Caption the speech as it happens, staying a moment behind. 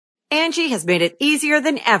Angie has made it easier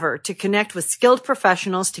than ever to connect with skilled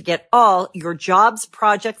professionals to get all your jobs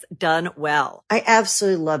projects done well. I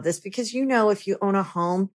absolutely love this because, if you own a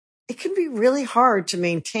home, it can be really hard to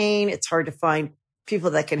maintain. It's hard to find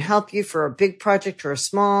people that can help you for a big project or a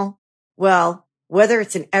small. Well, whether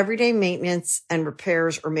it's in everyday maintenance and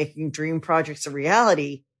repairs or making dream projects a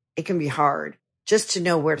reality, it can be hard just to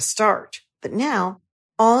know where to start. But now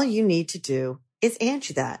all you need to do is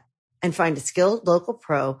Angie that and find a skilled local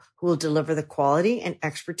pro who will deliver the quality and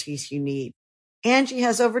expertise you need. Angie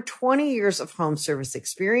has over 20 years of home service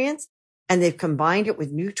experience, and they've combined it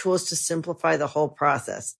with new tools to simplify the whole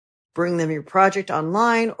process. Bring them your project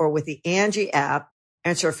online or with the Angie app,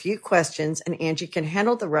 answer a few questions, and Angie can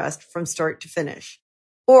handle the rest from start to finish.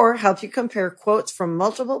 Or help you compare quotes from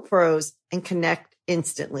multiple pros and connect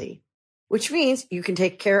instantly, which means you can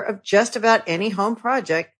take care of just about any home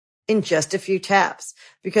project in just a few taps.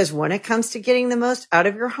 Because when it comes to getting the most out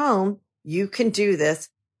of your home, you can do this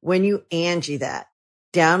when you Angie that.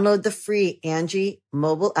 Download the free Angie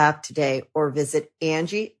mobile app today or visit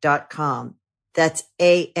Angie.com. That's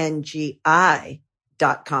ANGI.com.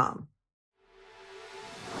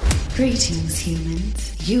 Greetings,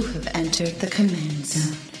 humans. You have entered the Command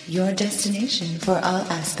Zone, your destination for all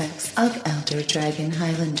aspects of Elder Dragon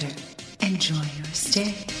Highlander. Enjoy your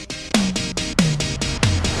stay.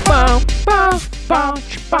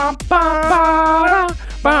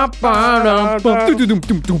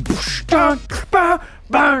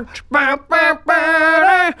 Jump!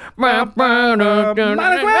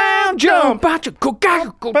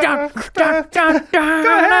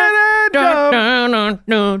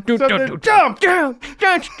 The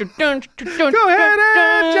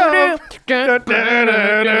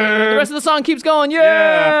rest of the song keeps going.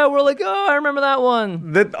 Yeah. We're like, oh, I remember that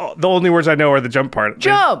one. The only words I know are the jump part.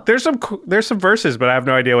 Jump. There's some verses, but I have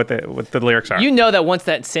no idea what the lyrics are. You know that once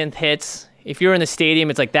that synth hits, if you're in the stadium,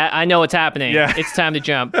 it's like that. I know what's happening. Yeah. It's time to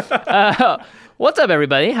jump. What's up,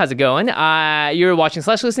 everybody? How's it going? You're watching /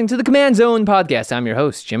 listening to the Command Zone podcast. I'm your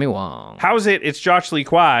host, Jimmy Wong. How's it? It's Josh Lee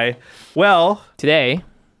Kwai. Well, today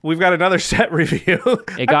we've got another set review.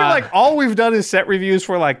 I feel like all we've done is set reviews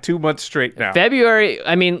for like 2 months straight now. February.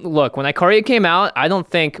 I mean, look, when Ikaria came out, I don't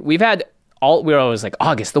think we've had. We're always like,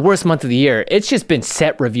 August, the worst month of the year. It's just been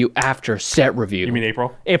set review after set review. You mean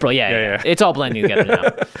April? April, yeah. It's all blending together now.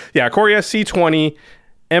 Yeah, Ikoria C20,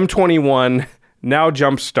 M21, now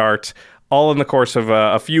Jumpstart, all in the course of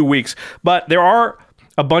a few weeks. But there are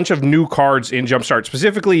a bunch of new cards in Jumpstart,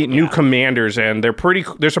 specifically new commanders, and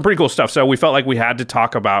there's some pretty cool stuff. So we felt like we had to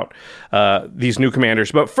talk about these new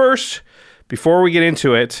commanders. But first, before we get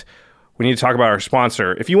into it, we need to talk about our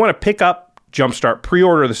sponsor. If you want to pick up Jumpstart,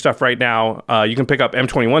 pre-order the stuff right now. You can pick up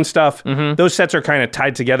M21 stuff. Mm-hmm. Those sets are kind of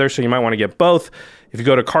tied together, so you might want to get both. If you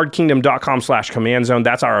go to cardkingdom.com/command zone,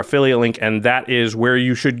 that's our affiliate link, and that is where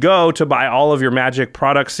you should go to buy all of your Magic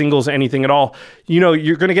products, singles, anything at all.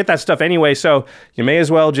 You're going to get that stuff anyway, so you may as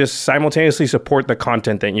well just simultaneously support the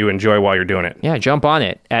content that you enjoy while you're doing it. Yeah, jump on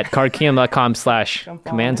it at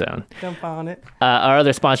cardkingdom.com/command zone. Jump on it. Our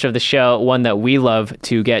other sponsor of the show, one that we love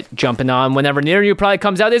to get jumping on whenever near you product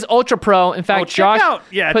comes out, is Ultra Pro. In fact, Josh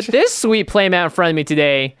put this sweet playmat in front of me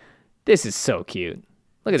today. This is so cute.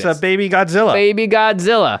 Look at this. It's a baby Godzilla. Baby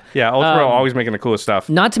Godzilla. Yeah, Ultra Pro always making the coolest stuff.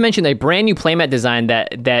 Not to mention a brand new playmat design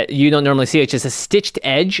that you don't normally see. It's just a stitched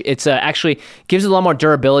edge. It's actually gives it a lot more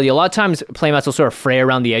durability. A lot of times playmats will sort of fray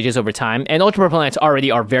around the edges over time. And Ultra Pro playmats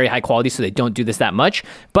already are very high quality, so they don't do this that much.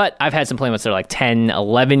 But I've had some playmats that are like 10,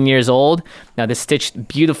 11 years old. Now this stitched,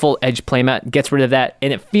 beautiful edge playmat gets rid of that,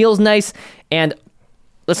 and it feels nice. And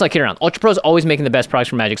let's not kid around. Ultra Pro is always making the best products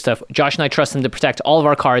for Magic stuff. Josh and I trust them to protect all of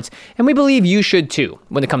our cards, and we believe you should too.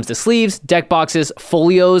 When it comes to sleeves, deck boxes,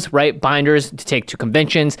 folios, right, binders to take to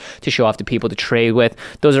conventions, to show off to people to trade with,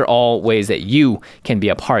 those are all ways that you can be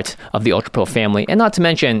a part of the Ultra Pro family. And not to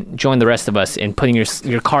mention, join the rest of us in putting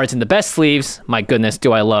your cards in the best sleeves. My goodness,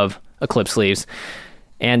 do I love Eclipse sleeves.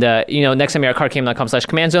 And, next time you're at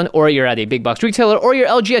cardkingdom.com/command zone, or you're at a big box retailer, or you're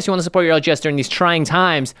LGS, you want to support your LGS during these trying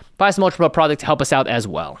times, buy some Ultra Pro product to help us out as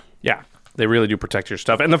well. Yeah, they really do protect your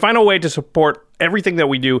stuff. And the final way to support everything that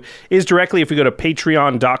we do is directly if you go to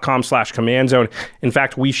patreon.com/command zone. In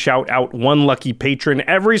fact, we shout out one lucky patron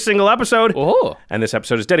every single episode. Oh. And this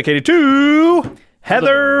episode is dedicated to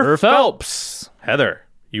Heather Phelps. Heather,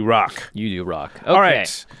 you rock. You do rock. Okay. All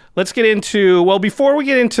right. Let's get into, before we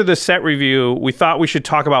get into the set review, we thought we should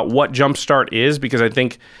talk about what Jumpstart is, because I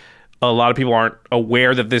think a lot of people aren't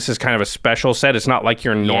aware that this is kind of a special set. It's not like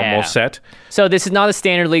your normal set. So this is not a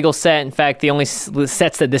standard legal set. In fact, the only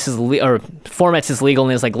sets that this is, or formats is legal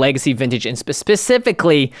in is like Legacy, Vintage, and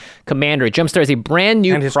specifically Commander. Jumpstart is a brand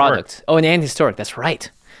new product. Oh, and historic. That's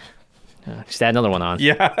right. Just add another one on.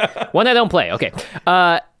 Yeah. One I don't play. Okay.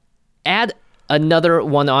 Add another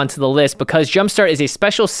one onto the list because Jumpstart is a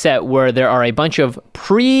special set where there are a bunch of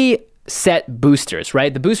pre-set boosters,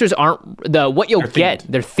 right? The boosters aren't what you'll get.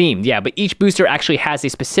 They're themed, yeah. But each booster actually has a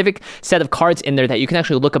specific set of cards in there that you can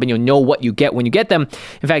actually look up and you'll know what you get when you get them.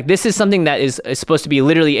 In fact, this is something that is supposed to be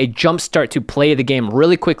literally a jumpstart to play the game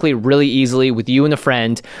really quickly, really easily with you and a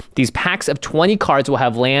friend. These packs of 20 cards will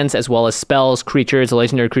have lands as well as spells, creatures,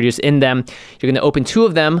 legendary creatures in them. You're going to open 2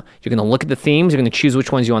 of them. You're going to look at the themes. You're going to choose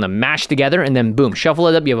which ones you want to mash together, and then boom, shuffle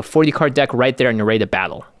it up. You have a 40 card deck right there, and you're ready to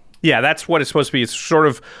battle. Yeah, that's what it's supposed to be. It's sort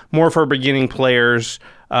of more for beginning players,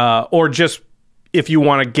 or just if you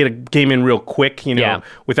want to get a game in real quick,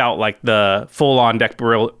 without like the full-on deck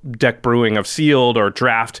brewing of sealed or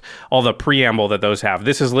draft, all the preamble that those have.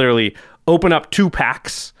 This is literally open up 2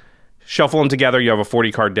 packs, shuffle them together. You have a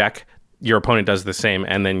 40-card deck. Your opponent does the same,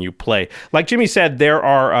 and then you play. Like Jimmy said, there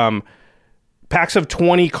are packs of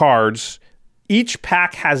 20 cards. Each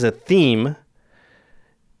pack has a theme.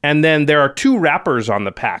 And then there are 2 wrappers on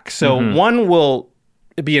the pack. So one will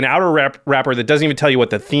be an outer wrapper that doesn't even tell you what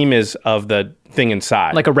the theme is of the thing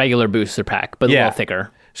inside. Like a regular booster pack, but a little thicker.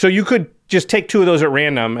 So you could just take 2 of those at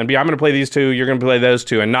random and I'm going to play these 2, you're going to play those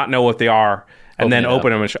 2, and not know what they are, and then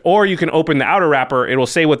open them. Or you can open the outer wrapper, it'll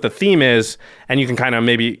say what the theme is, and you can kind of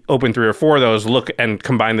maybe open 3 or 4 of those, look and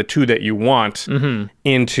combine the 2 that you want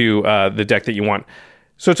into the deck that you want.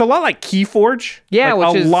 So it's a lot like Keyforge. Yeah,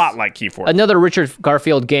 like which is a lot like Keyforge. Another Richard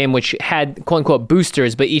Garfield game which had quote unquote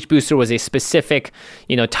boosters, but each booster was a specific,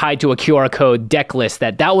 tied to a QR code deck list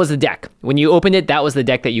that was the deck. When you opened it, that was the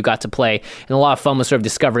deck that you got to play. And a lot of fun was sort of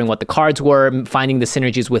discovering what the cards were, finding the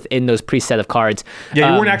synergies within those preset of cards.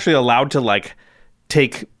 Yeah, you weren't actually allowed to like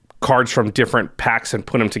take cards from different packs and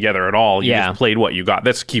put them together at all. You just played what you got.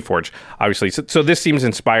 That's Keyforge, obviously. So this seems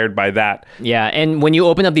inspired by that. Yeah, and when you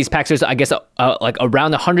open up these packs, there's, I guess, like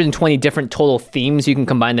around 120 different total themes you can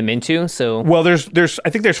combine them into. So well, there's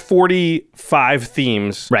I think there's 45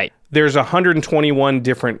 themes. Right. There's 121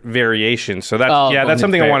 different variations. So that's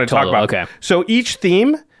something I want to talk about. Okay. So each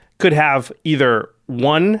theme could have either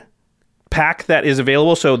one pack that is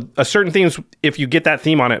available. So a certain themes, if you get that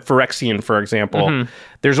theme on it, Phyrexian, for example,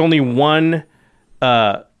 there's only one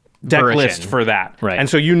deck list for that. Right. And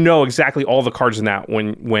so exactly all the cards in that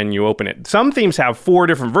when you open it. Some themes have 4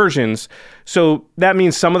 different versions. So that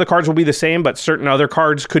means some of the cards will be the same, but certain other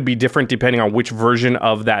cards could be different depending on which version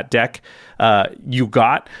of that deck you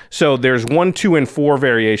got. So there's 1, 2, and 4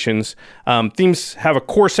 variations. Themes have a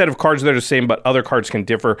core set of cards that are the same, but other cards can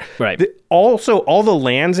differ. Right. Also, all the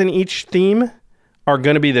lands in each theme are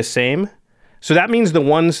going to be the same. So that means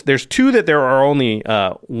there's 2 that there are only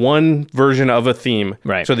one version of a theme.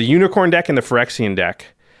 Right. So the Unicorn deck and the Phyrexian deck.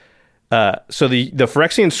 So the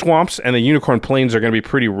Phyrexian Swamps and the Unicorn Plains are going to be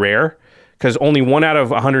pretty rare because only 1 out of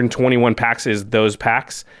 121 packs is those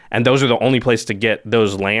packs, and those are the only place to get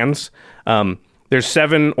those lands. There's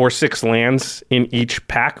 7 or 6 lands in each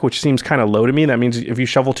pack, which seems kind of low to me. That means if you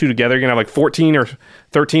shuffle 2 together, you're going to have like 14 or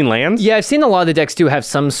 13 lands. Yeah, I've seen a lot of the decks too have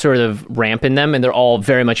some sort of ramp in them, and they're all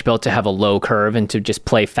very much built to have a low curve and to just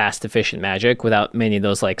play fast, efficient Magic without many of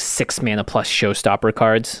those like 6 mana plus showstopper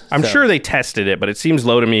cards. I'm sure they tested it, but it seems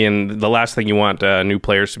low to me, and the last thing you want new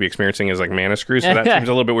players to be experiencing is like mana screw, so that seems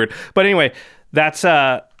a little bit weird. But anyway,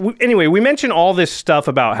 we mentioned all this stuff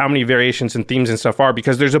about how many variations and themes and stuff are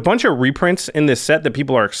because there's a bunch of reprints in this set that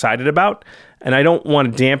people are excited about, and I don't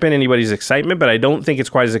want to dampen anybody's excitement, but I don't think it's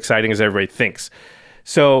quite as exciting as everybody thinks.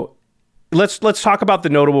 So let's talk about the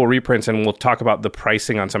notable reprints, and we'll talk about the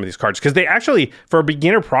pricing on some of these cards because they actually, for a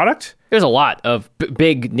beginner product, there's a lot of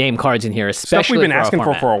big name cards in here, especially stuff we've been asking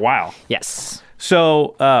for a while. Yes.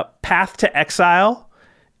 So Path to Exile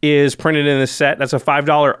is printed in this set. That's a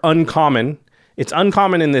 $5 uncommon. It's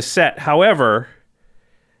uncommon in this set. However,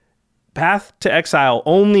 Path to Exile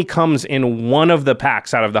only comes in one of the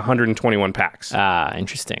packs out of the 121 packs. Ah,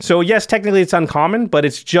 interesting. So yes, technically it's uncommon, but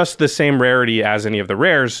it's just the same rarity as any of the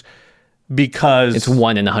rares because... It's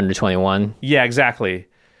 1 in 121. Yeah, exactly.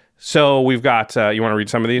 So we've got... you want to read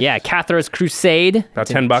some of these? Yeah, Cathra's Crusade. About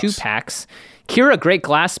 $10. 2 packs. Kira, Great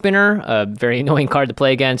Glass Spinner, a very annoying card to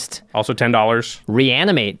play against. Also $10.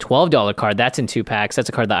 Reanimate, $12 card. That's in 2 packs. That's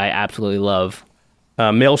a card that I absolutely love.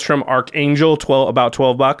 Maelstrom Archangel, about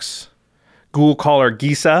 $12. Ghoul Caller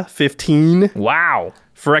Gisa, $15. Wow.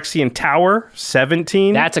 Phyrexian Tower,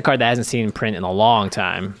 $17. That's a card that hasn't seen print in a long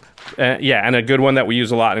time. Yeah, and a good one that we use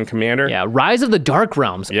a lot in Commander. Yeah, Rise of the Dark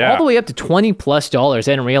Realms, Yeah. all the way up to $20+. I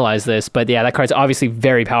didn't realize this, but yeah, that card's obviously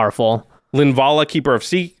very powerful. Linvala, Keeper of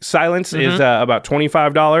Silence, is about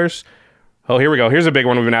 $25. Oh, here we go. Here's a big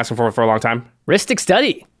one we've been asking for a long time. Rhystic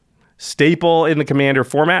Study. staple in the Commander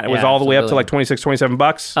format. It was all the way up to like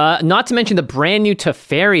 $26-27. Not to mention the brand new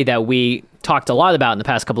Teferi that we talked a lot about in the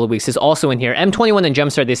past couple of weeks is also in here. M21 and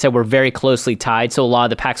Jumpstart, they said, were very closely tied, so a lot of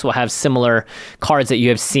the packs will have similar cards that you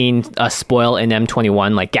have seen spoil in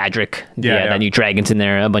M21, like Gadrick, that new Dragon's in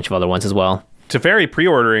there, a bunch of other ones as well. Teferi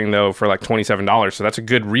pre-ordering, though, for like $27, so that's a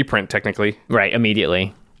good reprint, technically. Right,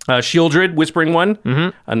 immediately. Shieldred, Whispering One,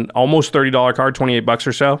 an almost $30 card, $28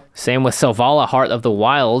 or so. Same with Selvala, Heart of the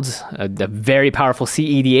Wilds, a very powerful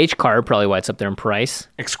CEDH card, probably why it's up there in price.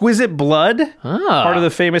 Exquisite Blood, part of the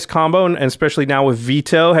famous combo, and especially now with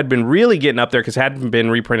Veto, had been really getting up there because it hadn't been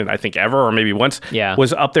reprinted, I think, ever, or maybe once. Yeah.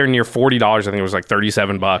 Was up there near $40. I think it was like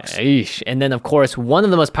 $37. Eesh. And then, of course, one of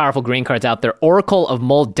the most powerful green cards out there, Oracle of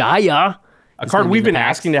Moldaya. A card we've been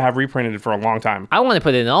asking to have reprinted for a long time. I want to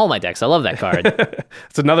put it in all my decks. I love that card.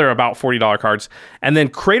 It's another about $40 cards. And then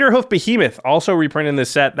Craterhoof Behemoth, also reprinted in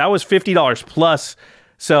this set. That was $50 plus.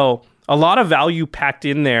 So a lot of value packed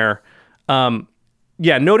in there.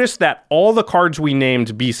 Notice that all the cards we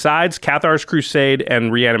named besides Cathar's Crusade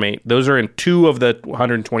and Reanimate, those are in 2 of the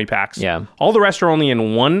 120 packs. Yeah. All the rest are only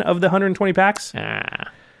in 1 of the 120 packs.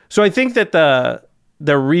 So I think that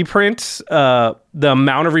the reprints, the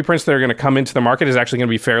amount of reprints that are going to come into the market is actually going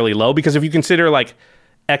to be fairly low, because if you consider like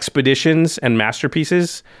expeditions and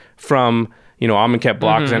masterpieces from, Amonkhet,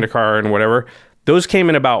 Block, Zendikar, and whatever, those came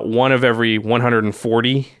in about 1 of every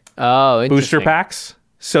 140 booster packs.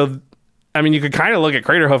 So, I mean, you could kind of look at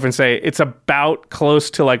Craterhoof and say it's about close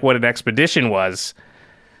to like what an expedition was.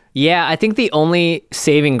 Yeah, I think the only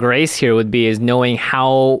saving grace here would be is knowing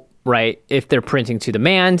how, right, if they're printing to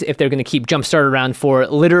demand, if they're going to keep Jumpstart around for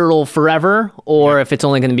literal forever, or if it's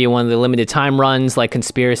only going to be one of the limited time runs like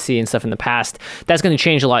Conspiracy and stuff in the past. That's going to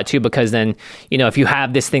change a lot too, because then, if you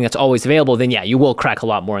have this thing that's always available, then yeah, you will crack a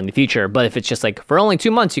lot more in the future. But if it's just like for only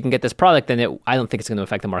 2 months you can get this product, then I don't think it's going to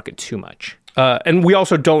affect the market too much. And we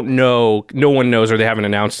also don't know, no one knows, or they haven't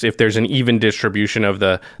announced if there's an even distribution of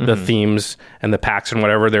the themes and the packs and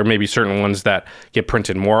whatever. There may be certain ones that get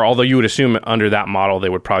printed more, although you would assume under that model they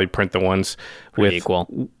would probably print the ones with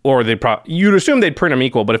equal. Or you'd assume they'd print them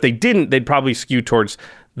equal, but if they didn't, they'd probably skew towards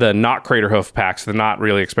the not Craterhoof packs, the not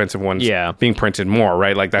really expensive ones being printed more,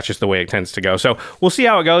 right? Like that's just the way it tends to go. So we'll see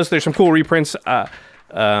how it goes. There's some cool reprints. I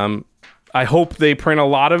hope they print a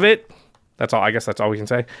lot of it. That's all. I guess that's all we can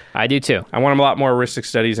say. I do too. I want a lot more Aristic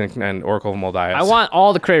Studies and Oracle of Moldaya. I want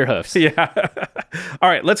all the Craterhoofs. Yeah. All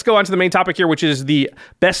right, let's go on to the main topic here, which is the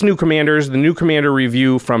best new commanders, the new commander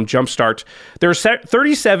review from Jumpstart. There are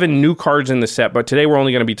 37 new cards in the set, but today we're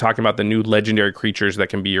only going to be talking about the new legendary creatures that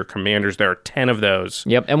can be your commanders. There are 10 of those.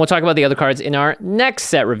 Yep, and we'll talk about the other cards in our next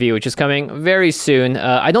set review, which is coming very soon.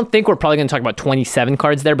 I don't think we're probably going to talk about 27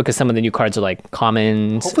 cards there, because some of the new cards are like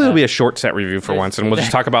commons. Hopefully it'll be a short set review for once, and we'll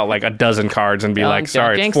just talk about like a dozen cards and be like,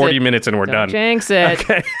 sorry, it's 40 minutes and we're done. Jinx it.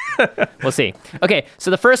 Okay. We'll see. Okay,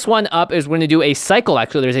 so the first one up is we're going to do a cycle.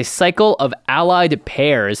 Actually, there's a cycle of allied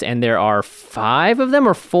pairs, and there are 5 of them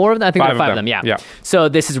or 4 of them. I think there are 5 of them. Yeah. So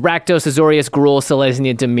this is Rakdos, Azorius, Gruul,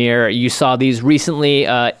 Selesnya, Dimir. You saw these recently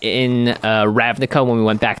in Ravnica when we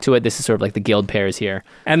went back to it. This is sort of like the guild pairs here.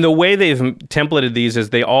 And the way they've templated these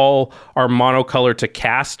is they all are monocolor to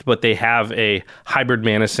cast, but they have a hybrid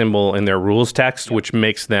mana symbol in their rules text, which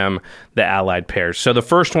makes them the allied pairs. So the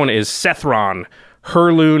first one is Sethron,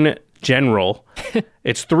 Hurloon General.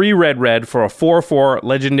 It's 3 red for a 4/4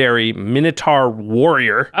 legendary Minotaur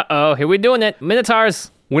warrior. Uh-oh, here we're doing it.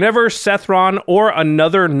 Minotaurs. Whenever Sethron or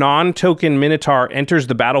another non-token Minotaur enters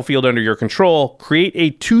the battlefield under your control, create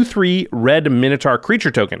a 2/3 red Minotaur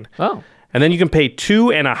creature token. Oh. And then you can pay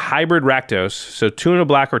 2 and a hybrid Rakdos, so 2 and a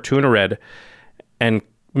black or 2 and a red. And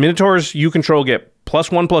Minotaurs you control get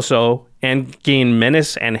 +1/+0 and gain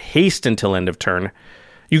menace and haste until end of turn.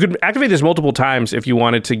 You could activate this multiple times if you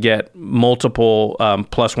wanted to get multiple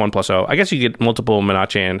 +1/+0. I guess you get multiple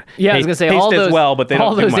Menace and I was gonna say haste all those as well, but they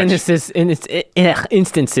don't do much.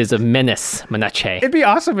 Instances of menace, Menace. It'd be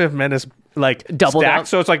awesome if menace like doubled stacked, out.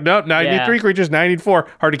 so it's like no, now you need 3 creatures, now you need 4.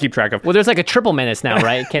 Hard to keep track of. Well, there's like a triple menace now,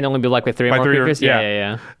 right? It can only be like with 3 or more creatures.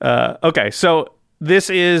 Yeah. Okay, so this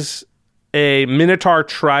is a Minotaur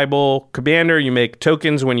tribal commander. You make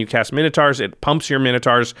tokens when you cast Minotaurs. It pumps your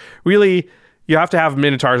Minotaurs. Really, you have to have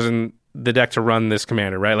Minotaurs in the deck to run this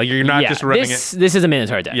commander, right? Like you're not just running it. This is a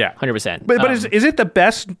Minotaur deck. Yeah, 100%. But is it the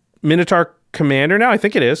best Minotaur commander now? I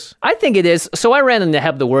think it is. I think it is. So I ran in the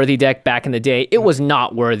Heb the Worthy deck back in the day. It was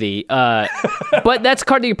not worthy. But that's a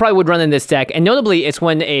card that you probably would run in this deck. And notably, it's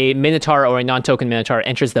when a Minotaur or a non-token Minotaur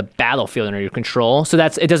enters the battlefield under your control. So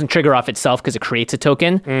it doesn't trigger off itself because it creates a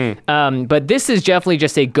token. But this is definitely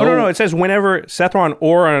just a go. No. It says whenever Sethron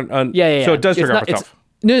or so it does trigger off itself.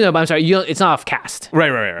 No, but I'm sorry. It's not off cast.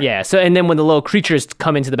 Right. Yeah. So, and then when the little creatures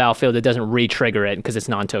come into the battlefield, it doesn't re-trigger it because it's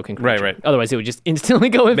non-token creature. Right. Otherwise, it would just instantly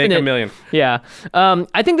go infinite. Make a million. Yeah.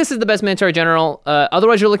 I think this is the best Minotaur General.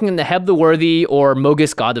 Otherwise, you're looking at Neheb the Worthy or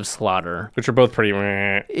Mogus God of Slaughter. Which are both pretty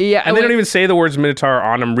meh. Yeah. And they don't even say the words Minotaur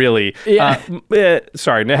on them, really. Yeah.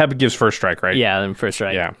 Sorry, Neheb gives first strike, right? Yeah, then first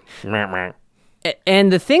strike. Yeah.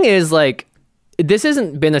 And the thing is, like, this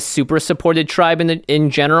hasn't been a super supported tribe in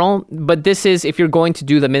general, but this is, if you're going to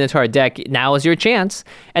do the Minotaur deck, now is your chance.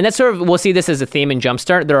 And that's sort of, we'll see this as a theme in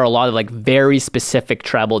Jumpstart. There are a lot of like very specific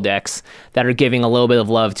tribal decks that are giving a little bit of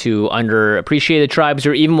love to underappreciated tribes,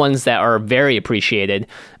 or even ones that are very appreciated,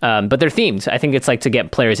 but they're themed. I think it's like to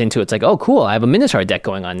get players into it. It's like, oh, cool, I have a Minotaur deck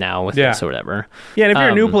going on now with this or whatever. Yeah, and if you're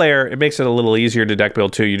a new player, it makes it a little easier to deck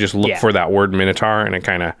build too. You just look for that word Minotaur, and it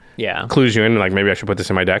kind of clues you in, like, maybe I should put this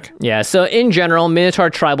in my deck. Yeah, so in general, Minotaur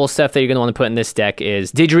tribal stuff that you're going to want to put in this deck is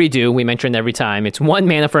Didgeridoo. We mentioned every time. It's 1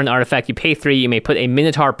 mana for an artifact. You pay 3. You may put a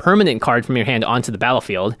Minotaur permanent card from your hand onto the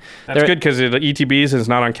battlefield. That's good because it ETBs and it's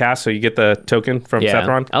not on cast, so you get the token from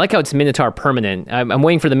Sethron. I like how it's Minotaur permanent. I'm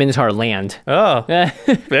waiting for the Minotaur land. Oh,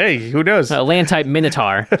 hey, who knows? Land type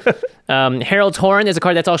Minotaur. Herald's Horn is a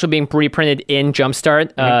card that's also being reprinted in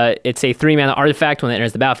Jumpstart. It's a 3 mana artifact. When it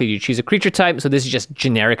enters the battlefield, you choose a creature type. So this is just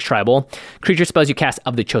generic tribal. Creature spells you cast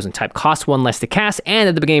of the chosen type cost 1 less to cast. And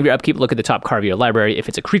at the beginning of your upkeep, look at the top card of your library. If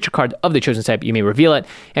it's a creature card of the chosen type, you may reveal it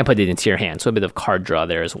and put it into your hand. So a bit of card draw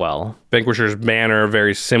there as well. Vanquisher's Banner,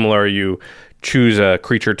 very similar. You choose a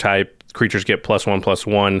creature type. Creatures get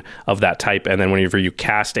 +1/+1 of that type, and then whenever you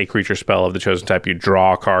cast a creature spell of the chosen type, you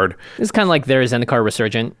draw a card. It's kind of like their Zendikar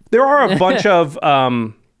Resurgent. There are a bunch of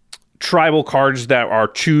tribal cards that are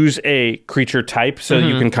choose a creature type, so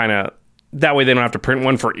you can kind of, that way they don't have to print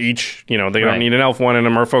one for each. You know, they don't need an elf one and a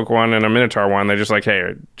merfolk one and a minotaur one. They're just like,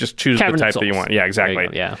 hey, just choose the type that you want. Yeah, exactly.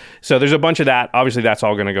 Yeah. So there's a bunch of that. Obviously, that's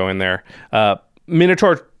all going to go in there.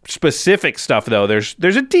 Minotaur specific stuff, though, there's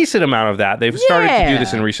a decent amount of that. They've started to do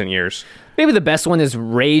this in recent years. Maybe the best one is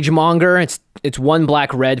Ragemonger. It's 1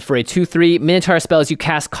 black-red for a 2/3. Minotaur spells you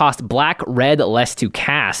cast cost black-red less to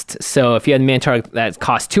cast. So if you had Minotaur that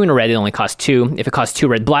costs 2 in a red, it only costs 2. If it costs 2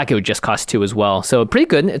 red-black, it would just cost 2 as well. So pretty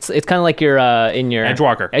good. It's kind of like your in your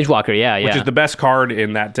Edgewalker. Edgewalker, yeah. Which is the best card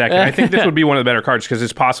in that deck. And I think this would be one of the better cards because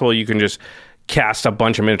it's possible you can just cast a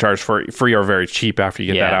bunch of Minotaurs for free or very cheap after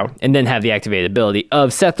you get that out. And then have the activated ability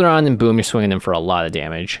of Sethron, and boom, you're swinging them for a lot of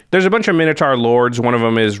damage. There's a bunch of Minotaur Lords. One of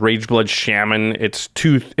them is Rageblood Shaman. It's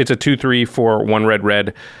a 2/3 for 1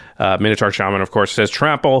 red. Minotaur Shaman, of course, says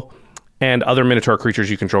trample. And other Minotaur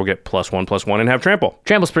creatures you control get +1/+1 and have trample.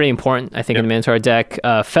 Trample's pretty important, I think, in the Minotaur deck.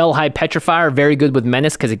 Fellhide Petrifier, very good with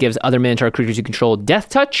Menace because it gives other Minotaur creatures you control Death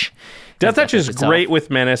Touch. Death Touch is great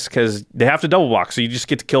with Menace because they have to double block, so you just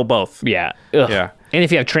get to kill both. Yeah. Yeah. And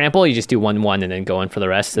if you have Trample, you just do 1/1 and then go in for the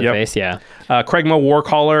rest of the face. Yeah. Kregma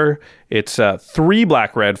Warcaller. It's 3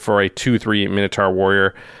 black-red for a 2/3 Minotaur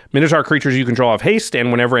Warrior. Minotaur creatures you control have haste,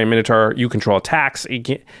 and whenever a Minotaur you control attacks, it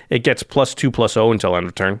gets +2/+0 until end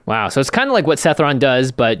of turn. Wow, so it's kind of like what Sethron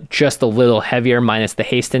does, but just a little heavier, minus the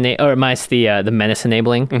haste or minus the menace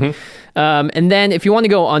enabling. And then if you want to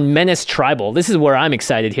go on Menace Tribal, this is where I'm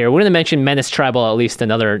excited here. We're going to mention Menace Tribal at least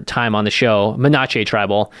another time on the show. Menace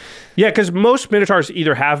Tribal. Yeah, because most Minotaurs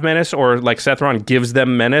either have Menace or, like, Sethron gives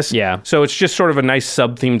them Menace. Yeah. So it's just sort of a nice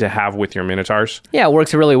sub-theme to have with your Minotaurs. Yeah, it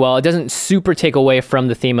works really well. It doesn't super take away from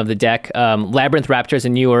the theme of the deck. Labyrinth Raptor is a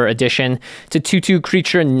newer addition. It's a 2/2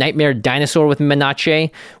 creature, Nightmare Dinosaur with Menace.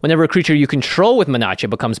 Whenever a creature you control with Menace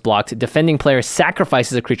becomes blocked, defending player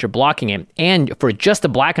sacrifices a creature blocking it. And for just a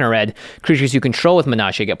black and a red, creatures you control with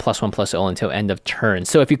Menace get +1/+0 until end of turn.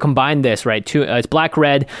 So if you combine this, right, it's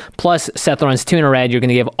black-red plus Sethron's 2 and a red, you're going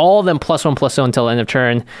to give all of them +1/+0 until end of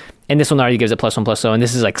turn. And this one already gives it +1/+0, and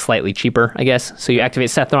this is like slightly cheaper, I guess. So you activate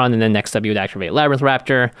Sethron, and then next up you would activate Labyrinth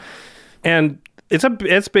Raptor. And it's a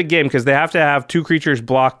big game because they have to have 2 creatures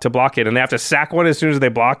block to block it, and they have to sack one as soon as they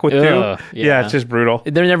block with 2. Yeah, it's just brutal.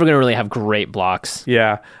 They're never going to really have great blocks.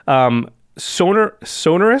 Yeah. Sonorous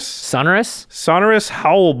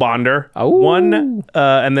Howl Bonder. Oh. 1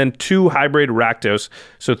 and then 2 hybrid Rakdos.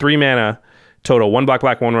 So 3 mana total. 1 black,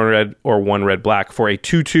 1 red, or 1 red-black for a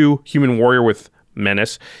 2/2 human warrior with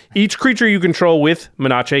Menace. Each creature you control with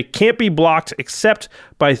Menace can't be blocked except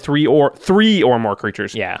by 3 or more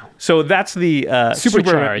creatures. Yeah. So that's the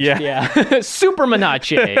supercharged. Yeah. Super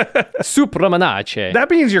Menace. Super Menace. That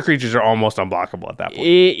means your creatures are almost unblockable at that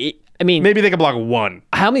point. I mean, maybe they can block 1.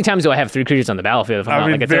 How many times do I have 3 creatures on the battlefield? If I'm not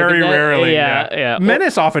like a very rarely. Yeah.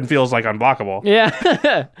 Menace often feels like unblockable. Yeah.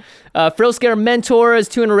 Frillscare Mentor is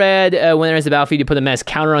 2 in red. When there is a battlefield, you put a Menace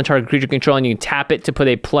counter on target creature control, and you can tap it to put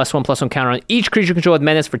a +1/+1 counter on each creature control with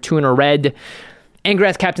Menace for 2 in a red.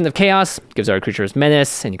 Angrath, Captain of Chaos, gives our creatures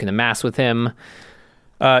menace, and you can amass with him.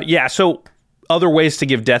 So other ways to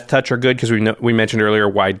give Death Touch are good, because we mentioned earlier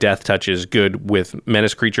why Death Touch is good with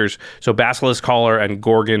menace creatures. So Basilisk Collar and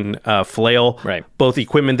Gorgon Flail, right. Both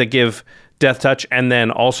equipment that give Death Touch, and then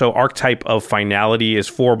also Archetype of Finality is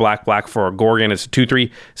 4 black for a Gorgon. It's a 2/3.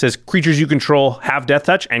 It says creatures you control have Death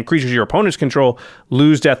Touch, and creatures your opponents control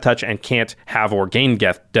lose Death Touch and can't have or gain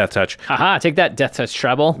Death Touch. Haha, take that, Death Touch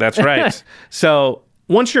treble. That's right. So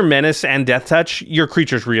once you're Menace and Death Touch, your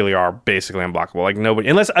creatures really are basically unblockable. Like nobody,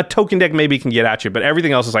 unless a token deck maybe can get at you, but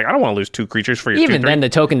everything else is like, I don't want to lose 2 creatures for your 2/3. Even then, the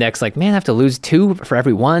token deck's like, man, I have to lose 2 for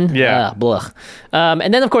every 1. Yeah. Blech.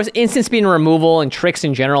 And then, of course, instant speed and removal and tricks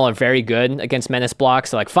in general are very good against menace blocks.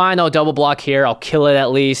 So like, fine, I'll double block here. I'll kill it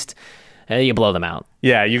at least. And you blow them out.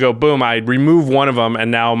 Yeah, you go, boom, I remove one of them,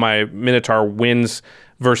 and now my Minotaur wins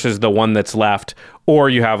versus the one that's left. Or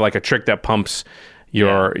you have like a trick that pumps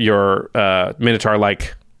your Minotaur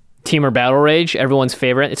like Teamer Battle Rage, everyone's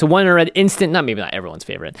favorite. It's a 1 red instant, not everyone's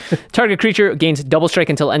favorite. Target creature gains double strike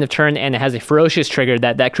until end of turn, and it has a ferocious trigger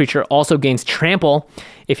that creature also gains trample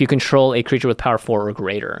if you control a creature with power 4 or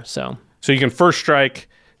greater. So you can first strike,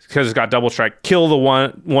 because it's got double strike, kill the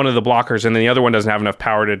one of the blockers, and then the other one doesn't have enough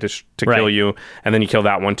power to kill you, and then you kill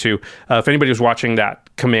that one too. If anybody was watching that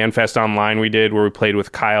Command Fest online we did where we played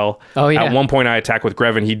with Kyle, at one point I attack with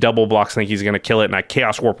Greven, he double blocks, think he's going to kill it, and I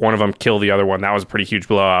Chaos Warp one of them, kill the other one. That was a pretty huge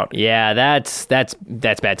blowout. Yeah, that's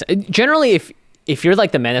bad. Generally, if you're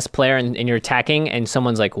like the menace player and you're attacking and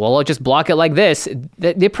someone's like, well, I'll just block it like this,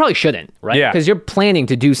 they probably shouldn't, right? Yeah. Because you're planning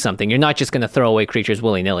to do something. You're not just going to throw away creatures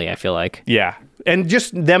willy-nilly, I feel like. Yeah. And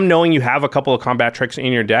just them knowing you have a couple of combat tricks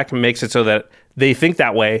in your deck makes it so that they think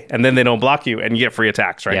that way, and then they don't block you, and you get free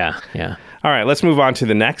attacks, right? Yeah. All right, let's move on to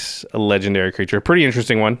the next legendary creature. Pretty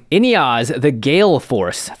interesting one. Ineos, the Gale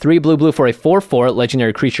Force. 3 blue for a 4/4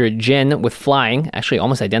 legendary creature, Djinn with flying. Actually,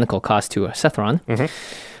 almost identical cost to a Sethron. Mm-hmm.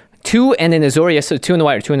 2 and an Azorius, so 2 in the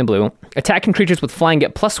white or 2 in the blue. Attacking creatures with flying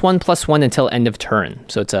get +1/+1 until end of turn.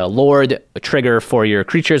 So it's a Lord trigger for your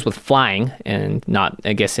creatures with flying, and not,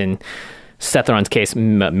 I guess, in Sethron's case,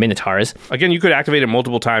 Minotaurs. Again, you could activate it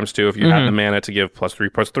multiple times too if you had the mana to give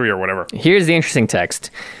 +3/+3 or whatever. Here's the interesting text.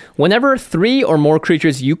 Whenever 3 or more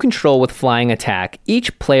creatures you control with flying attack,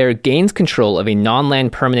 each player gains control of a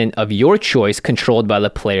non-land permanent of your choice controlled by the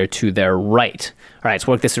player to their right. All right, let's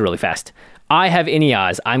work this really fast. I have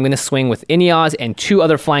Ineos. I'm going to swing with Ineos and 2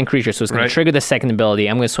 other flying creatures, so it's going to trigger the second ability.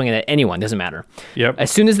 I'm going to swing it at anyone, doesn't matter. Yep.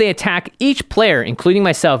 As soon as they attack, each player, including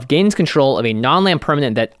myself, gains control of a non-land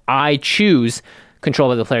permanent that I choose,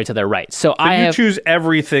 control of the player to their right. So I choose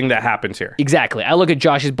everything that happens here. Exactly. I look at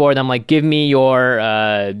Josh's board and I'm like, give me your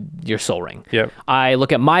Soul Ring. Yep. I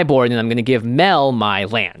look at my board and I'm going to give Mel my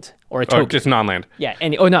land. Or a token. Or just non-land. Yeah.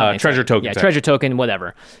 Treasure token. Yeah, treasure token,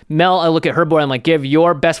 whatever. Mel, I look at her board, I'm like, give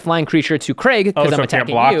your best flying creature to Craig, because I'm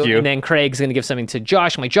attacking you. And then Craig's going to give something to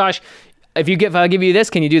Josh. I'm like, Josh, if I give you this,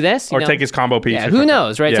 can you do this? Take his combo piece. Yeah, who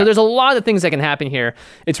knows, right? Yeah. So there's a lot of things that can happen here.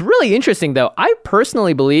 It's really interesting, though. I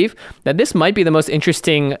personally believe that this might be the most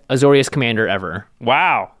interesting Azorius commander ever.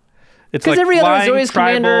 Wow. It's like every flying, other Azorius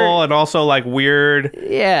tribal, commander, and also like weird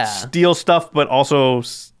steal stuff, but also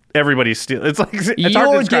everybody's steal. It's like it's hard to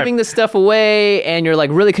you're describe. giving the stuff away, and you're like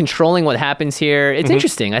really controlling what happens here. It's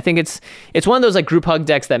interesting. I think it's one of those like group hug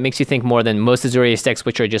decks that makes you think more than most Azorius decks,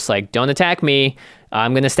 which are just like, don't attack me.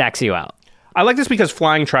 I'm going to stax you out. I like this because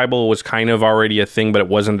flying tribal was kind of already a thing, but it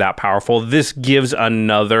wasn't that powerful. This gives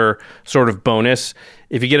another sort of bonus.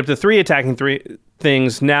 If you get up to 3 attacking 3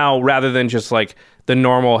 things now, rather than just like the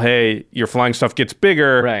normal, hey, your flying stuff gets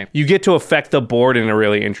bigger, you get to affect the board in a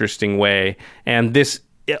really interesting way. And this,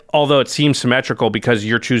 although it seems symmetrical because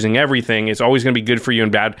you're choosing everything, it's always going to be good for you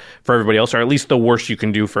and bad for everybody else, or at least the worst you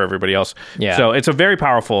can do for everybody else. Yeah. So it's a very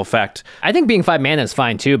powerful effect. I think being 5 mana is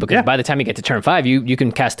fine too, because by the time you get to turn 5, you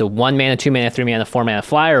can cast a 1 mana, 2 mana, 3 mana, 4 mana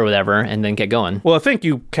flyer or whatever, and then get going. Well, I think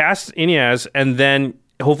you cast Ineos and then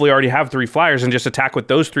hopefully already have 3 flyers and just attack with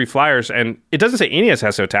those 3 flyers. And it doesn't say Ineos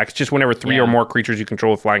has to attack. It's just whenever 3 or more creatures you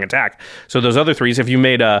control with flying attack. So those other 3s, if you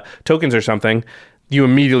made tokens or something, you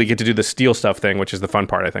immediately get to do the steal stuff thing, which is the fun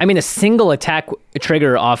part, I think. I mean, a single attack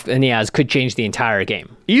trigger off Ineos could change the entire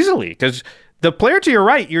game. Easily, because the player to your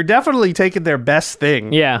right, you're definitely taking their best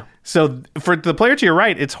thing. Yeah. So for the player to your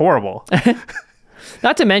right, it's horrible.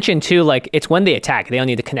 Not to mention, too, like, it's when they attack. They don't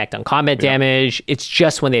need to connect on combat damage. It's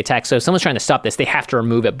just when they attack. So if someone's trying to stop this, they have to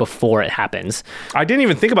remove it before it happens. I didn't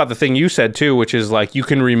even think about the thing you said, too, which is, like, you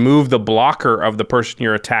can remove the blocker of the person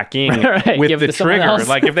you're attacking with the trigger.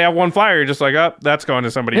 Like, if they have 1 flyer, you're just like, oh, that's going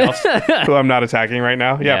to somebody else who I'm not attacking right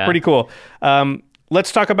now. Yeah, pretty cool.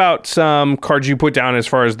 let's talk about some cards you put down as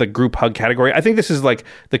far as the group hug category. I think this is like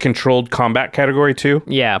the controlled combat category too.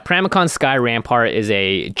 Yeah, Pramicon Sky Rampart is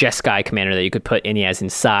a Jeskai commander that you could put Ineas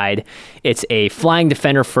inside. It's a flying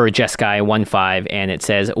defender for Jeskai 1/5, and it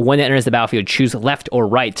says, when it enters the battlefield, choose left or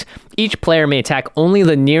right. Each player may attack only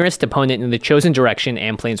the nearest opponent in the chosen direction,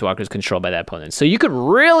 and Planeswalkers controlled by that opponent. So you could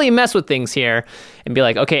really mess with things here and be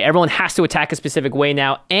like, okay, everyone has to attack a specific way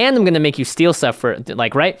now, and I'm going to make you steal stuff for,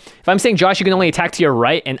 like, right? If I'm saying, Josh, you can only attack to your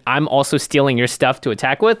right, and I'm also stealing your stuff to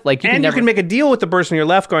attack with, like, you can make a deal with the person on your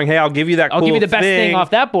left, going, "Hey, I'll give you that. I'll give you the best thing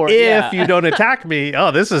off that board if you don't attack me."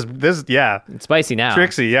 Oh, this is yeah, it's spicy now.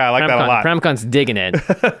 Trixie, yeah, I like that a lot. Pramicon's digging it.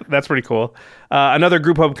 That's pretty cool. Another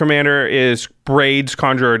group hub commander is Braids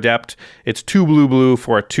Conjurer Adept. It's 2 blue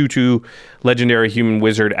for a 2/2 legendary human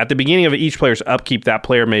wizard. At the beginning of each player's upkeep, that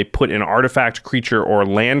player may put an artifact, creature, or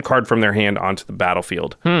land card from their hand onto the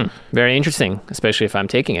battlefield. Very interesting, especially if I'm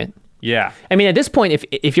taking it. Yeah. I mean, at this point,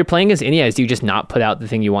 if you're playing as Ineas, do you just not put out the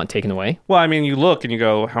thing you want taken away? Well, I mean, you look and you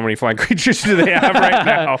go, how many flying creatures do they have right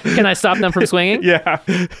now? Can I stop them from swinging? Yeah.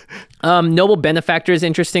 Noble Benefactor is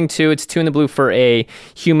interesting, too. It's 2 in the blue for a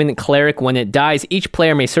human cleric. When it dies, each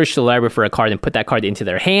player may search the library for a card and put that card into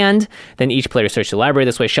their hand. Then each player searches the library.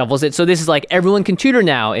 This way shuffles it. So this is like everyone can tutor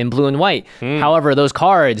now in blue and white. However, those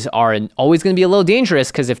cards are always going to be a little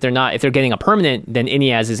dangerous because if they're getting a permanent, then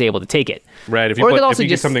Ineas is able to take it. Right. If you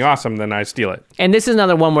get something awesome, then I steal it. And this is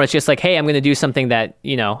another one where it's just like, hey, I'm going to do something that,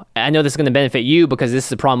 I know this is going to benefit you because this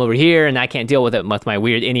is a problem over here and I can't deal with it with my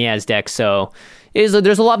weird Ineas deck. So there's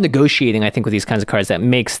a lot of negotiating, I think, with these kinds of cards that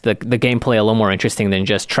makes the gameplay a little more interesting than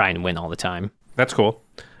just try and win all the time. That's cool.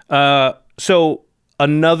 So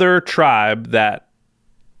another tribe that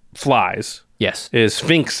flies is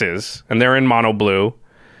Sphinxes, and they're in mono blue.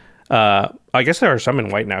 I guess there are some in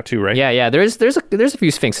white now too, right? Yeah. There's a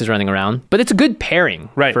few Sphinxes running around, but it's a good pairing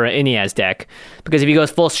for an Ineas deck because if you go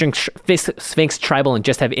full Sphinx tribal and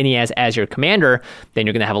just have Ineas as your commander, then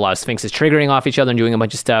you're going to have a lot of Sphinxes triggering off each other and doing a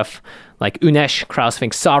bunch of stuff. Like Unesh, Crow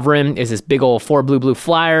Sphinx Sovereign, is this big old 4 blue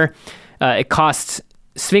flyer. It costs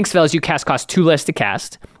Sphinx spells you cast cost 2 less to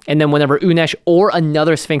cast. And then whenever Unesh or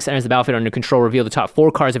another Sphinx enters the battlefield under control, reveal the top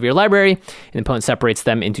 4 cards of your library, and the opponent separates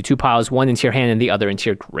them into 2 piles, one into your hand and the other into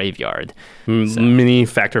your graveyard. Mini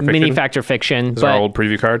Factor Fiction. This is our old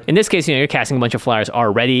preview card. In this case, you're casting a bunch of flyers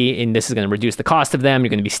already, and this is going to reduce the cost of them. You're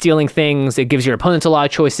going to be stealing things. It gives your opponents a lot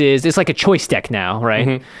of choices. It's like a choice deck now, right?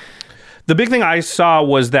 Mm-hmm. The big thing I saw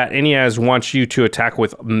was that Ineas wants you to attack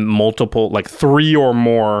with multiple, like 3 or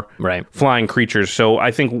more flying creatures. So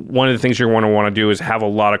I think one of the things you're going to want to do is have a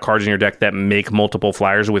lot of cards in your deck that make multiple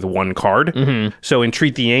flyers with 1 card. Mm-hmm. So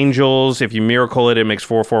Entreat the Angels, if you miracle it, it makes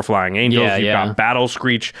 4/4 flying angels. You've got Battle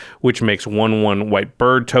Screech, which makes 1/1 white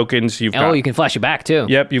bird tokens. You can flash it back too.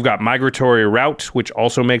 Yep, you've got Migratory Route, which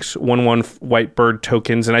also makes 1/1 white bird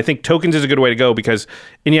tokens. And I think tokens is a good way to go because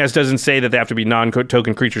Ineas doesn't say that they have to be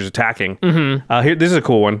non-token creatures attacking. Mm-hmm. Here, this is a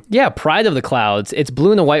cool one. Yeah, Pride of the Clouds. It's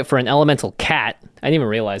blue and a white for an elemental cat. I didn't even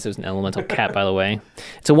realize it was an elemental cat, by the way.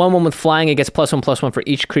 It's a 1/1 with flying. It gets +1/+1 for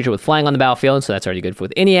each creature with flying on the battlefield, so that's already good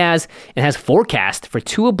with Ineas. It has forecast for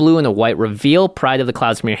 2 a blue and a white. Reveal Pride of the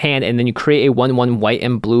Clouds from your hand, and then you create a 1/1 white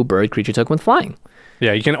and blue bird creature token with flying.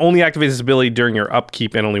 Yeah, you can only activate this ability during your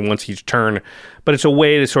upkeep and only once each turn, but it's a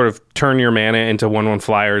way to sort of turn your mana into 1/1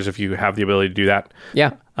 flyers if you have the ability to do that.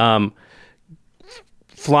 Yeah.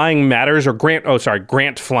 Flying matters, or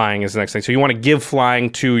grant flying is the next thing. So you want to give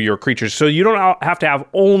flying to your creatures. So you don't have to have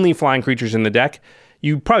only flying creatures in the deck.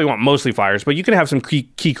 You probably want mostly flyers, but you can have some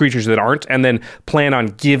key creatures that aren't, and then plan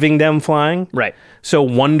on giving them flying. Right. So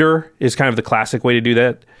Wonder is kind of the classic way to do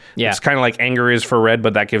that. Yeah. It's kind of like Anger is for red,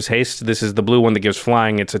 but that gives haste. This is the blue one that gives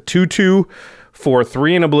flying. It's a 2/2 for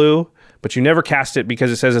 3 and a blue, but you never cast it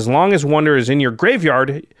because it says as long as Wonder is in your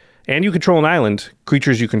graveyard and you control an island,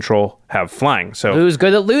 creatures you control have flying. So who's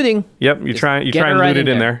good at looting? Yep, you try and loot it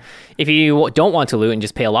in there. If you don't want to loot and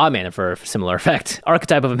just pay a lot of mana for a similar effect,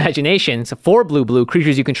 Archetype of Imagination. So 4 blue,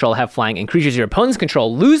 creatures you control have flying, and creatures your opponents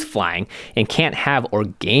control lose flying and can't have or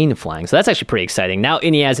gain flying. So that's actually pretty exciting. Now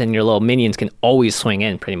Ineas and your little minions can always swing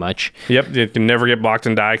in, pretty much. Yep, it can never get blocked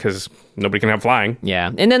and die because nobody can have flying.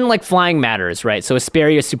 Yeah, and then like flying matters, right? So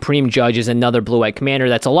Asperia Supreme Judge is another blue-white commander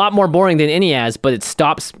that's a lot more boring than Ineas, but it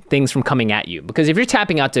stops things from coming at you. Because if you're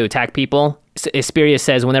tapping out to attack people, Asperia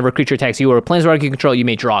says whenever a creature attacks you or a planeswalker you control, you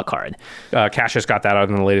may draw a card. Cassius got that out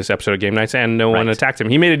in the latest episode of Game Nights, and no one attacked him.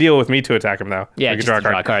 He made a deal with me to attack him, though. Yeah, so just to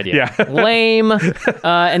draw a card. Yeah. Lame.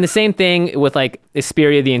 And the same thing with like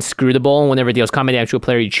Asperia the Inscrutable. Whenever it deals combat damage to a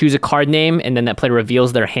player, you choose a card name, and then that player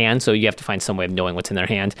reveals their hand, so you have to find some way of knowing what's in their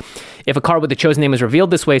hand. If a card with the chosen name is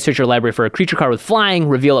revealed this way, search your library for a creature card with flying,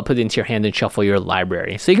 reveal it, put it into your hand, and shuffle your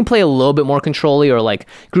library. So you can play a little bit more control-y, or like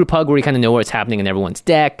Group Hug, where you kind of know what's happening in everyone's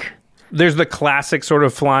deck. There's the classic sort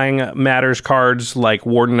of flying matters cards like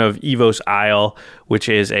Warden of Evos Isle, which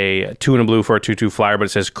is a 2 and a blue for a 2/2 flyer, but it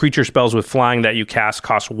says creature spells with flying that you cast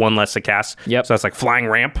cost 1 less to cast. Yep. So that's like flying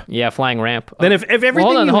ramp. Yeah, flying ramp. Then if everything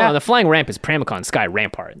hold on. The flying ramp is Pramicon Sky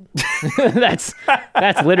Rampart. that's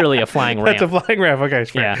literally a flying ramp. That's a flying ramp. Okay,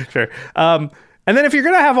 sure. Yeah. Sure. And then if you're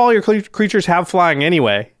going to have all your creatures have flying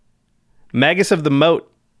anyway, Magus of the Moat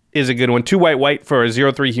is a good one. 2 white for a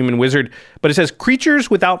 0/3 human wizard, but it says creatures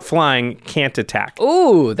without flying can't attack.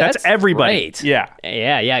 Ooh, that's everybody. Great.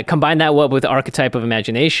 Yeah. Combine that with Archetype of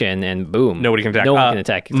Imagination, and boom, nobody can attack. No one can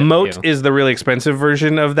attack. Moat is the really expensive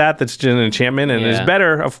version of that. That's just an enchantment and is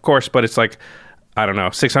better, of course, but it's like, I don't know,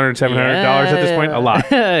 $600, $700 at this point? A lot.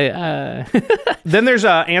 Then there's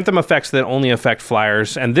Anthem effects that only affect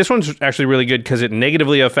flyers, and this one's actually really good because it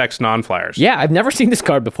negatively affects non-flyers. Yeah, I've never seen this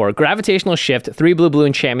card before. Gravitational Shift, 3 blue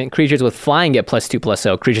enchantment. Creatures with flying get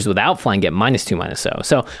 +2/+0. Creatures without flying get -2/-0.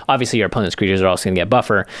 So obviously your opponent's creatures are also going to get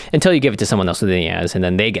buffer until you give it to someone else with Ineas, and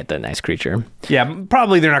then they get the nice creature. Yeah,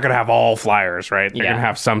 probably they're not going to have all flyers, right? They're going to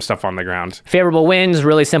have some stuff on the ground. Favorable winds,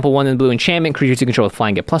 really simple 1 and blue enchantment. Creatures you control with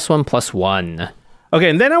flying get +1/+1. Okay,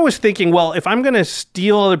 and then I was thinking, well, if I'm going to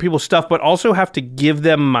steal other people's stuff, but also have to give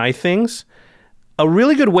them my things, a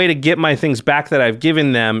really good way to get my things back that I've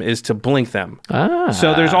given them is to blink them.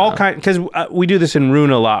 So there's all kinds, because we do this in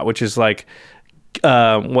Rune a lot, which is like,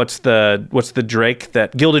 what's the Drake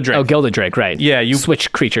that Gilded Drake? Oh, Gilded Drake, right? Yeah, you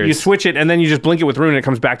switch creatures. You switch it, and then you just blink it with Rune, and it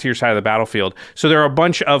comes back to your side of the battlefield. So there are a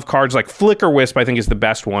bunch of cards like Flicker Wisp. I think is the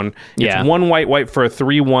best one. It's 1 white for a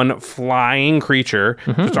 3/1 flying creature.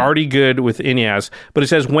 So it's already good with Ineas, but it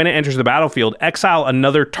says when it enters the battlefield, exile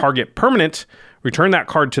another target permanent. Return that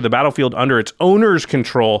card to the battlefield under its owner's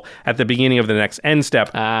control at the beginning of the next end step.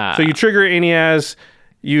 So you trigger Ineas.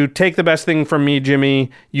 You take the best thing from me,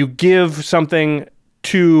 Jimmy. You give something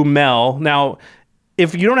to Mel. Now,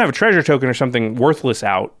 if you don't have a treasure token or something worthless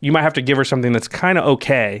out, you might have to give her something that's kind of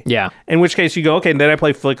okay. Yeah. In which case you go, okay, and then I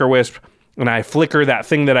play Flicker Wisp, and I flicker that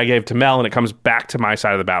thing that I gave to Mel, and it comes back to my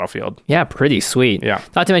side of the battlefield. Yeah, pretty sweet. Yeah.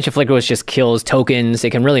 Not to mention Flicker Wisp just kills tokens.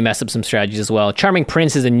 It can really mess up some strategies as well. Charming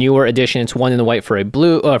Prince is a newer addition. It's 1 in the white for a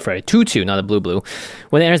blue, for a 2/2, not a blue.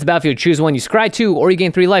 When it enters the battlefield, choose 1, you scry 2, or you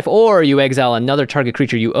gain 3 life, or you exile another target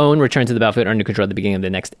creature you own, return to the battlefield under control at the beginning of the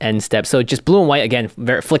next end step. So just blue and white, again,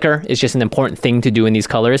 Flicker is just an important thing to do in these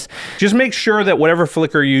colors. Just make sure that whatever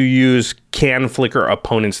flicker you use can flicker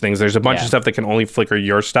opponents' things. There's a bunch of stuff that can only flicker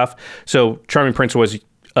your stuff. So Charming Prince was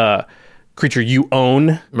creature you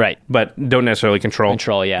own, right, but don't necessarily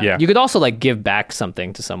control. Yeah. You could also like give back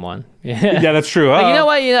something to someone. Yeah, that's true. Like, you know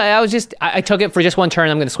what? I took it for just one turn.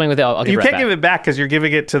 I'm going to swing with it. I'll give it can't give it back because you're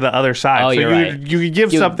giving it to the other side. Oh, so you're right. You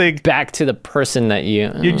give something back to the person that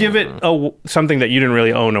you. You give it something that you didn't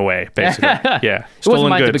really own away, basically. Yeah,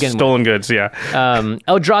 stolen goods. Yeah.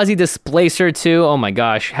 Eldrazi Displacer 2. Oh my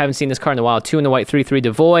gosh, haven't seen this card in a while. 2 in the white, 3/3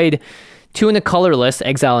 devoid. 2 in the colorless,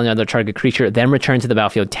 exile another target creature, then return to the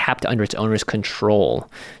battlefield tapped under its owner's control.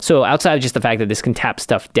 So outside of just the fact that this can tap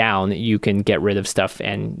stuff down, you can get rid of stuff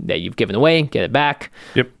and that you've given away, get it back.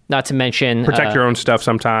 Yep. Not to mention... protect your own stuff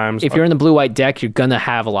sometimes. If you're in the blue-white deck, you're going to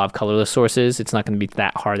have a lot of colorless sources. It's not going to be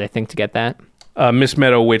that hard, I think, to get that. Miss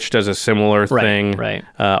Meadow Witch does a similar thing. Right.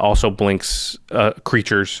 Also blinks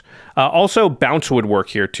creatures. Also, bounce would work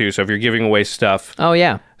here too. So if you're giving away stuff. Oh,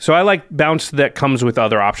 yeah. So I like bounce that comes with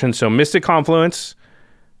other options. So Mystic Confluence,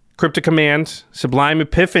 Cryptic Command, Sublime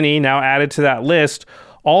Epiphany, now added to that list,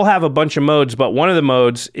 all have a bunch of modes, but one of the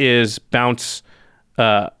modes is bounce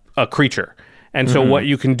a creature. And so what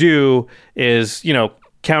you can do is,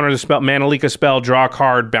 counter the spell, Manalika spell, draw a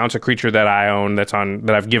card, bounce a creature that I own that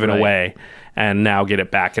I've given away, and now get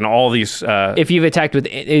it back. And all these... if you've attacked with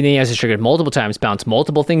Ineas is triggered multiple times, bounce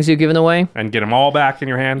multiple things you've given away. And get them all back in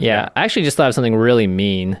your hand. Yeah. I actually just thought of something really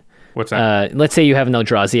mean. What's that? Let's say you have an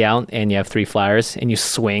Eldrazi out, and you have 3 flyers, and you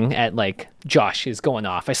swing at, Josh is going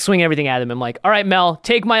off. I swing everything at him. I'm like, all right, Mel,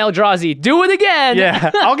 take my Eldrazi. Do it again.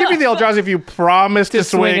 Yeah, I'll give you the Eldrazi if you promise to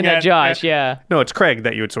swing at Josh. Yeah. No, it's Craig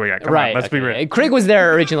that you would swing at. Come on, let's be real. Craig was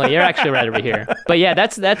there originally. You're actually right over here. But yeah,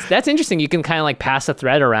 that's interesting. You can kind of like pass a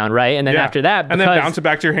thread around, right? And then after that, and then bounce it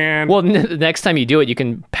back to your hand. Well, the next time you do it, you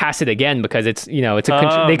can pass it again because it's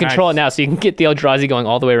they control it now, so you can get the Eldrazi going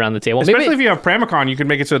all the way around the table. Especially if you have Pramicon, you can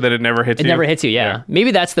make it so that it never hits you. It never hits you. Yeah.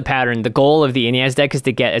 Maybe that's the pattern. The goal of the Ineas deck is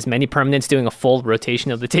to get as many permanents doing a full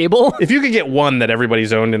rotation of the table. If you could get one that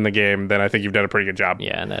everybody's owned in the game, then I think you've done a pretty good job.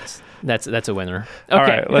 Yeah, that's a winner. Okay. All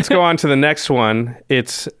right, let's go on to the next one.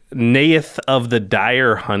 It's Naeth of the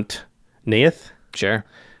Dire Hunt. Naeth? Sure.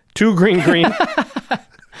 2 green.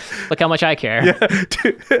 Look how much I care.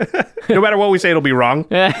 Yeah. No matter what we say, it'll be wrong. 2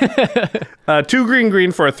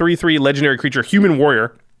 green for a 3/3 legendary creature, human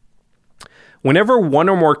warrior. Whenever one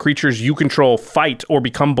or more creatures you control fight or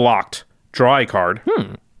become blocked, draw a card.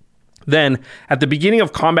 Then, at the beginning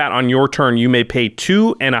of combat on your turn, you may pay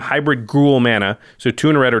 2 and a hybrid Gruul mana, so 2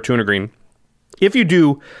 and a red or 2 and a green. If you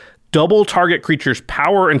do, double target creature's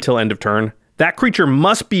power until end of turn. That creature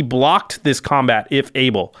must be blocked this combat if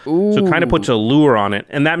able. Ooh. So it kind of puts a lure on it,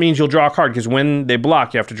 and that means you'll draw a card, because when they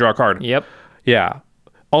block, you have to draw a card. Yep. Yeah.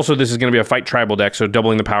 Also, this is going to be a fight tribal deck, so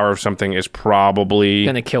doubling the power of something is probably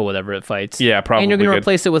going to kill whatever it fights. Yeah, probably. And you're going to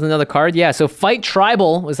replace it with another card. Yeah, so fight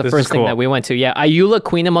tribal was the first thing that we went to. Yeah, Ayula,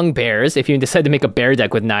 Queen Among Bears. If you decide to make a bear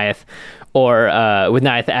deck with Naeth, or with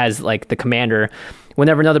Naeth as like the commander,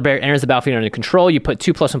 whenever another bear enters the battlefield under control, you put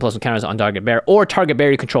 2+1/+1 counters on target bear, or target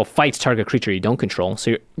bear you control fights target creature you don't control.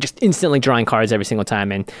 So you're just instantly drawing cards every single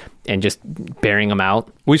time and just bearing them out.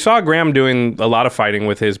 We saw Graham doing a lot of fighting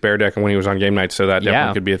with his bear deck when he was on game night, so that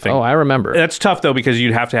definitely could be a thing. Oh, I remember. That's tough, though, because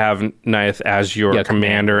you'd have to have Naeth as your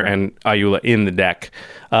commander and Ayula in the deck.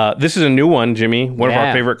 This is a new one, Jimmy. One of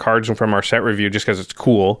our favorite cards from our set review, just because it's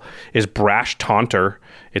cool, is Brash Taunter.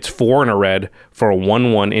 It's 4 and a red for a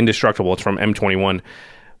 1/1 indestructible. It's from M21.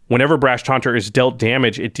 Whenever Brash Taunter is dealt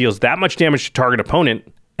damage, it deals that much damage to target opponent,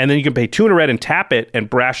 and then you can pay 2 and a red and tap it, and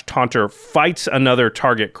Brash Taunter fights another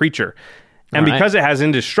target creature. And because it has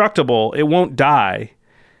indestructible, it won't die.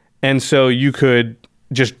 And so you could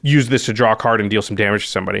just use this to draw a card and deal some damage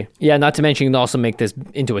to somebody. Yeah, not to mention you can also make this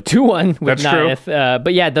into a 2/1 with Naeth.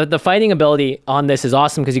 But yeah, the fighting ability on this is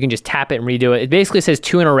awesome because you can just tap it and redo it. It basically says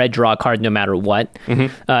 2 and a red, draw a card no matter what,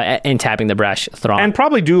 and tapping the Brash Thrawn. And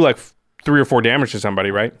probably do like 3 or 4 damage to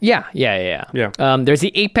somebody, right? Yeah. There's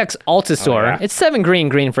the Apex Altasaur. It's 7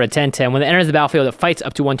 green for a 10/10. When it enters the battlefield, it fights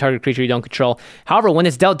up to 1 target creature you don't control. However, when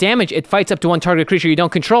it's dealt damage, it fights up to 1 target creature you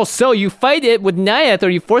don't control. So you fight it with Naeth, or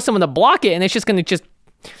you force someone to block it, and it's just going to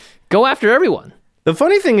go after everyone. The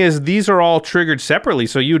funny thing is, these are all triggered separately,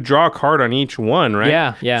 so you draw a card on each one, right?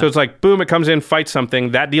 Yeah. So it's like, boom, it comes in, fights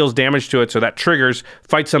something, that deals damage to it, so that triggers,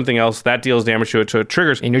 fights something else, that deals damage to it, so it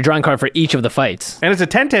triggers. And you're drawing a card for each of the fights. And it's a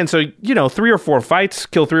 10/10, so, 3 or 4 fights,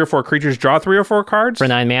 kill 3 or 4 creatures, draw 3 or 4 cards. For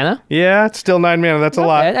 9 mana? Yeah, it's still 9 mana, that's a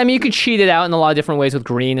lot. I mean, you could cheat it out in a lot of different ways with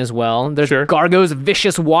green as well. There's Gargo's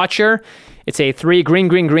Vicious Watcher. It's a 3 green,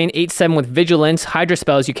 8/7 with Vigilance. Hydra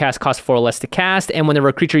spells you cast cost 4 or less to cast, and whenever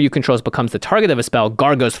a creature you control becomes the target of a spell,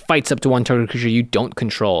 Gargo's fights up to 1 target creature you don't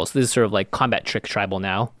control. So this is sort of like combat trick tribal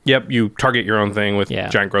now. Yep, you target your own thing with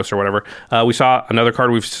Giant Growth or whatever. We saw another card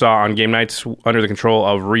we saw on game nights under the control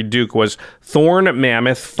of Reed Duke was Thorn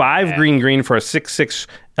Mammoth, 5 green for a 6/6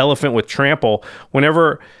 elephant with trample.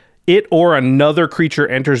 Whenever it or another creature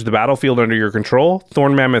enters the battlefield under your control,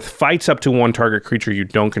 Thorn Mammoth fights up to 1 target creature you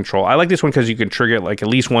don't control. I like this one because you can trigger it like at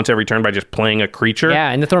least once every turn by just playing a creature.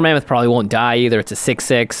 Yeah, and the Thorn Mammoth probably won't die either. It's a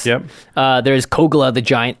 6/6. Yep. There's Kogla, the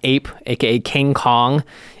giant ape, aka King Kong.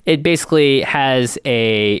 It basically has when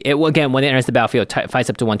it enters the battlefield, fights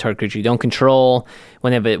up to 1 target creature you don't control.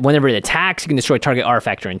 Whenever it attacks, you can destroy target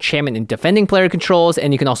artifact or enchantment and defending player controls,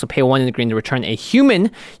 and you can also pay 1 in the green to return a human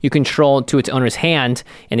you control to its owner's hand,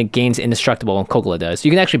 and it gains indestructible, and Kogla does. You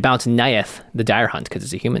can actually bounce Naeth, the Dire Hunt, because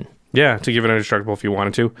it's a human. Yeah, to give it indestructible if you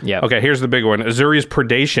wanted to. Yeah. Okay, here's the big one. Azuri's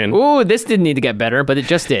Predation. Ooh, this didn't need to get better, but it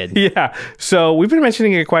just did. Yeah, so we've been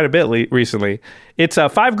mentioning it quite a bit recently. It's a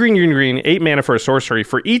 5 green, 8 mana for a sorcery.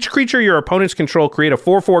 For each creature your opponents control, create a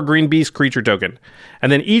 4/4 green beast creature token. And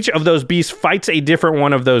then each of those beasts fights a different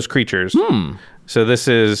one of those creatures. So this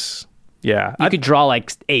is Yeah. You could draw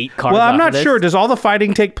like 8 cards. Well, I'm off not of this. sure. Does all the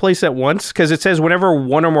fighting take place at once? Because it says whenever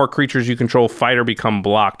one or more creatures you control fight or become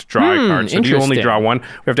blocked, draw a card. So do you only interesting. draw one?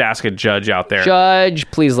 We have to ask a judge out there. Judge,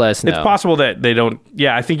 please let us know. It's possible that they don't.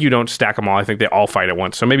 Yeah, I think you don't stack them all. I think they all fight at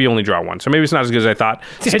once. So maybe you only draw one. So maybe it's not as good as I thought.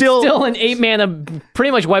 Still an 8 mana,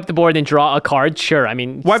 pretty much wipe the board and draw a card. Sure, I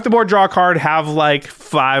mean, wipe the board, draw a card, have like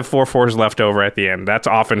 5 4/4s left over at the end. That's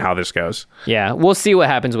often how this goes. yeah, we'll see what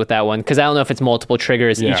happens with that one because I don't know if it's multiple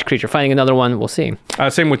triggers, each creature fighting another one. We'll see.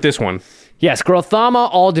 Same with this one. Yes, Grothama,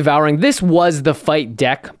 all devouring. This was the fight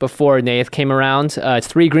deck before Naeth came around. It's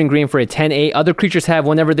 3 green for a 10/8. Other creatures have,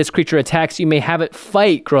 whenever this creature attacks, you may have it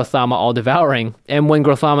fight Grothama, all devouring. And when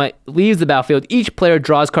Grothama leaves the battlefield, each player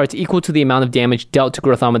draws cards equal to the amount of damage dealt to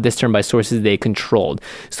Grothama this turn by sources they controlled.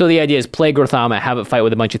 So the idea is play Grothama, have it fight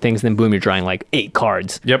with a bunch of things, and then boom, you're drawing like 8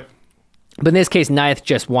 cards. Yep. But in this case, Naeth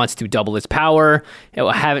just wants to double its power. It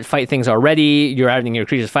will have it fight things already. You're having your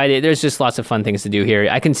creatures fight it. There's just lots of fun things to do here.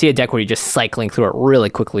 I can see a deck where you're just cycling through it really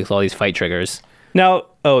quickly with all these fight triggers. Now,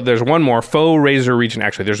 there's one more. Foe Razor Regent.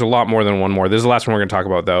 Actually, there's a lot more than one more. This is the last one we're going to talk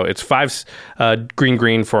about, though. It's 5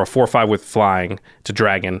 green for a 4/5 with flying. It's a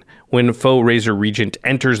dragon. When Foe Razor Regent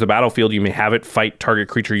enters the battlefield, you may have it fight target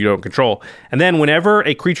creature you don't control. And then whenever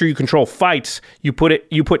a creature you control fights, you put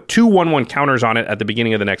 2 1/1 counters on it at the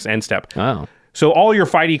beginning of the next end step. Oh. So all your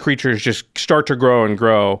fighty creatures just start to grow and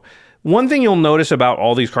grow. One thing you'll notice about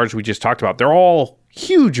all these cards we just talked about, they're all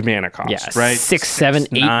huge mana cost, right? 6, 7,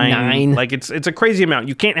 8, 9. Like it's a crazy amount.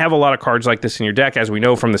 You can't have a lot of cards like this in your deck, as we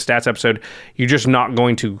know from the stats episode. You're just not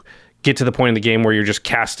going to get to the point in the game where you're just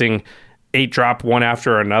casting 8-drop one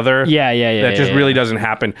after another. Yeah. That just really doesn't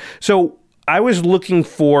happen. So I was looking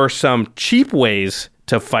for some cheap ways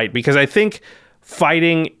to fight because I think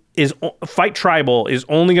fight tribal is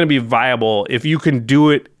only going to be viable if you can do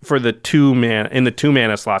it for the 2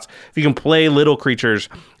 mana slots. If you can play little creatures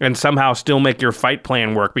and somehow still make your fight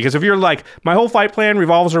plan work. Because if you're like, my whole fight plan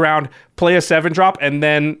revolves around play a 7-drop and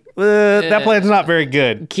then that plan's not very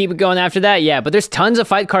good. Keep going after that, yeah. But there's tons of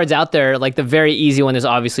fight cards out there. Like the very easy one is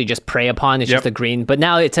obviously just Prey Upon. It's just a green. But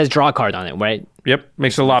now it says draw a card on it, right? Yep,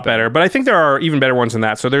 makes it a lot better. But I think there are even better ones than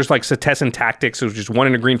that. So there's like Setessan Tactics, which is 1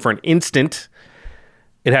 and a green for an instant.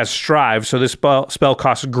 It has Strive, so this spell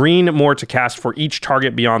costs green more to cast for each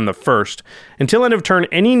target beyond the first. Until end of turn,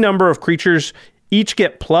 any number of creatures each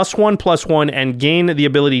get +1/+1 and gain the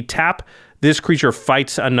ability tap. This creature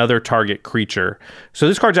fights another target creature. So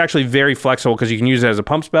this card's actually very flexible because you can use it as a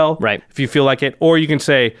pump spell, right? If you feel like it, or you can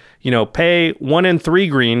say, pay 1 and 3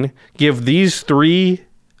 green, give these 3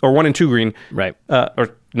 or 1 and 2 green, right? 3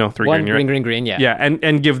 1 green, green, yeah. Yeah,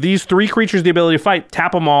 and give these 3 creatures the ability to fight.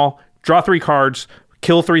 Tap them all, draw 3 cards.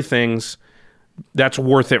 Kill 3 things. That's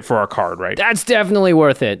worth it for our card, right? That's definitely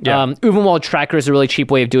worth it. Yeah. Uvenwald Tracker is a really cheap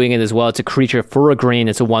way of doing it as well. It's a creature for a green.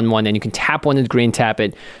 It's a 1/1, and you can tap 1 and green, tap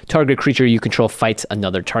it. Target creature you control fights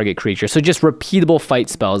another target creature. So just repeatable fight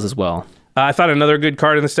spells as well. I thought another good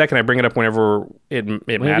card in this deck, and I bring it up whenever it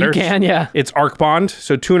matters. You can, yeah. It's Arc Bond.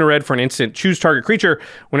 So 2 and a red for an instant. Choose target creature.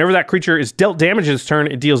 Whenever that creature is dealt damage this turn,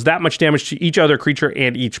 it deals that much damage to each other creature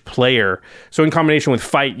and each player. So in combination with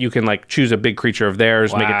Fight, you can choose a big creature of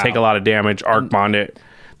theirs, make it take a lot of damage, Arc Bond it.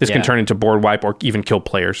 This can turn into board wipe or even kill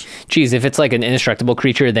players. Geez, if it's like an indestructible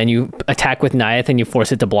creature, then you attack with Naeth and you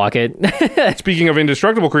force it to block it. Speaking of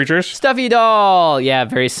indestructible creatures. Stuffy Doll! Yeah,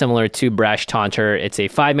 very similar to Brash Taunter. It's a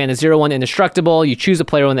 5 mana 0/1 indestructible. You choose a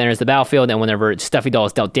player when it enters the battlefield, and whenever Stuffy Doll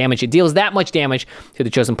is dealt damage, it deals that much damage to the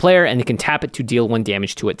chosen player, and it can tap it to deal 1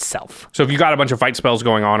 damage to itself. So if you got a bunch of fight spells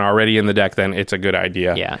going on already in the deck, then it's a good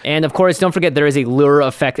idea. Yeah, and of course, don't forget there is a lure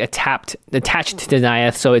effect attached to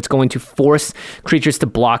Naeth, so it's going to force creatures to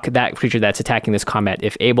block that creature that's attacking this combat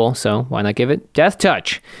if able, so why not give it Death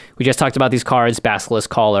Touch? We just talked about these cards, Basilisk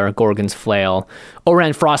Collar, Gorgon's Flail,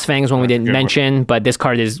 Oran Frostfangs, one we didn't mention, but this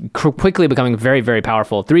card is quickly becoming very, very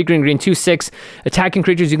powerful. 3 green, 2/6, attacking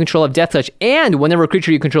creatures you control have Death Touch, and whenever a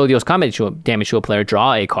creature you control deals combat damage to a player,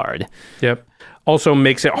 draw a card. Yep. Also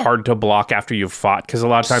makes it hard to block after you've fought, because a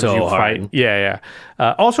lot of times So you hard. fight. Yeah.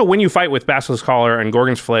 Also, when you fight with Basilisk Collar and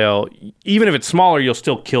Gorgon's Flail, even if it's smaller, you'll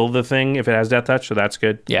still kill the thing if it has Death Touch, so that's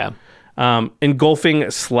good. Yeah. Engulfing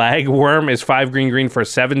Slagworm is 5 green for a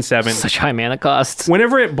 7/7. Such high mana costs.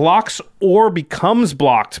 Whenever it blocks or becomes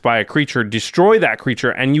blocked by a creature, destroy that creature,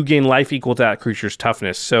 and you gain life equal to that creature's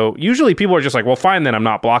toughness. So usually people are just like, well, fine, then I'm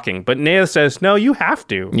not blocking. But Naeth says, no, you have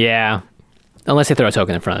to. Yeah. Unless they throw a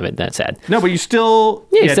token in front of it, that's sad. No, but you still...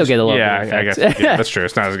 You still get a little Yeah, bit of I guess. effect. Yeah, that's true.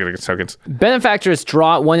 It's not as good as tokens. Benefactors,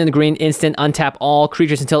 draw 1 in the green, instant, untap all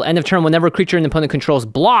creatures until end of turn. Whenever a creature an opponent controls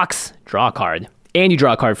blocks, draw a card. And you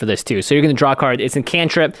draw a card for this too. So you're going to draw a card. It's a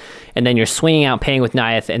cantrip, and then you're swinging out, paying with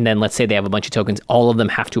Naiath, and then let's say they have a bunch of tokens. All of them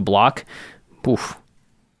have to block. Poof.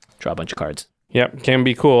 Draw a bunch of cards. Yep, can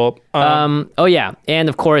be cool. Oh yeah, and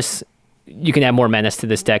of course you can add more menace to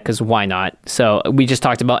this deck because why not? So we just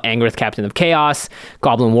talked about Angrith, Captain of Chaos.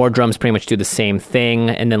 Goblin War Drums pretty much do the same thing,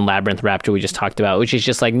 and then Labyrinth Raptor we just talked about, which is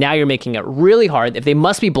just like now you're making it really hard. If they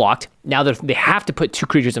must be blocked, now they have to put 2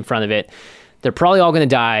 creatures in front of it. They're probably all going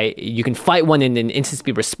to die. You can fight one in an instant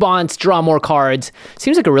speed response, draw more cards.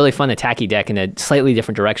 Seems like a really fun attacky deck in a slightly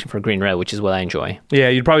different direction for green-red, which is what I enjoy. Yeah,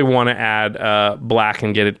 you'd probably want to add black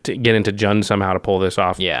and get into Jund somehow to pull this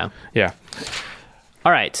off. Yeah. Yeah.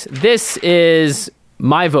 All right. This is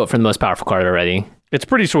my vote for the most powerful card already. It's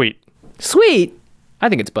pretty sweet. Sweet? I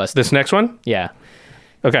think it's busted. This next one? Yeah.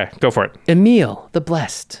 Okay, go for it. Emil the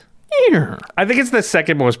Blessed. I think it's the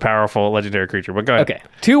second most powerful legendary creature, but go ahead. Okay.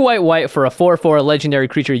 2 white for a 4/4 legendary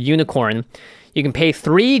creature unicorn. You can pay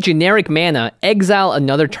 3 generic mana, exile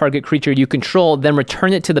another target creature you control, then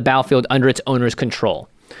return it to the battlefield under its owner's control.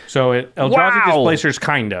 So Eldrazi Displacers,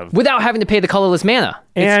 kind of. Without having to pay the colorless mana.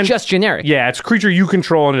 It's just generic. Yeah, it's a creature you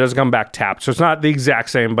control and it doesn't come back tapped. So it's not the exact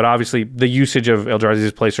same, but obviously the usage of Eldrazi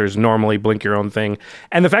Displacers normally blink your own thing.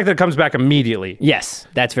 And the fact that it comes back immediately. Yes,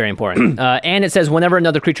 that's very important. And it says whenever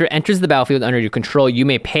another creature enters the battlefield under your control, you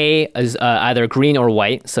may pay as either green or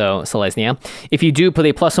white, so Selesnya. If you do, put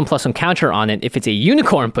a +1/+1 counter on it. If it's a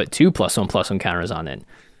unicorn, put 2 +1/+1 counters on it.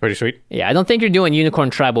 Pretty sweet. Yeah, I don't think you're doing Unicorn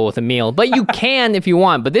Tribal with Emil, but you can if you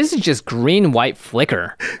want. But this is just green-white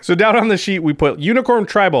flicker. So down on the sheet, we put Unicorn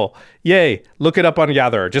Tribal. Yay. Look it up on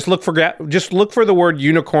Gatherer. Just look for the word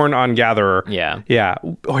unicorn on Gatherer. Yeah. Yeah.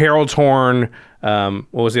 Herald's Horn.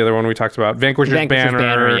 What was the other one we talked about? Vanquisher's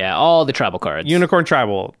Banner. Yeah, all the tribal cards. Unicorn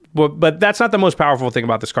Tribal. But that's not the most powerful thing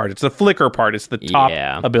about this card. It's the flicker part. It's the top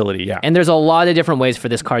ability. Yeah. And there's a lot of different ways for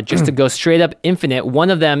this card just to go straight up infinite. One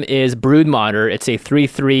of them is Broodmother. It's a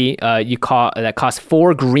 3/3 that costs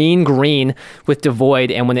 4 green with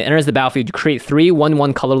Devoid. And when it enters the battlefield, you create 3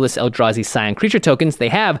 1/1 colorless Eldrazi Scion creature tokens. They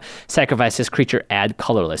have sacrifice this creature, add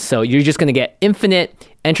colorless. So you're just going to get infinite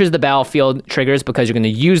enters the battlefield triggers because you're going to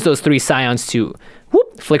use those 3 Scions to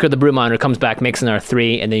flicker the Broodmother, comes back, makes another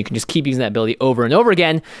 3, and then you can just keep using that ability over and over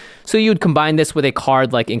again. So you would combine this with a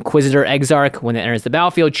card like Inquisitor Exarch. When it enters the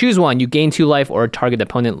battlefield, choose one. You gain 2 life, or a target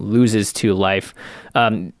opponent loses 2 life.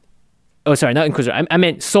 Oh, sorry, not Inquisitor. I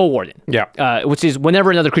meant Soul Warden. Yeah. Which is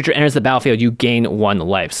whenever another creature enters the battlefield, you gain 1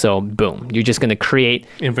 life. So boom, you're just going to create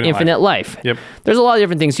infinite life. Yep. There's a lot of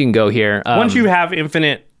different things you can go here. Once you have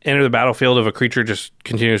infinite enter the battlefield of a creature just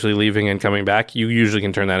continuously leaving and coming back, you usually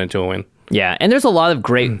can turn that into a win. Yeah, and there's a lot of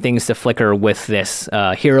great things to flicker with this.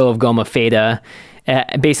 Hero of Goma Feda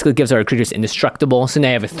basically gives our creatures indestructible. So now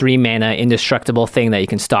you have a 3 mana indestructible thing that you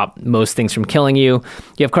can stop most things from killing you.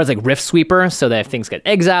 You have cards like Rift Sweeper, so that if things get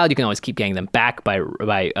exiled, you can always keep getting them back by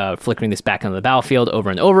flickering this back onto the battlefield over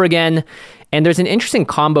and over again. And there's an interesting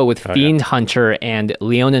combo with Fiend Hunter and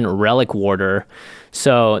Leonin Relic Warder.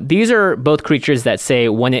 So these are both creatures that say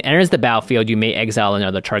when it enters the battlefield, you may exile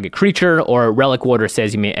another target creature, or Relic Warder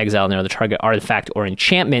says you may exile another target artifact or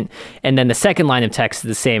enchantment. And then the second line of text is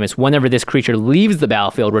the same as whenever this creature leaves the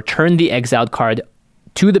battlefield, return the exiled card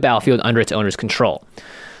to the battlefield under its owner's control.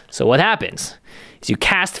 So what happens is you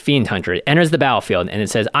cast Fiend Hunter, it enters the battlefield, and it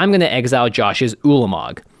says, I'm going to exile Josh's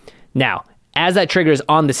Ulamog. Now, as that trigger is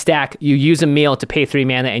on the stack, you use Emil to pay 3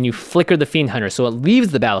 mana and you flicker the Fiend Hunter, so it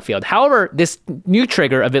leaves the battlefield. However, this new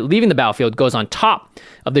trigger of it leaving the battlefield goes on top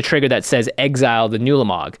of the trigger that says exile the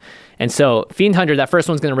Nulamog. And so Fiend Hunter, that first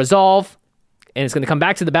one's going to resolve, and it's going to come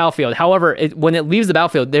back to the battlefield. However, when it leaves the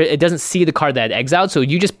battlefield, it doesn't see the card that it exiled, so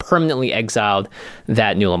you just permanently exiled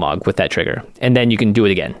that Nulamog with that trigger. And then you can do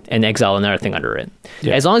it again and exile another thing under it.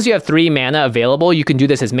 Yeah. As long as you have 3 mana available, you can do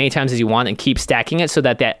this as many times as you want and keep stacking it so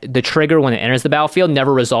that the trigger, when it enters the battlefield,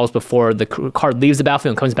 never resolves before the card leaves the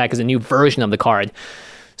battlefield and comes back as a new version of the card.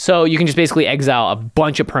 So you can just basically exile a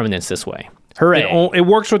bunch of permanents this way. Hooray. It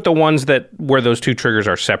works with the ones where those 2 triggers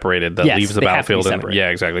are separated, that leaves the battlefield. Yeah,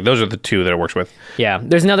 exactly. Those are the 2 that it works with. Yeah.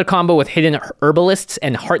 There's another combo with Hidden Herbalists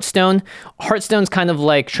and Heartstone. Heartstone's kind of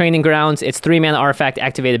like Training Grounds. It's 3 mana artifact.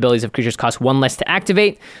 Activate abilities of creatures cost 1 less to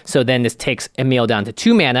activate. So then this takes Emil down to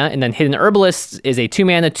 2 mana. And then Hidden Herbalists is a 2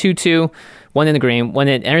 mana, 2/2. 1 in the green. When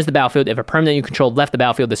it enters the battlefield, if a permanent you control left the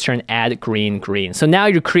battlefield this turn, add green. So now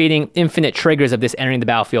you're creating infinite triggers of this entering the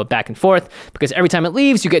battlefield back and forth, because every time it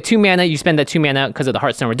leaves, you get 2 mana. You spend that 2 mana because of the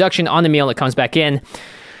Heartstone reduction on the Emil. It comes back in.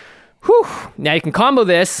 Whew. Now you can combo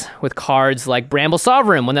this with cards like Bramble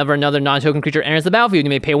Sovereign. Whenever another non-token creature enters the battlefield, you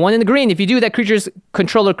may pay 1 in the green. If you do, that creature's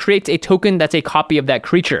controller creates a token that's a copy of that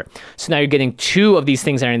creature. So now you're getting 2 of these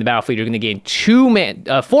things entering the battlefield. You're going to gain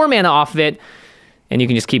 4 mana off of it. and you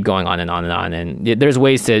can just keep going on and on and on. And there's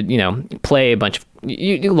ways to, play a bunch of,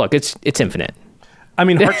 look, it's infinite. I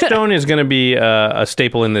mean, Hearthstone is going to be a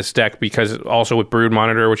staple in this deck because also with Brood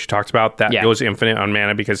Monitor, which you talked about, that goes infinite on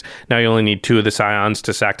mana because now you only need 2 of the Scions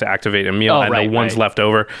to sack to activate Emil, and the one's left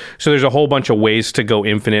over. So there's a whole bunch of ways to go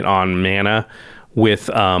infinite on mana with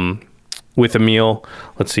Emil.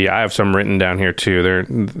 Let's see, I have some written down here too. They're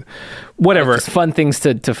whatever. Just fun things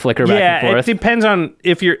to flicker back and forth. It depends on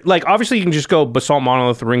if you're like, obviously you can just go Basalt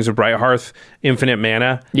Monolith, Rings of Brighthearth, infinite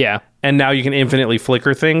mana. Yeah. And now you can infinitely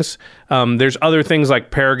flicker things. There's other things like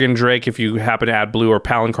Peregrine Drake if you happen to add blue, or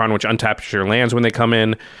Palinchron, which untaps your lands when they come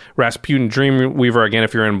in. Rasputin Dreamweaver, again,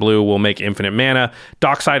 if you're in blue, will make infinite mana.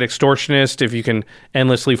 Dockside Extortionist, if you can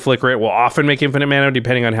endlessly flicker it, will often make infinite mana,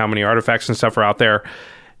 depending on how many artifacts and stuff are out there.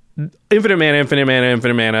 Infinite mana, infinite mana,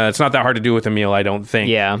 infinite mana. It's not that hard to do with Emil, I don't think.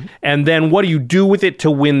 Yeah. And then what do you do with it to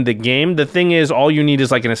win the game? The thing is, all you need is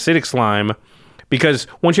like an Acidic Slime, because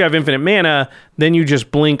once you have infinite mana, then you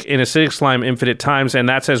just blink in Acidic Slime infinite times, and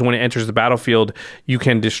that says when it enters the battlefield, you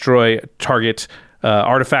can destroy target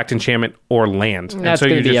artifact, enchantment, or land. That's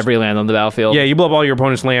going to be every land on the battlefield. Yeah, you blow up all your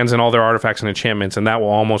opponent's lands and all their artifacts and enchantments, and that will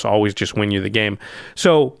almost always just win you the game.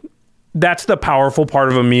 So that's the powerful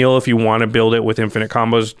part of Emil if you want to build it with infinite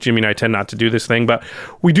combos. Jimmy and I tend not to do this thing, but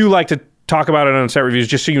we do like to talk about it on set reviews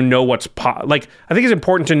just so you know what's I think it's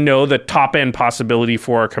important to know the top end possibility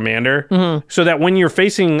for a commander, so that when you're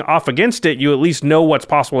facing off against it, you at least know what's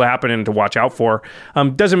possible to happen and to watch out for.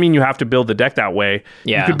 Doesn't mean you have to build the deck that way.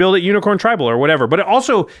 You could build it Unicorn Tribal or whatever, but it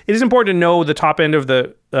is important to know the top end of the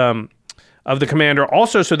commander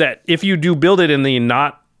also, so that if you do build it in the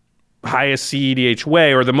not highest CEDH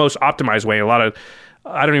way or the most optimized way,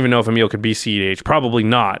 I don't even know if Emil could be CEDH. Probably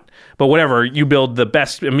not. But whatever, you build the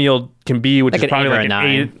best Emil can be, which is probably like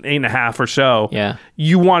an 8.5 or so. Yeah.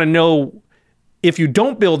 You want to know, if you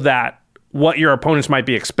don't build that, what your opponents might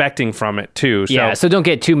be expecting from it too. So don't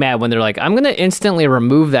get too mad when they're like, I'm going to instantly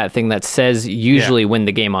remove that thing that says usually win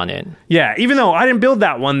the game on it. Yeah, even though I didn't build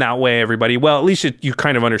that one that way, everybody. Well, at least you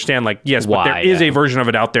kind of understand, like, yes, but there is a version of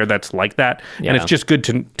it out there that's like that. Yeah. And it's just good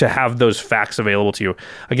to have those facts available to you.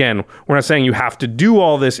 Again, we're not saying you have to do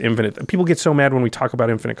all this infinite. People get so mad when we talk about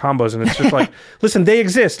infinite combos, and it's just like, listen, they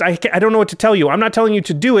exist. I don't know what to tell you. I'm not telling you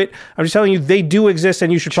to do it. I'm just telling you they do exist,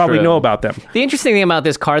 and you should probably know about them. The interesting thing about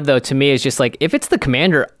this card, though, to me, is just like, if it's the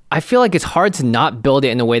commander, I feel like it's hard to not build it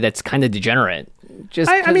in a way that's kind of degenerate.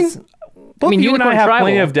 I mean, you and I have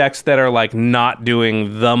plenty of decks that are like not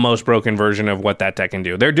doing the most broken version of what that deck can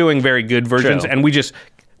do. They're doing very good versions, and we just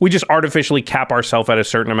artificially cap ourselves at a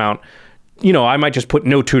certain amount. I might just put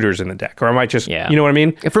no tutors in the deck, or I might just, you know what I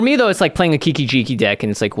mean? For me, though, it's like playing a Kiki Jiki deck,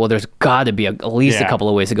 and it's like, well, there's got to be at least a couple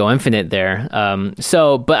of ways to go infinite there.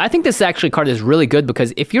 But I think this card is really good,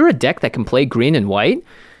 because if you're a deck that can play green and white,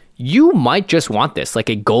 you might just want this, like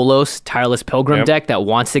a Golos Tireless Pilgrim deck that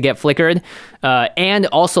wants to get flickered. And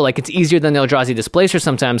also, like, it's easier than the Eldrazi Displacer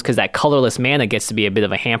sometimes, because that colorless mana gets to be a bit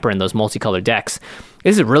of a hamper in those multicolored decks.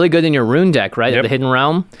 This is really good in your Rune deck, right? The Hidden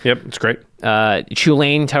Realm. Yep, it's great.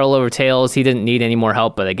 Chulane, Turtle Over Tails, he didn't need any more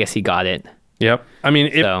help, but I guess he got it. Yep. I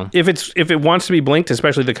mean, if it wants to be blinked,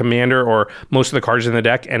 especially the commander or most of the cards in the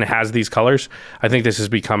deck, and it has these colors, I think this is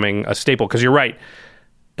becoming a staple, because you're right.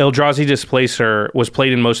 Eldrazi Displacer was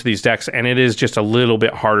played in most of these decks, and it is just a little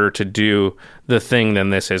bit harder to do the thing than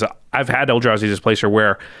this is. I've had Eldrazi Displacer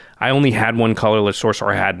where I only had one colorless source,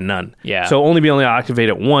 or I had none. Yeah. So only being able to activate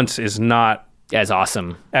it once is not as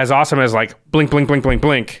awesome as like blink, blink, blink, blink,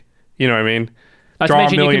 blink. You know what I mean? Draw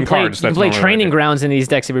a million cards. You can play Training Grounds in these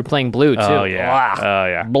decks if you're playing blue, too. Oh, yeah. Blah. Oh,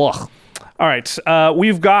 yeah. Blah. All right,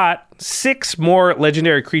 we've got 6 more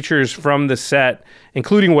legendary creatures from the set,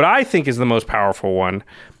 including what I think is the most powerful one.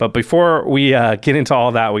 But before we get into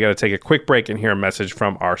all that, we got to take a quick break and hear a message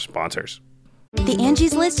from our sponsors. The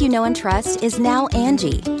Angie's List you know and trust is now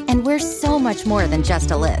Angie, and we're so much more than just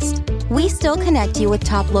a list. We still connect you with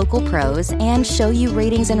top local pros and show you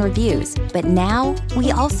ratings and reviews, but now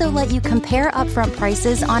we also let you compare upfront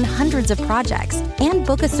prices on hundreds of projects and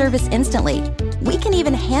book a service instantly. We can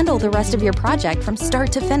even handle the rest of your project from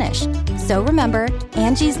start to finish. So remember,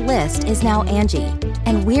 Angie's List is now Angie,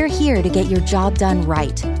 and we're here to get your job done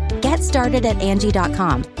right. Get started at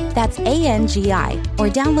Angie.com. That's ANGI, or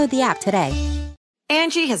download the app today.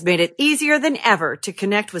 Angie has made it easier than ever to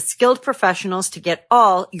connect with skilled professionals to get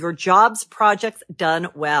all your jobs projects done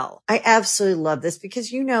well. I absolutely love this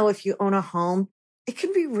because, if you own a home, it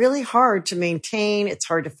can be really hard to maintain. It's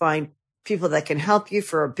hard to find people that can help you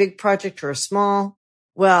for a big project or a small.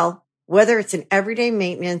 Well, whether it's in everyday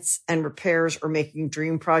maintenance and repairs or making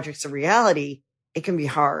dream projects a reality, it can be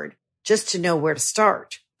hard just to know where to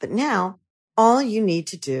start. But now all you need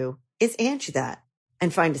to do is Angie that.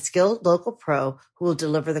 and find a skilled local pro who will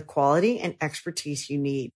deliver the quality and expertise you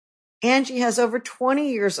need. Angie has over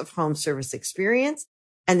 20 years of home service experience,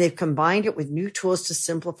 and they've combined it with new tools to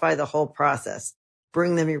simplify the whole process.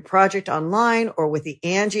 Bring them your project online or with the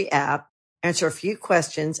Angie app, answer a few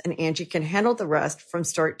questions, and Angie can handle the rest from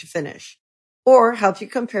start to finish. Or help you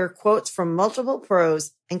compare quotes from multiple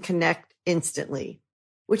pros and connect instantly,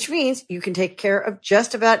 which means you can take care of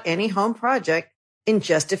just about any home project in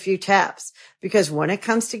just a few taps. Because when it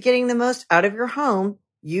comes to getting the most out of your home,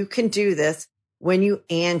 you can do this when you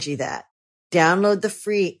Angie that. Download the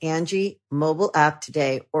free Angie mobile app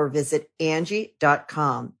today or visit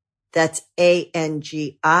Angie.com. That's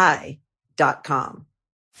ANGI.com.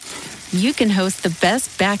 You can host the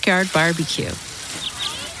best backyard barbecue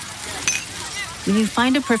when you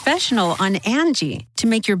find a professional on Angie to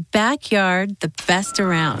make your backyard the best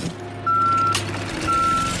around.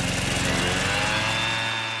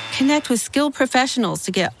 Connect with skilled professionals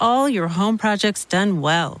to get all your home projects done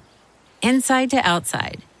well. Inside to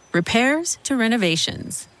outside, repairs to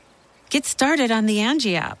renovations. Get started on the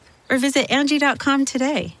Angie app or visit Angie.com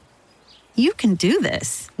today. You can do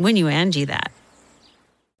this when you Angie that.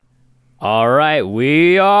 All right,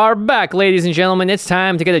 we are back, ladies and gentlemen. It's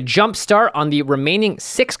time to get a jump start on the remaining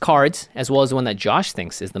 6 cards, as well as the one that Josh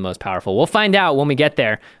thinks is the most powerful. We'll find out when we get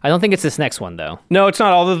there. I don't think it's this next one, though. No, it's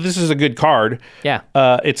not, although this is a good card. Yeah.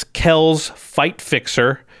 It's Kel's Fight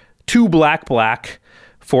Fixer, 2 black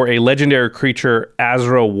for a legendary creature,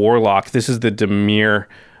 Azra Warlock. This is the Dimir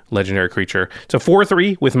legendary creature. It's a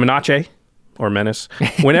 4/3 with Menace, or Menace.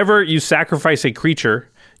 Whenever you sacrifice a creature,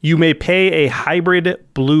 you may pay a hybrid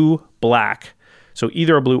blue-black. So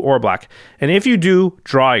either a blue or a black. And if you do,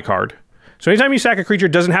 draw a card. So anytime you sack a creature,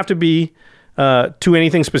 it doesn't have to be to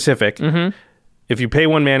anything specific. Mm-hmm. If you pay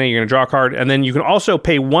 1 mana, you're going to draw a card. And then you can also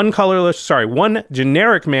pay 1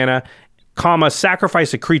 generic mana,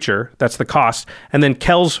 sacrifice a creature. That's the cost. And then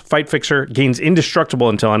Kel's Fight Fixer gains indestructible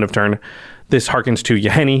until end of turn. This harkens to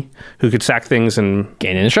Yahenni, who could sack things and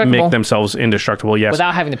make themselves indestructible. Yes,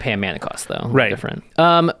 without having to pay a mana cost, though. Right. Different.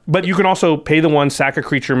 But you can also pay the 1, sack a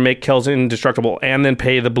creature, make Kel's indestructible, and then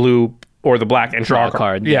pay the blue or the black and draw a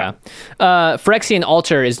card. Yeah. Phyrexian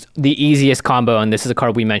Altar is the easiest combo, and this is a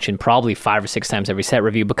card we mentioned probably 5 or 6 times every set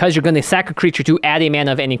review, because you're going to sack a creature to add a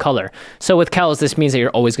mana of any color. So with Kel's, this means that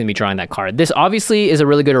you're always going to be drawing that card. This obviously is a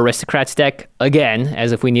really good Aristocrats deck, again,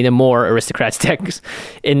 as if we needed more Aristocrats decks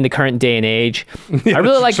in the current day and age. Yeah, I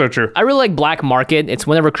really like so true. I really like Black Market. It's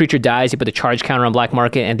whenever a creature dies, you put a charge counter on Black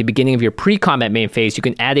Market, and at the beginning of your pre-combat main phase, you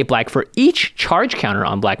can add a black for each charge counter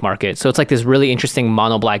on Black Market. So it's like this really interesting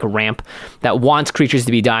mono-black ramp that wants creatures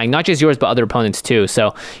to be dying, not just yours, but other opponents too.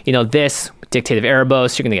 So, this Dictative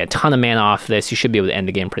Erebos, you're going to get a ton of mana off this. You should be able to end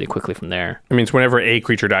the game pretty quickly from there. I mean, it's whenever a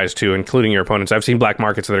creature dies too, including your opponents. I've seen black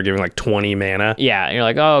markets that are giving like 20 mana. Yeah, and you're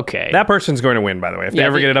like, oh, okay. That person's going to win, by the way, if they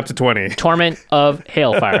ever get it up to 20. Torment of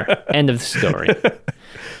Hailfire. End of the story.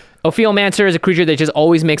 Ophiomancer is a creature that just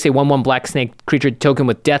always makes a 1/1 black snake creature token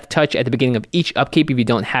with Death Touch at the beginning of each upkeep if you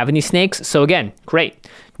don't have any snakes. So again, great.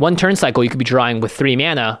 1 turn cycle, you could be drawing with 3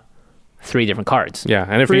 mana, 3 different cards. Yeah,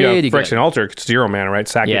 and if you have Phyrexian Altar, it's 0 mana, right?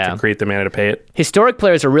 Sack it to create the mana to pay it. Historic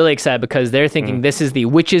players are really excited because they're thinking this is the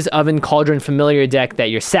Witch's Oven Cauldron Familiar deck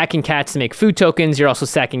that you're sacking cats to make food tokens. You're also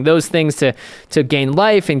sacking those things to gain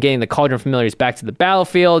life and getting the Cauldron Familiars back to the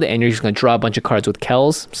battlefield, and you're just going to draw a bunch of cards with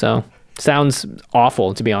Kells. So, sounds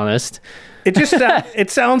awful, to be honest. It just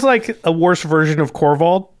it sounds like a worse version of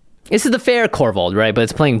Korvold. This is the fair Korvold, right? But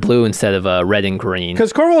it's playing blue instead of red and green.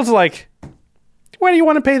 Because Korvold's like, why do you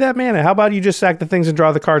want to pay that mana? How about you just sack the things and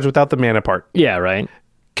draw the cards without the mana part? Yeah, right.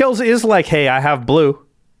 Kells is like, hey, I have blue.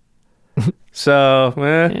 So,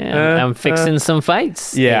 I'm fixing some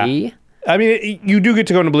fights. Yeah. Eh? I mean, you do get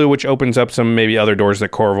to go into blue, which opens up some maybe other doors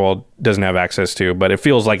that Korvold doesn't have access to, but it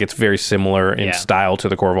feels like it's very similar in style to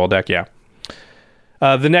the Korvold deck, yeah.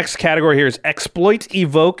 The next category here is Exploit,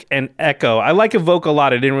 Evoke, and Echo. I like Evoke a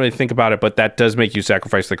lot. I didn't really think about it, but that does make you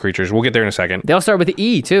sacrifice the creatures. We'll get there in a second. They all start with the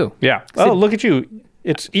E, too. Yeah. Oh, look at you.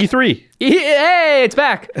 It's E3. Hey, it's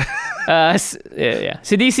back.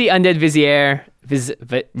 Sidisi, Undead Vizier.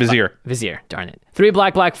 Vizier, darn it. 3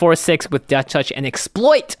 black, 4/6 with Death Touch and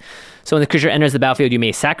Exploit. So when the creature enters the battlefield, you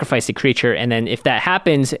may sacrifice a creature, and then if that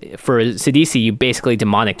happens, for Sidisi, you basically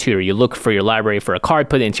Demonic Tutor. You look for your library for a card,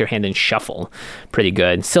 put it into your hand, and shuffle. Pretty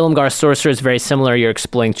good. Silumgar Sorcerer is very similar. You're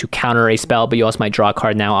exploiting to counter a spell, but you also might draw a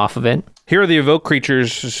card now off of it. Here are the Evoke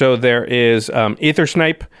creatures. So there is Aether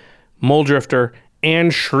Snipe, Mole Drifter,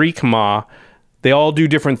 and Shriek Maw. They all do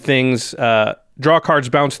different things. draw cards,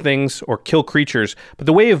 bounce things, or kill creatures. But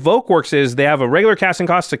the way Evoke works is they have a regular casting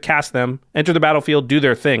cost to cast them, enter the battlefield, do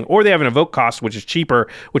their thing. Or they have an Evoke cost, which is cheaper,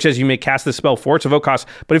 which says you may cast the spell for its Evoke cost.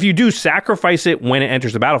 But if you do, sacrifice it when it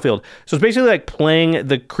enters the battlefield. So it's basically like playing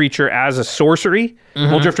the creature as a sorcery.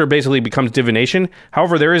 Mulldrifter basically becomes divination.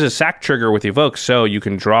 However, there is a sack trigger with Evoke, so you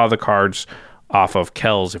can draw the cards off of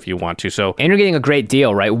Kells if you want to. So, and you're getting a great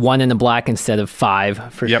deal, right? 1 in a black instead of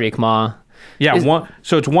 5 for Shriekmaw. Yeah,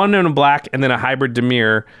 so it's 1 in a black and then a hybrid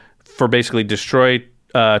Dimir for basically destroy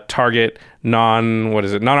target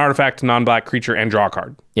non-artifact, non-black creature and draw a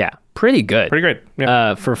card. Yeah, pretty good. Pretty great.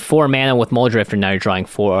 Yeah. For 4 mana with Mulldrifter, now you're drawing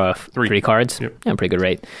 3 cards. Yep. Yeah, pretty good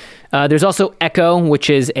rate. There's also Echo, which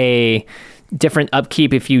is a different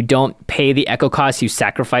upkeep. If you don't pay the Echo cost, you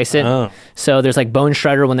sacrifice it. So there's like Bone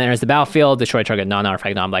Shredder when it enters the battlefield, destroy target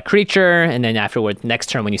non-artifact, non-black creature, and then afterward, next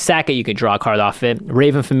turn when you sack it, you could draw a card off it.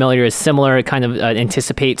 Raven Familiar is similar. It kind of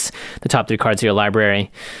anticipates the top 3 cards of your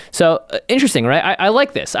library. So interesting, right? I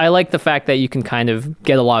like this. I like the fact that you can kind of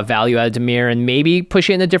get a lot of value out of Dimir and maybe push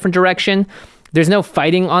it in a different direction. There's no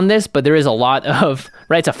fighting on this, but there is a lot of,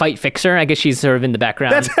 right? It's a fight fixer. I guess she's sort of in the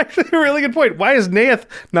background. That's actually a really good point. Why is Naeth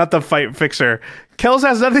not the fight fixer? Kells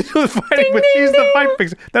has nothing to do with fighting, but she's the fight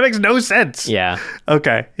fixer. That makes no sense. Yeah.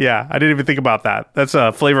 Okay. Yeah. I didn't even think about that. That's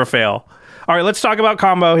a flavor fail. All right. Let's talk about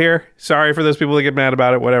combo here. Sorry for those people that get mad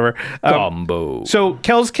about it. Whatever. Combo. So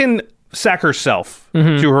Kells can sack herself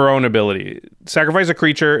to her own ability. Sacrifice a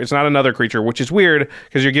creature. It's not another creature, which is weird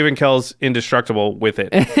because you're giving Kells indestructible with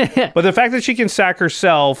it. But the fact that she can sack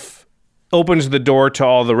herself opens the door to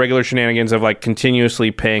all the regular shenanigans of like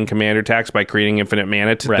continuously paying commander tax by creating infinite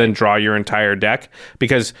mana to then draw your entire deck.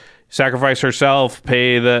 Because sacrifice herself,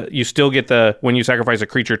 you still get when you sacrifice a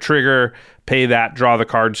creature trigger, pay that, draw the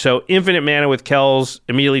card. So infinite mana with Kells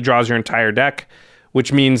immediately draws your entire deck,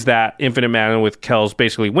 which means that infinite mana with Kells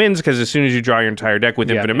basically wins because as soon as you draw your entire deck with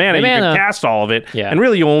infinite mana, you can cast all of it. Yeah. And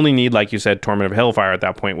really, you only need, like you said, Torment of Hellfire at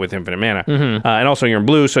that point with infinite mana. And also, you're in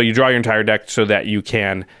blue, so you draw your entire deck so that you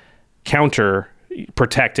can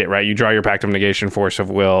protect it, right? You draw your Pact of Negation, Force of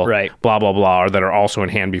Will, blah, blah, blah, or that are also in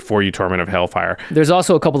hand before you Torment of Hellfire. There's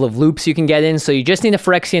also a couple of loops you can get in, so you just need a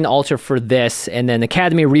Phyrexian Altar for this, and then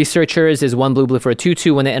Academy Researchers is 1 blue for a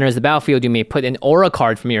 2/2. When it enters the battlefield, you may put an aura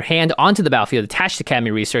card from your hand onto the battlefield attached to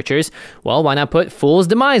Academy Researchers. Well, why not put Fool's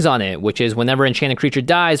Demise on it, which is whenever enchanted creature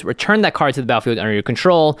dies, return that card to the battlefield under your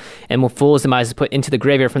control, and when Fool's Demise is put into the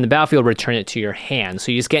graveyard from the battlefield, return it to your hand.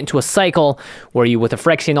 So you just get into a cycle where you, with a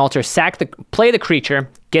Phyrexian Altar, play the creature,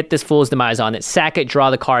 get this Fool's Demise on it, sack it, draw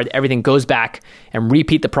the card, everything goes back, and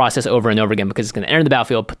repeat the process over and over again because it's going to enter the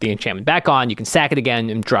battlefield, put the enchantment back on, you can sack it again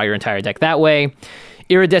and draw your entire deck that way.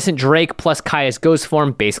 Iridescent Drake plus Kaya's Ghost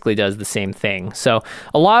Form basically does the same thing. So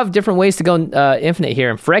a lot of different ways to go infinite here,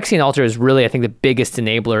 and Phyrexian Altar is really, I think, the biggest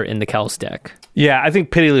enabler in the Kells deck. Yeah, I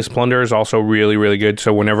think Pitiless Plunder is also really, really good.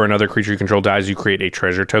 So whenever another creature you control dies, you create a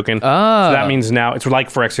treasure token. So that means now it's like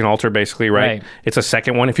Phyrexian Altar, basically, right? It's a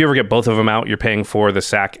second one. If you ever get both of them out, you're paying for the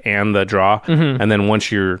sack and the draw. And then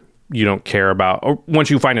once you don't care about, or once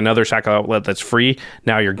you find another sack outlet that's free,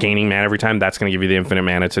 now you're gaining mana every time. That's going to give you the infinite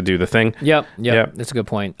mana to do the thing. Yep. That's a good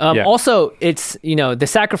point. Also, it's, the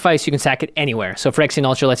sacrifice, you can sack it anywhere. So Phyrexian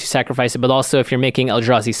Ultra lets you sacrifice it, but also if you're making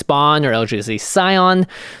Eldrazi Spawn or Eldrazi Scion,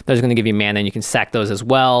 those are going to give you mana and you can sack those as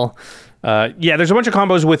well. There's a bunch of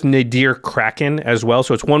combos with Nadir Kraken as well.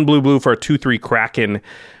 So it's 1 blue for a 2/3 Kraken.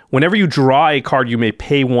 Whenever you draw a card, you may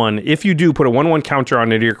pay 1. If you do, put a 1/1 counter on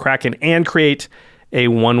Nadir Kraken and create a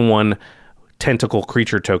 1/1 tentacle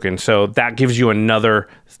creature token. So that gives you another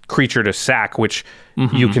creature to sack, which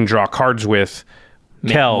you can draw cards with.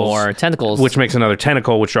 Kells, more tentacles. Which makes another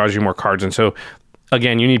tentacle, which draws you more cards. And so,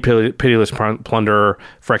 again, you need Pitiless Plunder,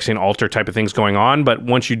 Phyrexian Altar type of things going on. But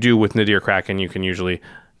once you do with Nadir Kraken, you can usually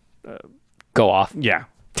go off. Yeah.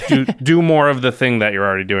 Do more of the thing that you're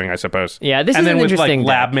already doing, I suppose. Yeah, this is an interesting. And then with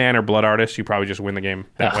like Labman or Blood Artist, you probably just win the game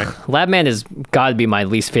that way. Labman has got to be my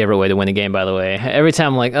least favorite way to win a game, by the way. Every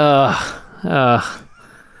time I'm like, I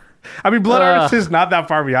mean, Blood Artist is not that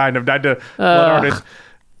far behind. I've died to Blood Artist,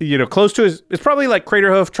 close to his. It's probably like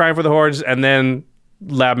Craterhoof, Triumph of the Hordes, and then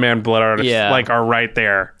Labman, Blood Artist, are right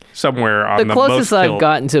there. Somewhere on the closest most I've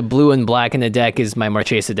gotten to blue and black in the deck is my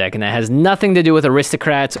Marchesa deck, and that has nothing to do with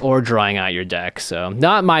aristocrats or drawing out your deck. So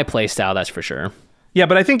not my play style, that's for sure. Yeah,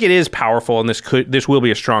 but I think it is powerful, and this will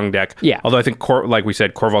be a strong deck. Yeah. Although I think, like we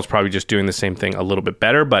said, Corval's probably just doing the same thing a little bit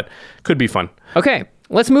better, but could be fun. Okay,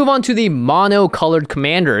 let's move on to the mono-colored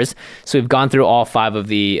commanders. So we've gone through all 5 of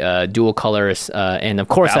the dual colors, and of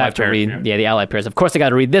course I have to read the allied pairs. Of course I got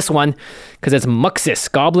to read this one because it's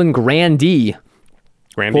Muxus, Goblin Grandee.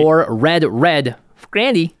 For red,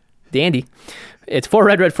 Grandy, Dandy. It's 4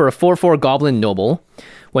 red for a 4/4 Goblin Noble.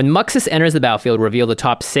 When Muxus enters the battlefield, reveal the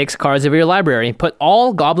top 6 cards of your library. Put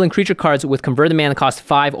all Goblin creature cards with converted mana cost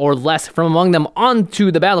 5 or less from among them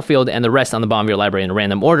onto the battlefield, and the rest on the bottom of your library in a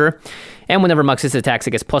random order. And whenever Muxus attacks,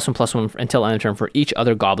 it gets +1/+1 until end of turn for each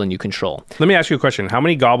other Goblin you control. Let me ask you a question. How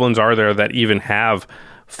many goblins are there that even have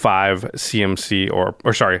 5 CMC or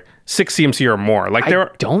 6 CMC or more? Like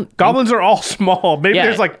goblins are all small. Maybe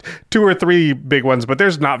there's like 2 or 3 big ones, but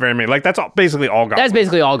there's not very many. Like that's basically all goblins. That's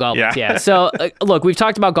basically all goblins. Yeah. So look, we've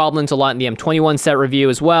talked about goblins a lot in the M21 set review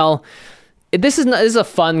as well. This is a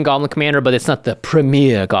fun goblin commander, but it's not the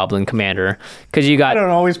premier goblin commander because you got. I don't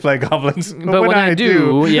always play goblins, but when I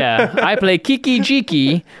do, I play Kiki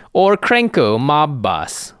Jiki or Krenko Mob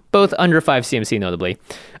Boss, both under 5 CMC notably.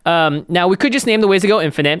 Now, we could just name the ways to go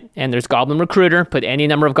infinite, and there's Goblin Recruiter. Put any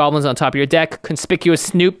number of goblins on top of your deck. Conspicuous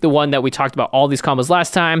Snoop, the one that we talked about all these combos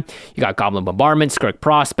last time. You got Goblin Bombardment, Skirk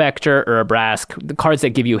Prospector, Urabrask, the cards that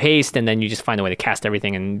give you haste, and then you just find a way to cast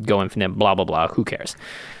everything and go infinite, blah, blah, blah. Who cares?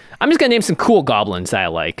 I'm just going to name some cool goblins that I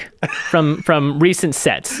like from recent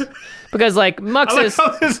sets. Because, like, Muxus... I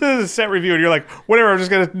like how this is a set review, and you're like, whatever, I'm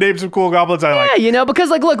just going to name some cool goblins I like. Yeah, because,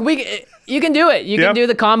 like, look, you can do it. You can do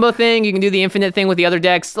the combo thing. You can do the infinite thing with the other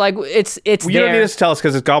decks. Like, it's you there. don't need us to tell us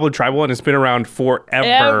because it's Goblin Tribal, and it's been around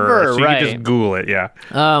forever. So you can just Google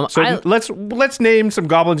it, let's name some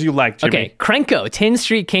goblins you like, Jimmy. Okay, Krenko, Tin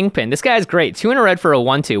Street Kingpin. This guy's great. 2 in a red for a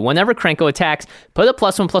 1/2. Whenever Krenko attacks, put a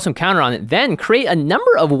 +1/+1 counter on it, then create a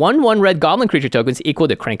number of 1/1 red goblin creature tokens equal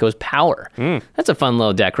to Krenko's power. That's a fun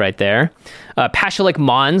little deck right there. Pashalik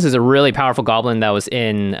Mons is a really powerful goblin that was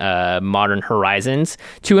in Modern Horizons.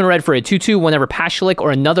 2 in a red for a 2/2. Whenever Pashalik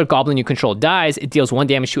or another goblin you control dies, it deals 1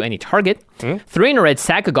 damage to any target. 3 in a red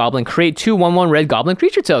Saga Goblin. Create 2 1/1 red goblin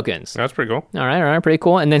creature tokens. That's pretty cool. All right, pretty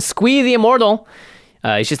cool. And then Squee the Immortal.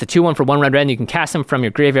 It's just a 2/1 for 1 red, and you can cast them from your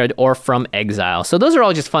graveyard or from exile. So those are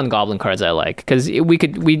all just fun goblin cards I like, because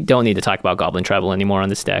we don't need to talk about Goblin Tribal anymore on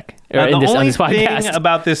this deck. The only thing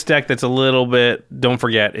about this deck that's a little bit, don't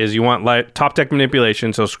forget, is you want like top deck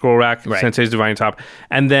manipulation, so Scroll Rack, Sensei's Divine Top,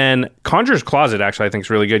 and then Conjurer's Closet actually I think is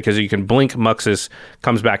really good because you can blink Muxus,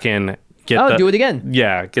 comes back in, do it again.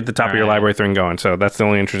 Yeah, get the top of your library thing going. So that's the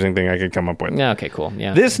only interesting thing I could come up with. Yeah, okay, cool.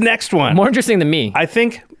 Yeah. This next one. More interesting than me. I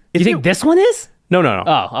think... You think this one is? No.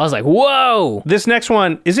 Oh, I was like, whoa. This next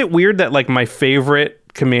one, is it weird that like my favorite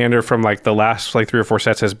commander from like the last like 3 or 4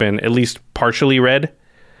 sets has been at least partially red?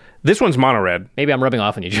 This one's mono red. Maybe I'm rubbing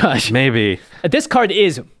off on you, Josh. Maybe. This card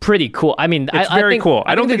is pretty cool. I mean, it's very cool.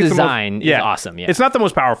 I don't think the design is awesome. Yeah. It's not the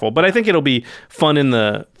most powerful, but I think it'll be fun in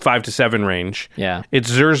the 5 to 7 range. Yeah.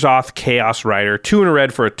 It's Zerzoth Chaos Rider, 2 in a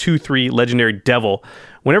red for a 2/3 legendary devil.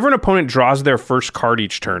 Whenever an opponent draws their first card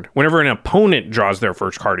each turn,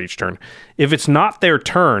 if it's not their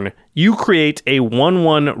turn, you create a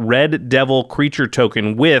 1/1 red devil creature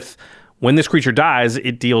token with... When this creature dies,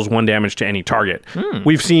 it deals 1 damage to any target.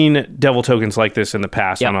 We've seen devil tokens like this in the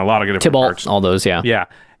past on a lot of different Tybalt, cards. all those, yeah. Yeah.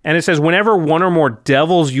 And it says, whenever 1 or more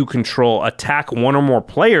devils you control attack 1 or more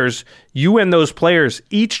players, you and those players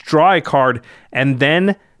each draw a card and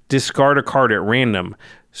then discard a card at random.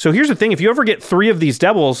 So here's the thing. If you ever get 3 of these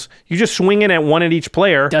devils, you just swing in at 1 at each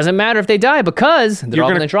player. Doesn't matter if they die because they're all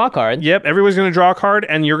going to draw a card. Yep, everybody's going to draw a card,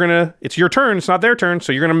 and it's your turn. It's not their turn,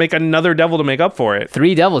 so you're going to make another devil to make up for it.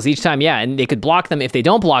 3 devils each time, yeah, and they could block them. If they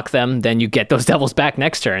don't block them, then you get those devils back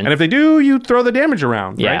next turn. And if they do, you throw the damage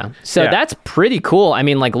around, yeah. right? So that's pretty cool. I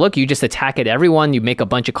mean, like, look, you just attack at everyone. You make a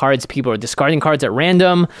bunch of cards. People are discarding cards at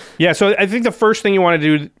random. Yeah, so I think the first thing you want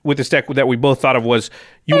to do with this deck that we both thought of was...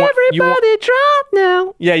 Everybody drop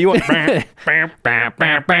now. Yeah, you want...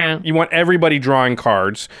 You want everybody drawing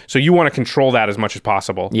cards, so you want to control that as much as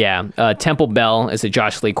possible. Yeah, Temple Bell is a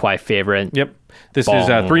Josh Lee Kwai favorite. Yep. This is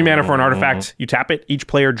 3 mana for an artifact. You tap it, each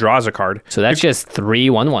player draws a card. So that's just 3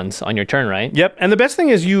 1/1s on your turn, right? Yep. And the best thing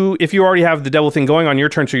is if you already have the devil thing going on your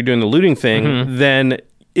turn, so you're doing the looting thing, then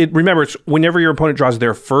remember, it's whenever your opponent draws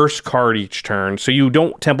their first card each turn. So you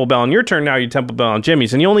don't Temple Bell on your turn, now you Temple Bell on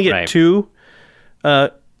Jimmy's, and you only get 2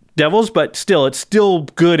 devils, but still, it's still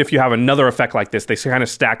good if you have another effect like this. They kind of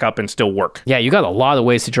stack up and still work. Yeah, you got a lot of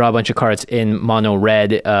ways to draw a bunch of cards in mono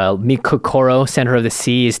red. Mikokoro, Center of the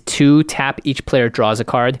Sea, is 2 tap. Each player draws a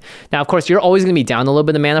card. Now, of course, you're always going to be down a little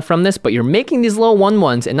bit of mana from this, but you're making these little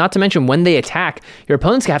 1/1s, and not to mention when they attack, your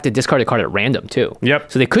opponents have to discard a card at random too.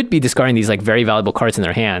 Yep. So they could be discarding these like very valuable cards in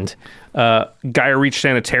their hand. Gaia Reach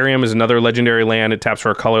Sanitarium is another legendary land. It taps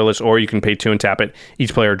for a colorless, or you can pay 2 and tap it.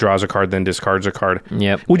 Each player draws a card, then discards a card.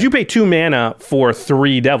 Yep. Would you pay 2 mana for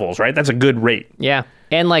 3 devils, right? That's a good rate. Yeah.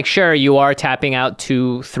 And like, sure, you are tapping out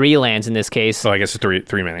 2 3 lands in this case. So I guess it's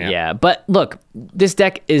 3 mana. Yeah. But look, this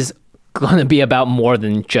deck is going to be about more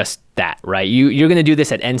than just that, right? You're going to do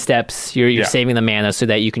this at end steps. You're saving the mana so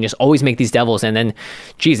that you can just always make these devils. And then,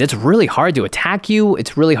 geez, it's really hard to attack you.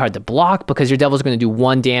 It's really hard to block because your devils are going to do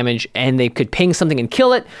 1 damage and they could ping something and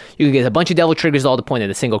kill it. You can get a bunch of devil triggers all to point at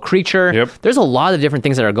a single creature. Yep. There's a lot of different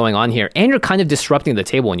things that are going on here. And you're kind of disrupting the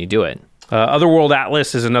table when you do it. Otherworld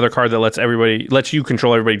Atlas is another card that lets you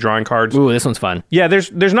control everybody drawing cards. Ooh, this one's fun. Yeah,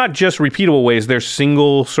 there's not just repeatable ways. There's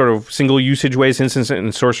single usage ways, instant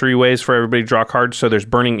and sorcery ways for everybody to draw cards. So there's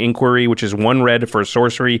Burning Inquiry, which is 1 red for a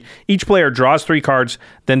sorcery. Each player draws 3 cards,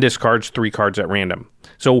 then discards 3 cards at random.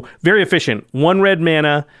 So very efficient. 1 red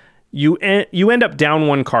mana. You end up down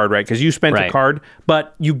 1 card, right? Because you spent a card,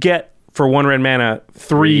 but you get for 1 red mana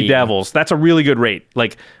 3 devils. That's a really good rate.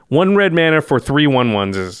 Like 1 red mana for 3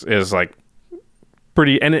 1/1s is like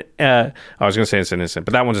pretty, and I was going to say it's an instant,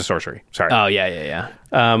 but that one's a sorcery. Sorry. Oh, yeah.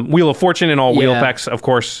 Wheel of Fortune and all wheel effects, of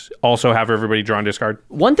course, also have everybody draw and discard.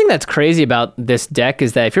 One thing that's crazy about this deck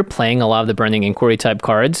is that if you're playing a lot of the Burning Inquiry type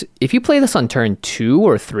cards, if you play this on turn 2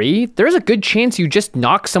 or 3, there's a good chance you just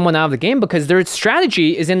knock someone out of the game because their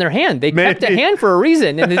strategy is in their hand. They kept a hand for a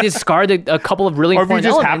reason, and they discarded a couple of really important elements. Or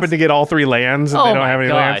if you just happen to get all 3 lands and they don't have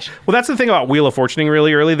any lands. Well, that's the thing about Wheel of Fortuning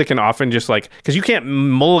really early. They can often just because you can't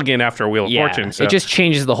mulligan after a Wheel of Fortune. So. It just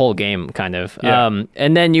changes the whole game, kind of. Yeah.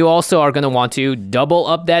 And then you also are going to want to double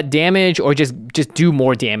up that damage or just do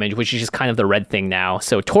more damage, which is just kind of the red thing now.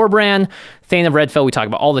 So Torbrand, Thane of Redfell, we talk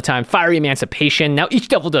about all the time. Fiery Emancipation. Now each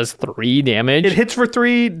devil does 3 damage. It hits for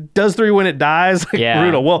 3, does 3 when it dies.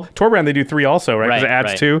 Brutal. Well, Torbrand, they do 3 also, right? Because it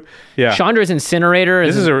adds 2. Yeah. Chandra's Incinerator.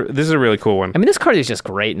 This is a really cool one. I mean, this card is just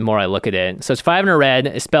great the more I look at it. So it's 5 and a red.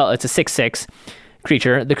 It's a 6/6.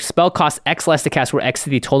 Creature. The spell costs X less to cast, where X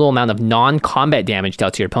is the total amount of non-combat damage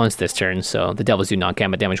dealt to your opponents this turn. So the devils do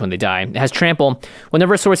non-combat damage when they die. It has Trample.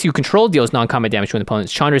 Whenever a source you control deals non-combat damage to an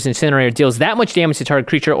opponent, Chandra's Incinerator deals that much damage to target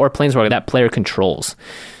creature or planeswalker that player controls.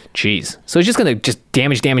 Jeez. So it's just going to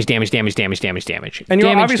damage. And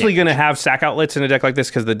you're obviously going to have sack outlets in a deck like this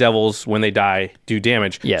because the devils, when they die, do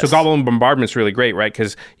damage. Yes. So Goblin Bombardment's really great, right?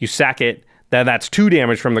 Because you sack it, that's 2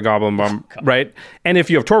 damage from the Goblin Bomb, right? And if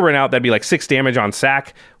you have Torbrand out, that'd be like 6 damage on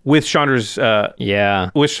sack. With Chandra's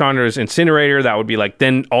Incinerator, that would be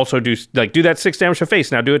then also do that 6 damage to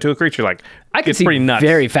face. Now do it to a creature. I could see pretty nuts.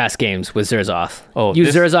 Very fast games with Zerzoth.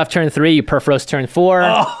 Zerzoth turn 3, you Perforos turn 4.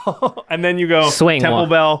 Oh, and then you go Swing Temple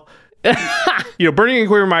Bell. Burning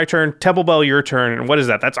Inquiry my turn, Temple Bell your turn, and what is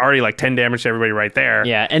that? That's already 10 damage to everybody right there.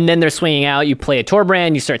 Yeah, and then they're swinging out. You play a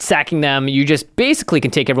Torbrand, you start sacking them. You just basically can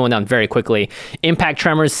take everyone down very quickly. Impact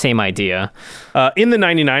Tremors, same idea. In the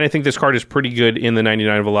 99, I think this card is pretty good in the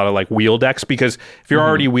 99 of a lot of wheel decks because if you're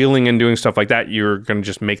already wheeling and doing stuff like that, you're going to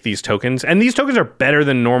just make these tokens, and these tokens are better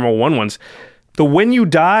than normal 1/1s. The when you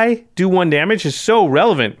die, do 1 damage is so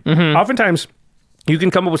relevant. Oftentimes, you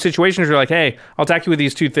can come up with situations where you're hey, I'll attack you with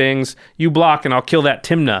these 2 things. You block, and I'll kill that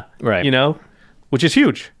Timna. Right. Which is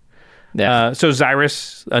huge. Yeah. So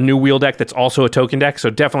Xyrus, a new wheel deck that's also a token deck. So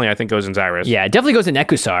definitely, I think, goes in Xyrus. Yeah, it definitely goes in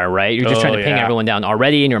Ekusar, right? You're just trying to ping everyone down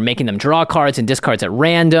already, and you're making them draw cards and discards at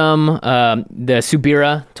random. The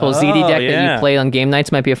Subira Tolzidi deck that you play on game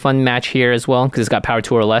nights might be a fun match here as well, because it's got power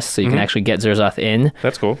 2 or less, so you can actually get Zerzoth in.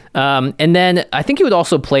 That's cool. And then I think you would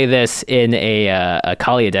also play this in a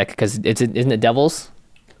Kalia deck, because isn't it Devils?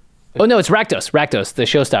 Oh, no, it's Rakdos, the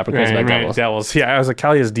showstopper created by Devils. Devils. Yeah, I was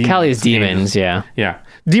Kalia's Demons. Kalia's Demons, yeah. Yeah.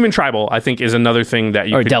 Demon Tribal, I think, is another thing that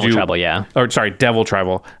you could do. Or Devil Tribal, yeah. Or, sorry, Devil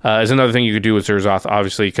Tribal is another thing you could do with Zerzoth,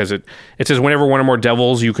 obviously, because it says whenever one or more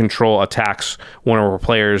devils you control attacks one or more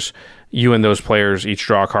players, you and those players each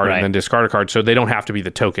draw a card and then discard a card, so they don't have to be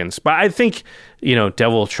the tokens. But I think,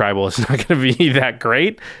 Devil Tribal is not going to be that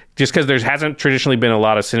great, just because there hasn't traditionally been a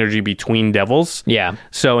lot of synergy between devils. Yeah.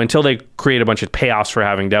 So until they create a bunch of payoffs for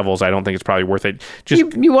having devils, I don't think it's probably worth it. You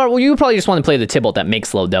probably just want to play the Tibalt that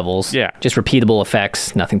makes low devils. Yeah. Just repeatable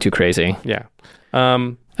effects, nothing too crazy. Yeah.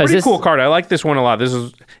 Pretty cool card. I like this one a lot.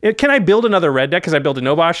 Can I build another red deck? Because I built a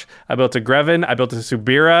Nobosh, I built a Greven, I built a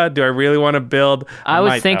Subira. Do I really want to build? I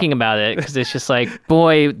was thinking about it because it's just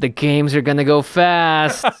boy, the games are gonna go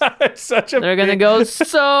fast. They're gonna go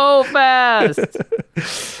so fast.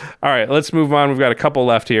 All right, let's move on. We've got a couple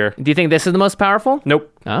left here. Do you think this is the most powerful?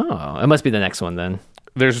 Nope. Oh, it must be the next one then.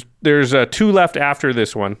 There's 2 left after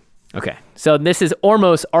this one. Okay, so this is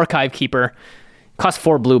Ormos Archive Keeper. Costs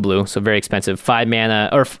 4 blue, so very expensive. 5 mana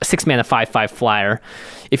or 6 mana, 5/5 flyer.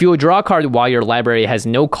 If you would draw a card while your library has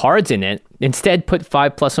no cards in it, instead put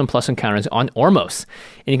 5 +1/+1 counters on Ormos,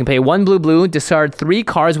 and you can pay 1 blue, discard 3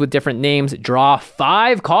 cards with different names, draw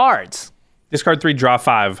 5 cards. Discard 3, draw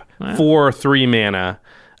 5 for 3 mana.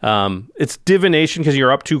 It's divination because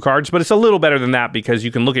you're up 2 cards, but it's a little better than that because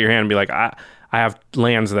you can look at your hand and be I have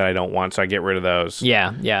lands that I don't want, so I get rid of those.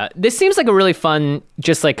 Yeah. This seems like a really fun,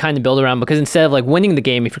 just like kind of build around, because instead of like winning the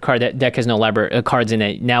game if your card deck has no library cards in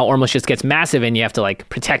it, now Ormos just gets massive and you have to like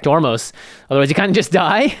protect Ormos. Otherwise, you kind of just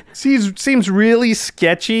die. Seems really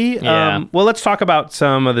sketchy. Yeah. Well, let's talk about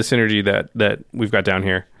some of the synergy that we've got down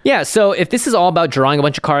here. Yeah, so if this is all about drawing a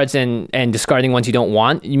bunch of cards and discarding ones you don't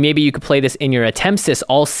want, maybe you could play this in your Attempsys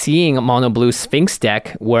all-seeing mono-blue Sphinx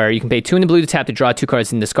deck, where you can pay 2 in the blue to tap to draw 2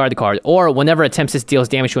 cards and discard the card, or whenever Attempsys deals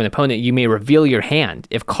damage to an opponent, you may reveal your hand.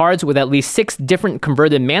 If cards with at least 6 different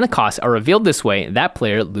converted mana costs are revealed this way, that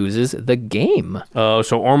player loses the game. Oh,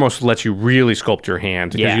 so Ormos lets you really sculpt your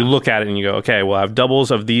hand. Because you look at it and you go, okay, well, I have doubles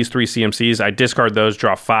of these 3 CMCs, I discard those,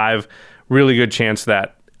 draw 5, really good chance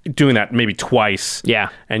that doing that maybe twice,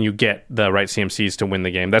 and you get the right CMCs to win the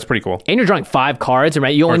game. That's pretty cool. And you're drawing 5 cards,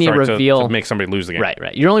 right? You only need to reveal to make somebody lose the game.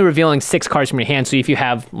 Right. You're only revealing 6 cards from your hand. So if you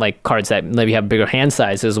have like cards that maybe have bigger hand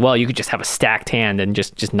size as well, you could just have a stacked hand and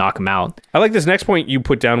just knock them out. I like this next point you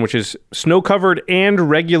put down, which is snow-covered and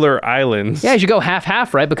regular islands. Yeah, you should go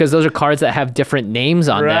half-half, right? Because those are cards that have different names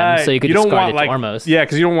on them, so you could discard it to Ormos. Yeah,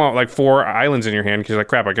 because you don't want like 4 islands in your hand, because like,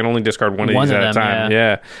 crap, I can only discard one of these at a time.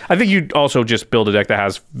 Yeah. I think you'd also just build a deck that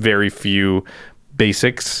has very few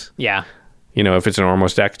basics. Yeah. You know, if it's an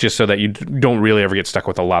Ormos deck, just so that you don't really ever get stuck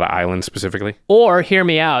with a lot of islands specifically. Or, hear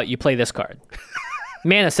me out, you play this card.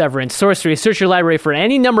 Mana Severance, sorcery, search your library for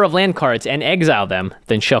any number of land cards and exile them,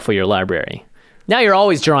 then shuffle your library. Now you're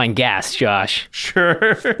always drawing gas, Josh.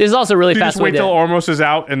 Sure. There's also a really fast way to... just wait till Ormos is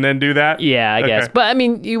out and then do that? Yeah, I guess. But, I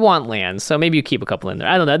mean, you want lands, so maybe you keep a couple in there.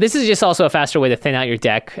 I don't know. This is just also a faster way to thin out your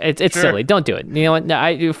deck. It's silly. Don't do it. You know what? No,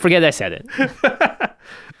 I forget I said it.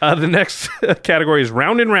 The next category is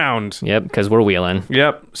Round and Round. Yep, because we're wheeling.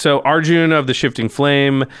 Yep. So Arjun of the Shifting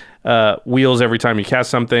Flame wheels every time you cast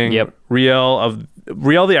something. Yep.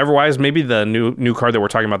 Riel the Everwise, maybe the new card that we're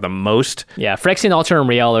talking about the most. Yeah, Phyrexian Altar and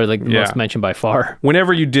Riel are the most mentioned by far.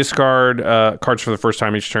 Whenever you discard cards for the first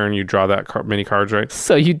time each turn, you draw that many cards, right?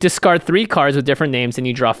 So you discard 3 cards with different names and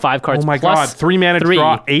you draw 5 cards. Oh my god, 3 mana to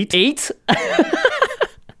draw 8? 8?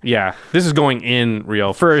 Yeah, this is going in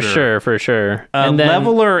Riel for sure. And then...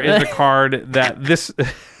 Leveler is a card that this...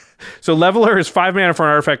 So Leveler is 5 mana for an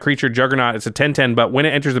artifact creature, Juggernaut. It's a 10/10, but when it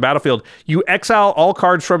enters the battlefield, you exile all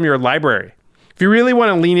cards from your library. If you really want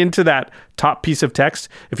to lean into that top piece of text,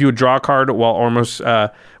 if you would draw a card while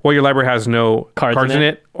your library has no cards in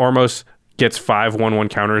it, Ormos gets 5 1/1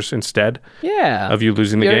 counters instead. Yeah. Of you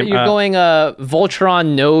losing the game. You're going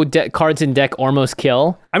Voltron, no cards in deck, Ormos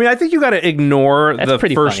kill. I mean, I think you got to ignore the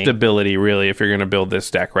first funny. ability, really, if you're going to build this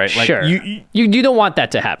deck, right? Like, sure. You don't want that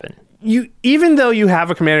to happen. Even though you have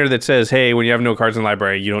a commander that says, hey, when you have no cards in the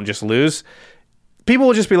library, you don't just lose, people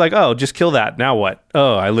will just be like, oh, just kill that. Now what?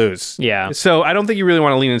 Oh, I lose. Yeah. So I don't think you really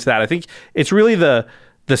want to lean into that. I think it's really the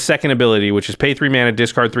second ability, which is pay 3 mana,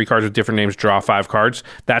 discard 3 cards with different names, draw 5 cards.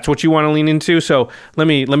 That's what you want to lean into. So let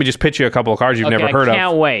me just pitch you a couple of cards you've never heard of. I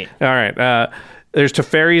can't wait. All right. There's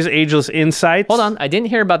Teferi's Ageless Insights. Hold on. I didn't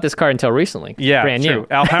hear about this card until recently. Yeah, brand true. new.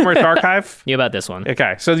 Alzheimer's Archive. Knew about this one.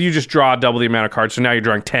 Okay, so you just draw double the amount of cards. So now you're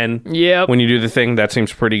drawing 10. Yep. When you do the thing, that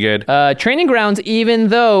seems pretty good. Training Grounds, even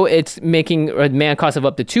though it's making a mana cost of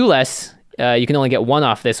up to 2 less, you can only get 1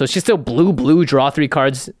 off this. So it's just still blue, draw 3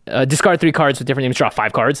 cards, discard 3 cards with different names, draw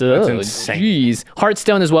 5 cards. That's insane. Jeez.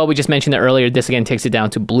 Hearthstone as well. We just mentioned it earlier. This again takes it down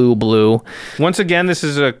to blue. Once again, this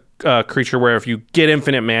is a creature where if you get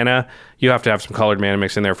infinite mana, you have to have some colored mana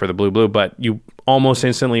mixed in there for the blue, but you almost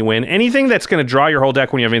instantly win. Anything that's going to draw your whole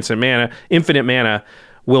deck when you have infinite mana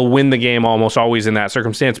will win the game almost always in that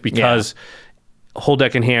circumstance, because whole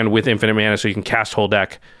deck in hand with infinite mana, so you can cast whole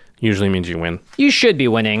deck, usually means you win. You should be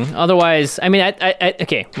winning. Otherwise, I mean,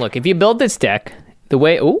 okay, look, if you build this deck the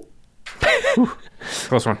way... Ooh.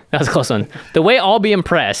 Close one. That was a close one. The way I'll be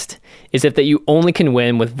impressed is that you only can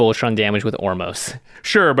win with Voltron damage with Ormos.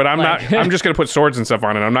 Sure, but I'm just going to put swords and stuff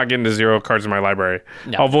on it. I'm not getting to 0 cards in my library.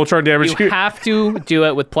 No. I'll Voltron damage. You have to do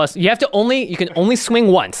it with plus. You can only swing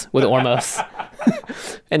once with Ormos.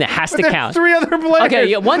 And it has to count. 3 other players. Okay,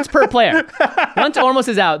 yeah, once per player. Once Ormos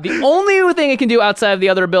is out, the only thing it can do outside of the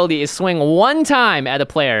other ability is swing 1 time at a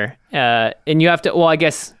player. And you have to, well, I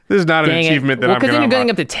guess... This is not an achievement that I'm going to because then you're going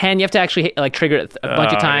up to 10. You have to actually trigger it a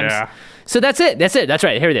bunch of times. Yeah. So that's it. That's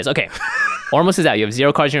right. Here it is. Okay. Ormos is out. You have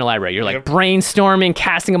 0 cards in your library. You're brainstorming,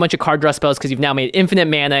 casting a bunch of card draw spells because you've now made infinite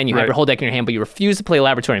mana and you have your whole deck in your hand, but you refuse to play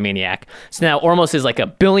Laboratory Maniac. So now Ormos is like a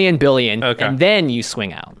billion, and then you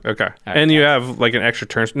swing out. Okay. Right, and you have like an extra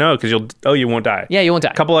turn. No, because you won't die. Yeah, you won't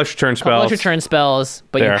die. Couple extra turn spells.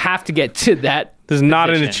 But you have to get to that. This is not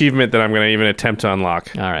an achievement that I'm going to even attempt to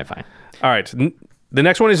unlock. All right, fine. All right. The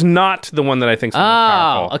next one is not the one that I think is the most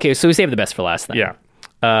powerful. Okay, so we saved the best for last then.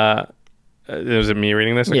 Yeah. Is it me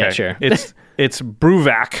reading this? Okay. Yeah, sure. It's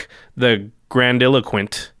Bruvac, the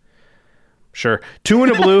Grandiloquent. Sure. 2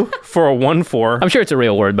 and a blue for a 1/4. I'm sure it's a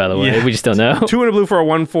real word, by the way. Yeah. We just don't know. 2 and a blue for a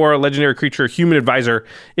 1/4, legendary creature, human advisor.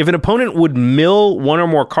 If an opponent would mill one or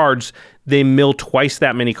more cards, they mill twice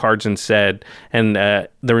that many cards instead. And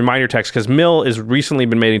the reminder text, because mill has recently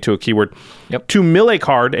been made into a keyword. Yep. To mill a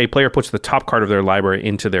card, a player puts the top card of their library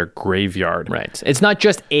into their graveyard. Right. It's not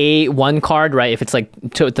just a one card, right? If it's like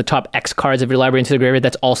the top X cards of your library into the graveyard,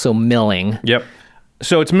 that's also milling. Yep.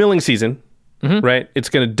 So it's milling season. Right? It's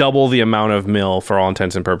going to double the amount of mill for all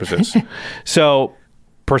intents and purposes. So,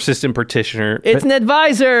 persistent petitioner. It's an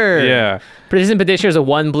advisor. Yeah. Persistent petitioner is a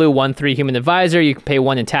 1 blue, 1/3 human advisor. You can pay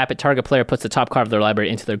 1 and tap it. Target player puts the top card of their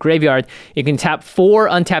library into their graveyard. You can tap 4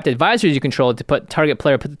 untapped advisors you control to put target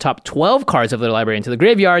player put the top 12 cards of their library into the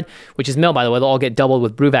graveyard, which is mill, by the way. They'll all get doubled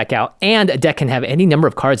with Bruvac out. And a deck can have any number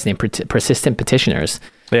of cards named persistent petitioners.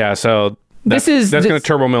 Yeah, so that's going to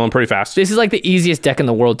turbo mill them pretty fast. This is like the easiest deck in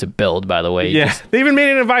the world to build, by the way. Yeah, they even made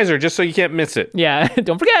an advisor just so you can't miss it. Yeah,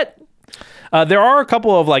 don't forget. There are a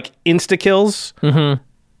couple of like insta kills. Mm-hmm.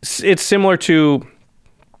 It's similar to,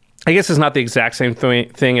 I guess it's not the exact same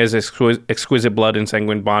thing as Exquisite Blood and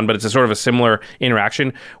Sanguine Bond, but it's a sort of a similar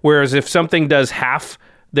interaction. Whereas if something does half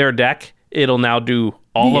their deck, it'll now do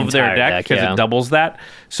all of their deck because it doubles that.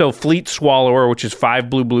 So Fleet Swallower, which is 5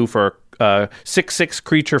 blue for 6/6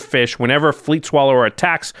 creature fish. Whenever Fleet Swallower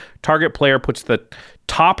attacks, target player puts the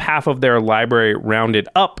top half of their library rounded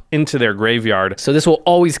up into their graveyard. So this will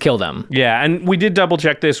always kill them. Yeah, and we did double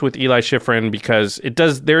check this with Eli Schifrin because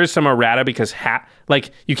there is some errata because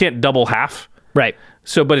you can't double half. Right.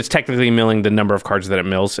 So, but it's technically milling the number of cards that it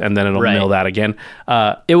mills, and then it'll mill that again.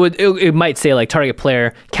 It might say like target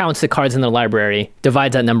player counts the cards in their library,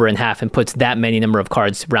 divides that number in half, and puts that many number of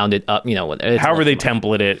cards rounded up. However they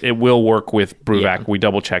template it, it will work with Bruvac. Yeah. We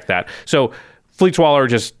double check that. So, Fleet Swallower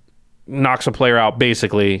just knocks a player out,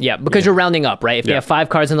 basically. Yeah, because you're rounding up, right? If they have 5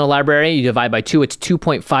 cards in the library, you divide by 2, it's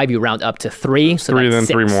 2.5, you round up to 3. So 3, then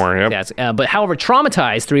 6. 3 more, yep. Yes. But however,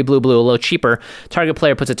 Traumatized, 3 blue, a little cheaper, target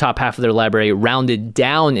player puts the top half of their library rounded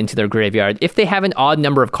down into their graveyard. If they have an odd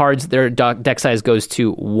number of cards, their deck size goes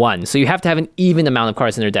to 1. So you have to have an even amount of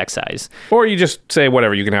cards in their deck size. Or you just say,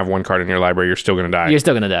 whatever, you can have 1 card in your library, you're still going to die. You're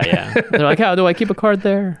still going to die, yeah. They're like, how do I keep a card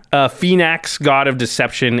there? Phoenix, God of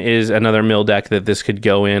Deception, is another mill deck that this could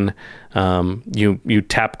go in. You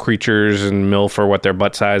tap creatures and mill for what their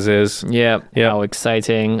butt size is. Yep. How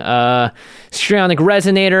exciting. Strionic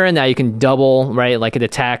Resonator, and now you can double, right? Like it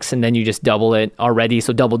attacks, and then you just double it already.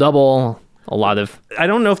 So double. A lot of... I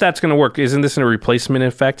don't know if that's going to work. Isn't this a replacement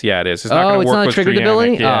effect? Yeah, it is. It's not going to work with triggered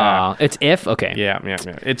ability? Yeah. It's if? Okay. Yeah.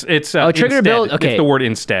 It's triggered ability? Okay. It's the word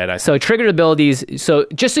instead. So triggered abilities... So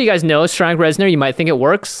just so you guys know, Strionic Resonator, you might think it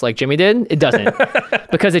works like Jimmy did. It doesn't.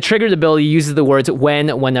 Because a triggered ability uses the words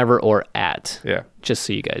when, whenever, or at. Yeah. Just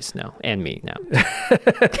so you guys know. And me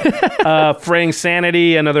now. Fraying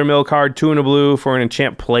Sanity, another mill card, 2 and a blue for an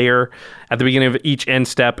enchant player. At the beginning of each end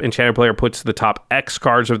step, enchanted player puts the top X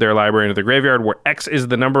cards of their library into the graveyard, where X is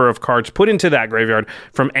the number of cards put into that graveyard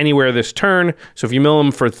from anywhere this turn. So if you mill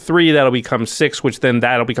them for 3, that'll become 6, which then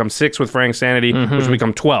that'll become 6 with Fraying Sanity, which will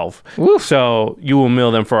become 12. Oof. So you will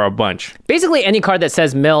mill them for a bunch. Basically, any card that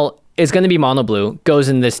says mill is going to be mono blue, goes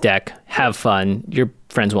in this deck, have fun. Your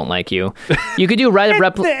friends won't like you. You could do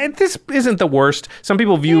This isn't the worst. Some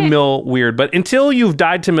people view mill weird, but until you've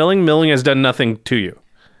died to milling has done nothing to you.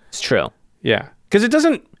 It's true. Yeah. Because it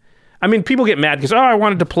doesn't... I mean, people get mad because, I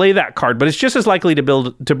wanted to play that card, but it's just as likely to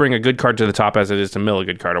bring a good card to the top as it is to mill a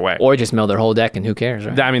good card away. Or just mill their whole deck and who cares,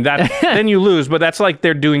 right? I mean, then you lose, but that's like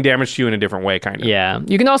they're doing damage to you in a different way, kind of. Yeah.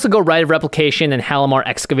 You can also go Rite of Replication and Halimar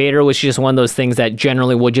Excavator, which is just one of those things that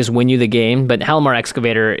generally would just win you the game. But Halimar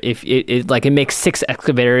Excavator, if it makes 6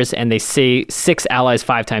 excavators and they say 6 allies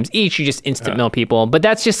 5 times each, you just instant mill people. But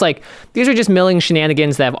that's just like, these are just milling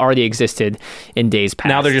shenanigans that have already existed in days past.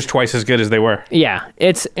 Now they're just twice as good as they were. Yeah.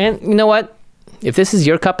 And you know what? If this is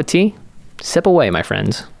your cup of tea, sip away, my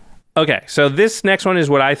friends. Okay, so this next one is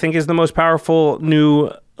what I think is the most powerful new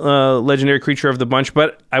legendary creature of the bunch,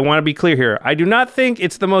 but I want to be clear here. I do not think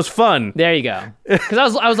it's the most fun. There you go.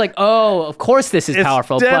 Because I was like, oh, of course this is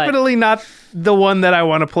powerful. It's definitely not the one that I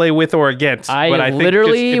want to play with or against. But I think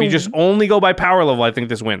if you just only go by power level, I think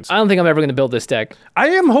this wins. I don't think I'm ever going to build this deck. I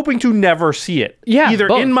am hoping to never see it. Yeah, either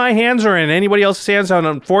in my hands or in anybody else's hands. And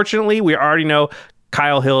unfortunately, we already know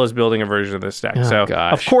Kyle Hill is building a version of this deck. So,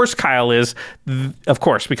 of course, Kyle is. Of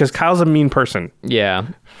course, because Kyle's a mean person. Yeah.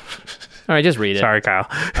 All right, just read it. Sorry, Kyle.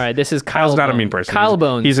 All right, this is Kyle's not a mean person. Kyle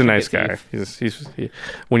Bones. He's a nice guy. He's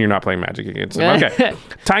when you're not playing Magic against him. Okay.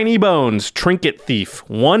 Tiny Bones, Trinket Thief,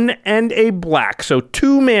 1 and a black. So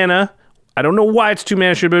 2 mana. I don't know why it's 2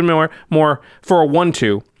 mana. Should have been more for a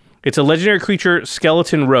 1/2. It's a legendary creature,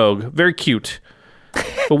 Skeleton Rogue. Very cute.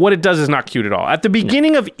 But what it does is not cute at all. At the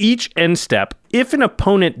beginning of each end step, if an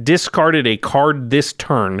opponent discarded a card this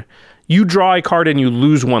turn, you draw a card and you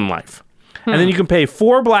lose 1 life. And then you can pay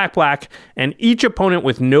 4 black, and each opponent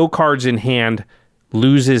with no cards in hand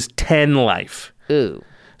loses 10 life. Ooh.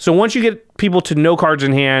 So once you get people to no cards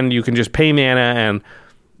in hand, you can just pay mana and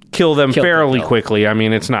kill them fairly quickly. I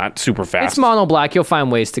mean, it's not super fast. It's mono black. You'll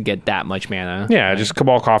find ways to get that much mana. Yeah, right? Just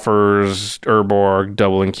Cabal Coffers, Urborg,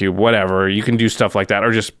 Doubling Cube, whatever. You can do stuff like that,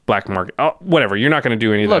 or just Black Market. Oh, whatever. You're not going to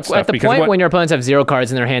do any of that stuff. At the point when your opponents have 0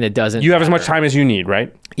 cards in their hand, it doesn't You have matter. as much time as you need,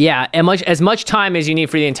 right? Yeah, and as much time as you need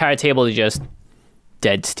for the entire table to just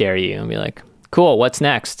dead stare you and be like, cool, what's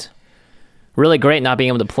next? Really great not being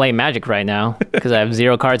able to play Magic right now because I have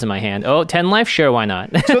 0 cards in my hand. Oh, 10 life? Sure, why not?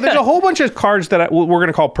 So there's a whole bunch of cards that we're going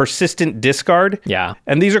to call persistent discard. Yeah.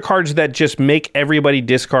 And these are cards that just make everybody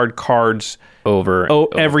discard cards over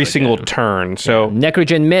every single turn. So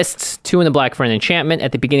Necrogen Mists, 2 in the black for an enchantment.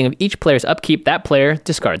 At the beginning of each player's upkeep, that player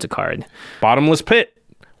discards a card. Bottomless Pit.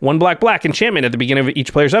 1 black enchantment at the beginning of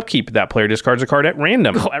each player's upkeep. That player discards a card at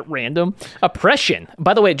random. Oh, at random. Oppression.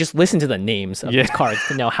 By the way, just listen to the names of these cards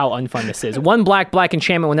to know how unfun this is. 1 black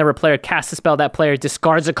enchantment. Whenever a player casts a spell, that player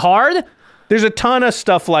discards a card. There's a ton of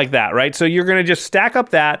stuff like that, right? So you're going to just stack up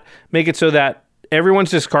that, make it so that everyone's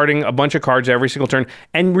discarding a bunch of cards every single turn.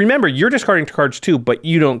 And remember, you're discarding cards too, but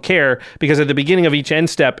you don't care because at the beginning of each end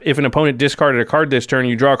step, if an opponent discarded a card this turn,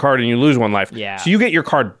 you draw a card and you lose 1 life. Yeah. So you get your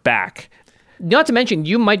card back. Not to mention,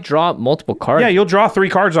 you might draw multiple cards. Yeah, you'll draw 3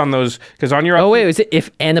 cards on those because on your... Oh, wait, is it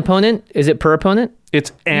if an opponent? Is it per opponent?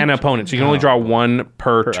 It's an opponent, so you can only draw 1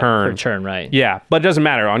 per turn. Per turn, right. Yeah, but it doesn't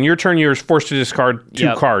matter. On your turn, you're forced to discard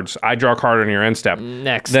 2 cards. I draw a card on your end step.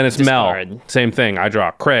 Next, then it's discard. Mel. Same thing. I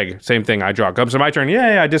draw. Craig. Same thing. I draw. Comes to my turn.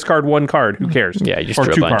 Yeah, I discard 1 card. Who cares? Yeah, you just or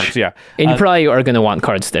drew 2 a bunch. cards. Yeah, and you probably are going to want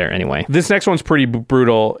cards there anyway. This next one's pretty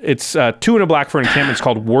brutal. It's 2 in a black for an enchantment. It's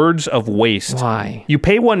called Words of Waste. Why? You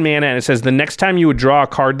pay 1 mana, and it says the next time you would draw a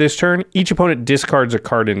card this turn, each opponent discards a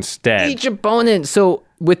card instead. Each opponent. So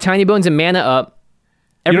with Tiny Bones and mana up,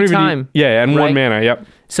 every time. And right? 1 mana, yep.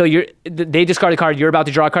 So they discard a card, you're about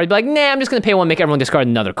to draw a card, you'd be like, nah, I'm just going to pay 1, make everyone discard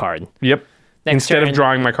another card. Yep. Instead of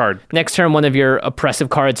drawing my card. Next turn, one of your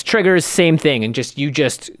oppressive cards triggers, same thing, and you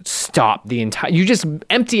just stop the entire... You just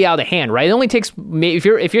empty out a hand, right? It only takes... If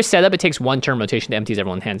you're set up, it takes 1 turn rotation to empty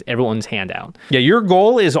everyone's hand out. Yeah, your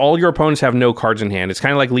goal is all your opponents have no cards in hand. It's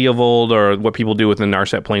kind of like Leovold or what people do with the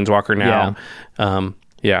Narset Planeswalker now.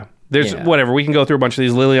 Yeah. There's whatever. We can go through a bunch of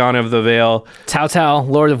these. Liliana of the Veil. Tao,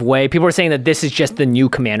 Lord of Wei. People are saying that this is just the new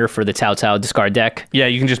commander for the Tao discard deck. Yeah,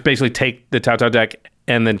 you can just basically take the Tao deck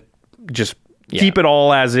and then just keep it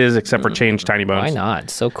all as is except for change Tiny Bones. Why not?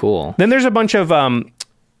 So cool. Then there's a bunch of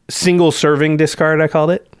single serving discard, I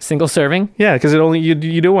called it. Single serving? Yeah, because it only you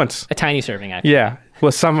do once. A tiny serving, actually. Yeah.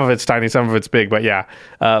 Well, some of it's tiny, some of it's big, but yeah.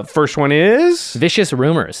 First one is... Vicious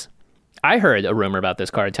Rumors. I heard a rumor about this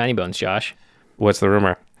card, Tiny Bones, Josh. What's the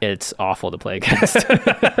rumor? It's awful to play against.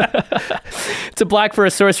 It's a black for a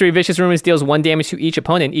sorcery. Vicious Rumors deals 1 damage to each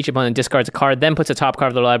opponent. Each opponent discards a card, then puts a top card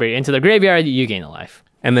of the library into the graveyard. You gain a life.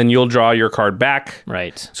 And then you'll draw your card back.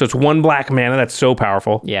 Right. So it's 1 black mana. That's so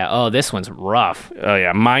powerful. Yeah. Oh, this one's rough. Oh,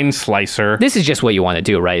 yeah. Mind Slicer. This is just what you want to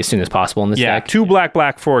do, right? As soon as possible in this deck. 2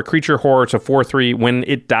 black for a creature horror. It's a 4/3. When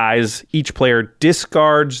it dies, each player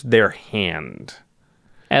discards their hand.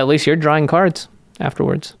 At least you're drawing cards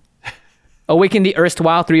afterwards. Awaken the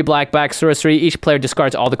erstwhile 3 black sorcery. Each player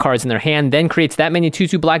discards all the cards in their hand, then creates that many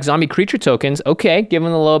 2/2 black zombie creature tokens. Okay, give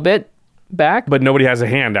them a little bit back. But nobody has a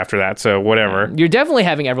hand after that, so whatever. You're definitely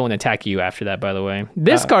having everyone attack you after that, by the way.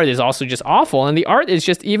 This card is also just awful, and the art is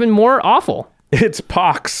just even more awful. It's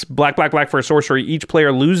Pox. Black for a sorcery. Each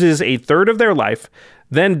player loses a third of their life,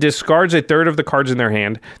 then discards a third of the cards in their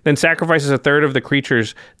hand, then sacrifices a third of the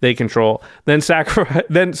creatures they control, then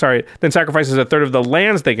sacrifices a third of the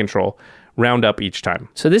lands they control. Round up each time.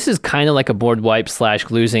 So this is kind of like a board wipe /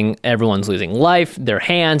 everyone's losing life, their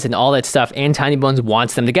hands, and all that stuff. And Tiny Bones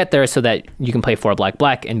wants them to get there so that you can play 4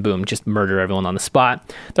 black, and boom, just murder everyone on the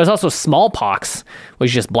spot. There's also Smallpox,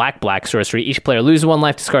 which is just black sorcery. Each player loses 1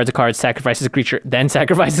 life, discards a card, sacrifices a creature, then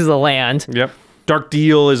sacrifices a land. Yep. Dark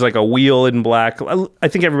Deal is like a wheel in black. I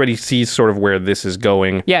think everybody sees sort of where this is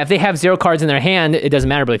going. Yeah, if they have 0 cards in their hand, it doesn't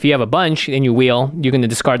matter. But if you have a bunch and you wheel, you're going to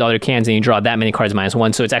discard all your cans and you draw that many cards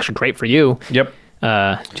 -1. So it's actually great for you. Yep.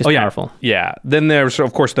 Just powerful. Yeah. Then there's,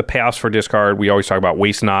 of course, the payoffs for discard. We always talk about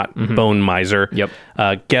Waste Not, Bone Miser. Yep.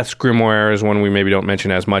 Geth's Grimoire is one we maybe don't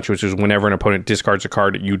mention as much, which is whenever an opponent discards a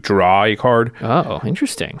card, you draw a card. Oh,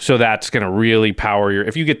 interesting. So that's going to really power your...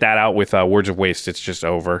 If you get that out with Words of Waste, it's just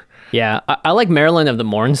over. Yeah. I like Marilyn of the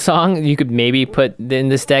Morn song. You could maybe put in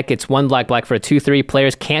this deck. It's 1 black for a 2/3.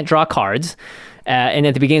 Players can't draw cards. And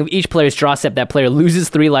at the beginning of each player's draw step, that player loses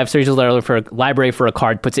 3 life, searches for a library for a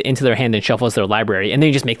card, puts it into their hand, and shuffles their library. And then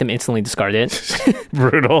you just make them instantly discard it.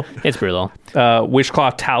 Brutal. It's brutal.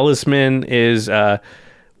 Wishclaw Talisman is 1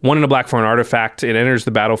 and a black for an artifact. It enters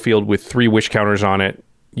the battlefield with 3 wish counters on it.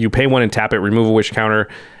 You pay 1 and tap it, remove a wish counter,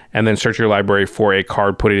 and then search your library for a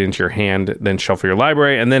card, put it into your hand, then shuffle your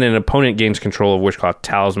library, and then an opponent gains control of Wishclaw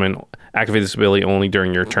Talisman. Activate this ability only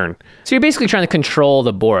during your turn. So you're basically trying to control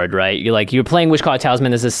the board, right? You're playing Wishclaw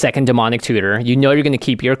Talisman as a second demonic tutor. You know you're going to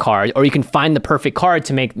keep your card, or you can find the perfect card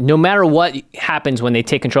to make, no matter what happens when they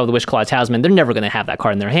take control of the Wishclaw Talisman, they're never going to have that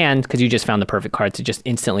card in their hand because you just found the perfect card to just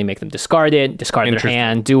instantly make them discard it, discard their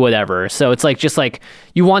hand, do whatever. So it's just like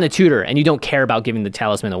you want a tutor and you don't care about giving the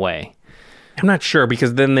talisman away. I'm not sure,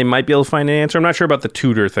 because then they might be able to find an answer. I'm not sure about the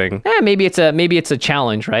tutor thing. Maybe it's a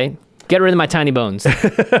challenge, right? Get rid of my tiny bones.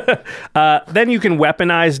 Then you can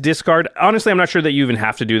weaponize discard. Honestly, I'm not sure that you even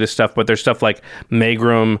have to do this stuff, but there's stuff like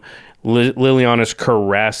Megrim, Liliana's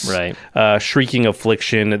Caress, right. Shrieking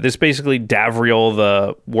Affliction. This basically Davriel,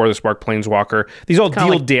 the War of the Spark Planeswalker. These all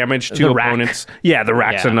deal damage to opponents. Yeah, the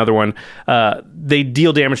Rack's another one. They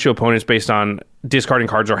deal damage to opponents based on discarding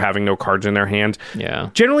cards or having no cards in their hand. Yeah.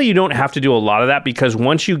 Generally, you don't have to do a lot of that, because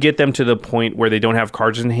once you get them to the point where they don't have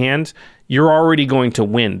cards in hand, you're already going to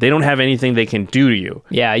win. They don't have anything they can do to you.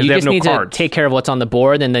 Yeah, you just need to take care of what's on the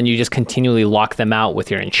board, and then you just continually lock them out with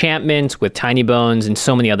your enchantments, with Tiny Bones, and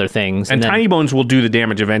so many other things. And Tiny Bones will do the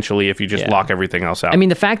damage eventually if you just lock everything else out. I mean,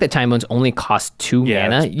 the fact that Tiny Bones only cost 2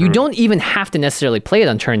 mana, you don't even have to necessarily play it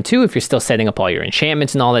on turn 2 if you're still setting up all your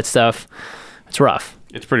enchantments and all that stuff. It's rough.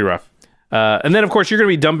 It's pretty rough. And then, of course, you're going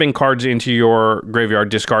to be dumping cards into your graveyard,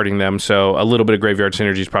 discarding them, so a little bit of graveyard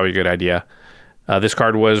synergy is probably a good idea. This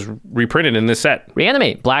card was reprinted in this set.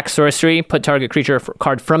 Reanimate. Black sorcery. Put target creature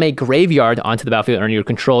card from a graveyard onto the battlefield under your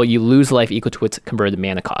control. You lose life equal to its converted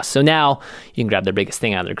mana cost. So now you can grab their biggest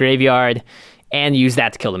thing out of their graveyard and use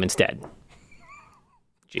that to kill them instead.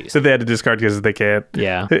 Jeez. So they had to discard because they can't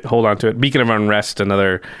hold on to it. Beacon of Unrest,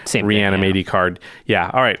 another reanimating card. Yeah.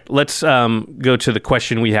 All right. Let's go to the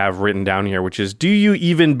question we have written down here, which is, do you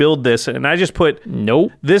even build this? And I just put,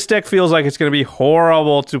 nope. This deck feels like it's going to be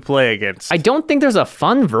horrible to play against. I don't think there's a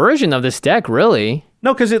fun version of this deck, really.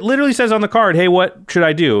 No, because it literally says on the card, hey, what should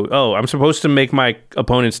I do? Oh, I'm supposed to make my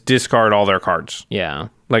opponents discard all their cards. Yeah.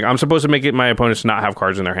 Like, I'm supposed to make it my opponents not have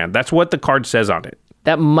cards in their hand. That's what the card says on it.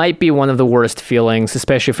 That might be one of the worst feelings,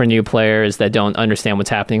 especially for new players that don't understand what's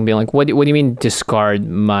happening. Being like, what do you mean discard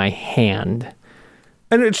my hand?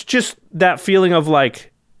 And it's just that feeling of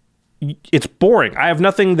like, it's boring. I have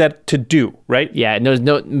nothing to do, right? Yeah, there's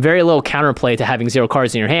very little counterplay to having 0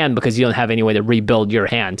 cards in your hand because you don't have any way to rebuild your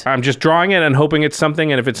hand. I'm just drawing it and hoping it's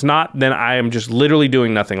something, and if it's not, then I am just literally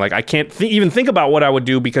doing nothing. Like, I can't even think about what I would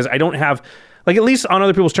do because I don't have... Like, at least on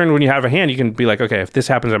other people's turn, when you have a hand, you can be like, okay, if this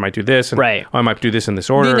happens, I might do this. And I might do this in this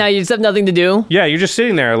order. Now you just have nothing to do. Yeah, you're just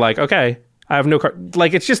sitting there like, okay, I have no card.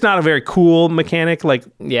 Like, it's just not a very cool mechanic. Like,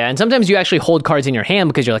 yeah, and sometimes you actually hold cards in your hand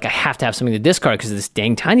because you're like, I have to have something to discard because of this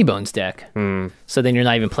dang Tiny Bones deck. So then you're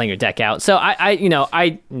not even playing your deck out. So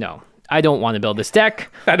I don't want to build this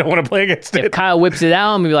deck. I don't want to play against it. If Kyle whips it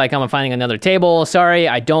out, I'm gonna be like, I'm finding another table. Sorry,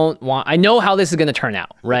 I know how this is gonna turn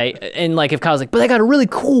out, right? And like, if Kyle's like, but I got a really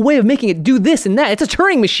cool way of making it do this and that. It's a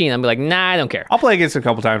Turing machine. I'm like, nah, I don't care. I'll play against it a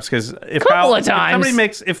couple times because if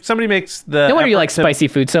somebody makes the no wonder you like spicy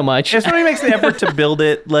food so much. If somebody makes the effort to build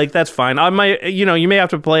it, like, that's fine. I might, you may have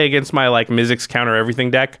to play against my like Mizzix counter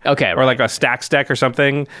everything deck, okay, or like a Stacks deck or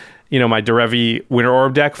something. My Derevi Winter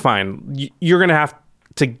Orb deck. Fine, you're gonna have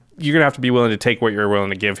to be willing to take what you're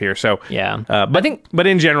willing to give here. So yeah, but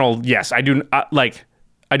in general, yes, I do not like.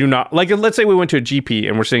 Let's say we went to a GP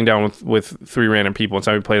and we're sitting down with 3 random people and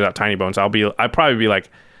somebody plays out Tiny Bones. I'd probably be like,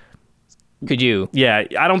 could you? Yeah,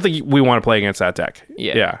 I don't think we want to play against that deck.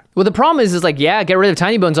 Yeah. Well, the problem is like, yeah, get rid of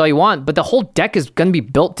Tiny Bones all you want, but the whole deck is going to be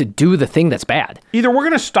built to do the thing that's bad. Either we're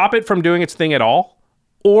going to stop it from doing its thing at all,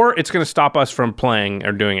 or it's going to stop us from playing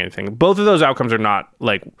or doing anything. Both of those outcomes are not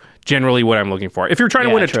like generally what I'm looking for. If you're trying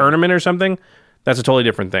to win a tournament or something, that's a totally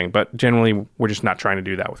different thing. But generally, we're just not trying to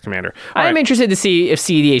do that with Commander. I'm interested to see if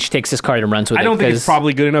CEDH takes this card and runs with it. I don't think it's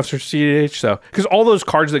probably good enough for CEDH, so because all those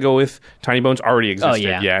cards that go with Tiny Bones already existed.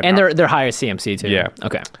 Oh yeah, and they're higher CMC too. Yeah.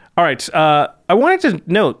 Okay. All right. I wanted to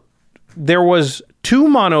note there was 2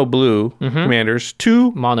 mono blue commanders,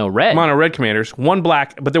 2 Mono red commanders, 1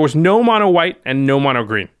 black, but there was no mono white and no mono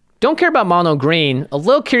green. Don't care about mono green. A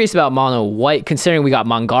little curious about mono white, considering we got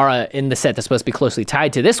Mangara in the set that's supposed to be closely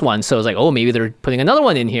tied to this one. So it's like, oh, maybe they're putting another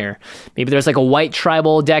one in here. Maybe there's like a white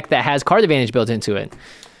tribal deck that has card advantage built into it.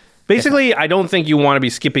 Basically, I don't think you want to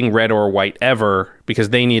be skipping red or white ever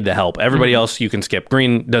because they need the help. Everybody else you can skip.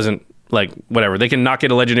 Green doesn't, like, whatever. They can not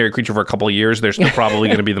get a legendary creature for a couple of years. They're still probably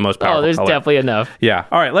going to be the most powerful there's color. definitely enough. Yeah.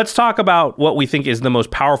 All right, let's talk about what we think is the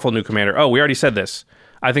most powerful new commander. Oh, we already said this.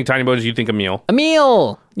 I think Tiny Bones, you think Emil.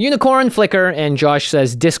 Emil! Unicorn, Flicker, and Josh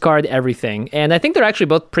says discard everything. And I think they're actually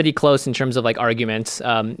both pretty close in terms of like arguments.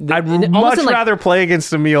 I'd much rather play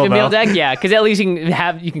against Emil, though. Emil deck, yeah, because at least you can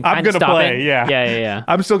kind of stop it. Yeah.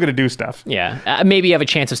 I'm still going to do stuff. Yeah. Maybe you have a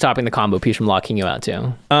chance of stopping the combo piece from locking you out,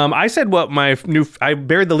 too. I said I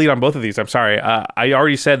buried the lead on both of these. I'm sorry. I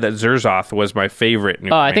already said that Zerzoth was my favorite new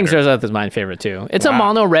commander. I think Zerzoth is my favorite, too. It's a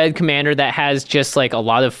mono red commander that has just like a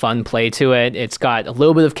lot of fun play to it. It's got a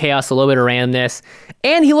little bit of chaos, a little bit of randomness,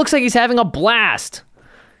 and he looks like he's having a blast.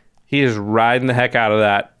 He is riding the heck out of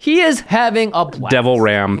that. He is having a blast. Devil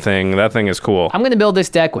Ram thing. That thing is cool. I'm going to build this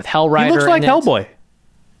deck with Hell Rider. He looks like Hellboy.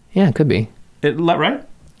 Yeah, it could be. Right?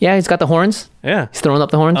 Yeah, he's got the horns. Yeah. He's throwing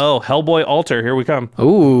up the horns. Oh, Hellboy Altar. Here we come.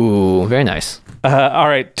 Ooh, very nice. All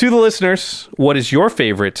right. To the listeners, what is your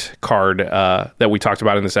favorite card that we talked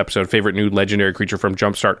about in this episode? Favorite new legendary creature from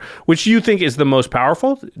Jumpstart? Which you think is the most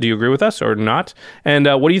powerful? Do you agree with us or not? And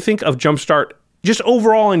what do you think of Jumpstart just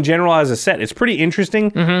overall in general as a set? It's pretty interesting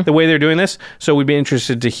the way they're doing this. So we'd be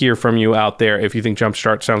interested to hear from you out there if you think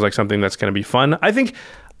Jumpstart sounds like something that's going to be fun. I think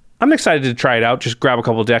I'm excited to try it out. Just grab a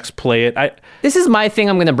couple decks, play it. This is my thing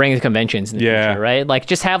I'm going to bring to conventions in the future, right? Like,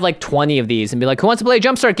 just have like 20 of these and be like, who wants to play a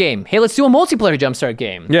Jumpstart game? Hey, let's do a multiplayer Jumpstart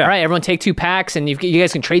game. Yeah. All right, everyone take 2 packs, and you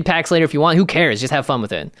guys can trade packs later if you want. Who cares? Just have fun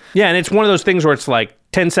with it. Yeah, and it's one of those things where it's like,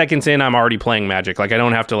 10 seconds in, I'm already playing Magic. Like, I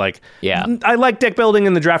don't have to, like... Yeah. I like deck building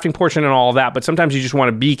and the drafting portion and all of that, but sometimes you just want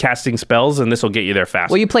to be casting spells, and this will get you there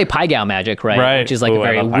fast. Well, you play Pygow Magic, right? Which is like a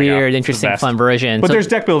very weird, interesting, fun version. But there's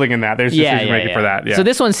deck building in that. There's decision making for that. Yeah. So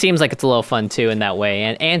this one seems like it's a little fun, too, in that way.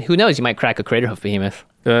 And who knows, you might crack a Craterhoof Behemoth.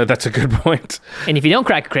 That's a good point. And if you don't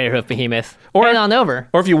crack a Craterhoof Behemoth, head on over.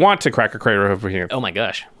 Or if you want to crack a Craterhoof Behemoth. Oh my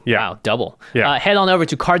gosh. Yeah. Wow, double. Yeah. Head on over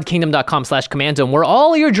to cardkingdom.com/command zone, where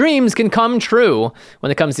all your dreams can come true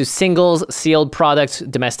when it comes to singles, sealed products,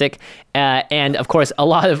 domestic, and of course, a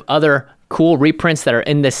lot of other cool reprints that are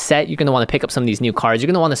in this set. You're going to want to pick up some of these new cards. You're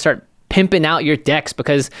going to want to start pimping out your decks,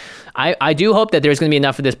 because I do hope that there's going to be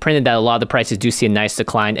enough of this printed that a lot of the prices do see a nice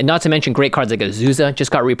decline. And not to mention great cards like Azusa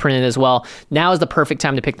just got reprinted as well. Now is the perfect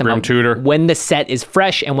time to pick them up when the set is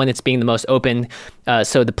fresh and when it's being the most open.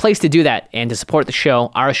 So the place to do that and to support the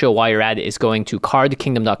show, our show, while you're at it, is going to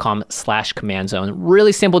cardkingdom.com/command zone.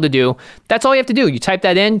 Really simple to do. That's all you have to do. You type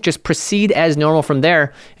that in, just proceed as normal from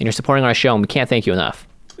there, and you're supporting our show, and we can't thank you enough.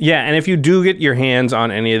 Yeah, and if you do get your hands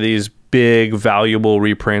on any of these big, valuable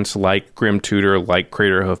reprints like Grim Tutor, like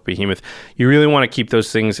Craterhoof Behemoth, you really want to keep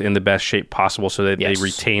those things in the best shape possible so that they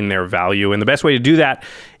retain their value. And the best way to do that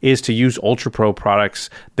is to use Ultra Pro products.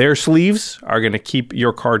 Their sleeves are going to keep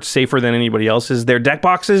your cards safer than anybody else's. Their deck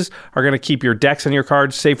boxes are going to keep your decks and your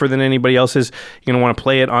cards safer than anybody else's. You're going to want to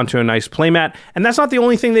play it onto a nice playmat. And that's not the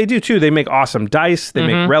only thing they do, too. They make awesome dice. They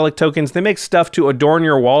make relic tokens. They make stuff to adorn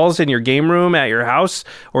your walls in your game room at your house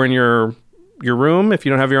or in your room if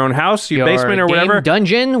you don't have your own house, your basement or whatever.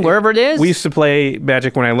 Dungeon, wherever it is. We used to play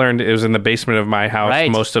Magic when I learned it was in the basement of my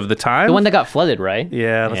house most of the time. The one that got flooded, right?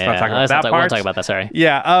 Yeah, let's not talk about that part. We won't talk about that, sorry.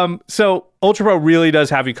 Yeah, so Ultra Pro really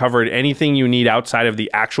does have you covered. Anything you need outside of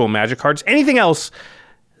the actual Magic cards, anything else,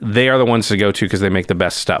 they are the ones to go to because they make the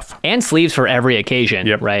best stuff. And sleeves for every occasion,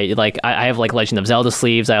 right? Like I have like Legend of Zelda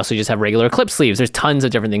sleeves. I also just have regular Eclipse sleeves. There's tons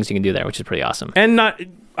of different things you can do there, which is pretty awesome. And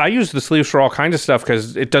I use the sleeves for all kinds of stuff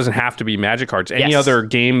because it doesn't have to be Magic cards. Any other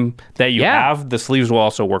game that you have, the sleeves will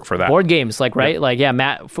also work for that. Board games,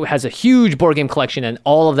 Matt has a huge board game collection, and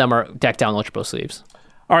all of them are decked out in Ultra Pro sleeves.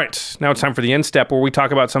 All right, now it's time for the end step where we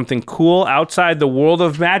talk about something cool outside the world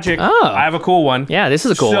of Magic. Oh. I have a cool one. Yeah, this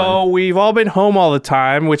is a cool one. So we've all been home all the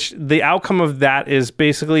time, which the outcome of that is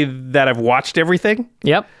basically that I've watched everything.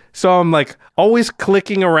 Yep. So I'm like always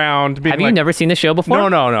clicking around. Have you never seen the show before?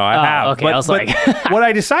 No, I have. Okay, I was like... what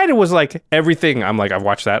I decided was like everything. I'm like, I've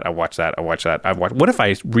watched that. What if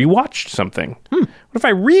I rewatched something? What if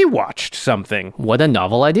I rewatched something? What a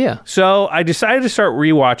novel idea. So I decided to start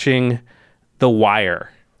rewatching The Wire.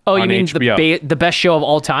 Oh, you mean the best show of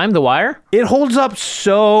all time, The Wire? It holds up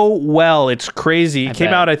so well. It's crazy. It came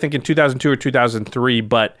out, I think, in 2002 or 2003,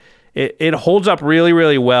 but it holds up really,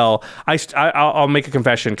 really well. I'll make a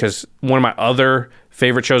confession because one of my other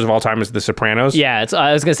favorite shows of all time is The Sopranos. Yeah,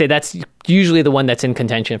 I was going to say that's usually the one that's in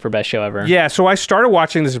contention for best show ever. Yeah, so I started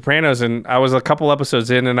watching The Sopranos, and I was a couple episodes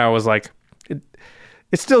in, and I was like,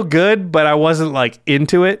 it's still good, but I wasn't like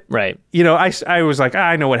into it. Right. You know, I was like,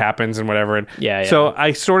 I know what happens and whatever. And yeah. So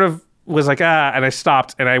I sort of was like, and I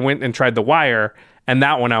stopped, and I went and tried The Wire. And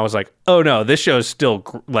that one I was like, oh no, this show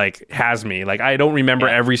still like has me. Like I don't remember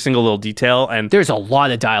every single little detail. And there's a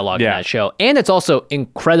lot of dialogue in that show. And it's also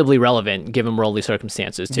incredibly relevant given worldly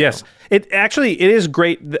circumstances too. Yes. It is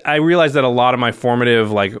great. I realized that a lot of my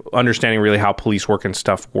formative like understanding really how police work and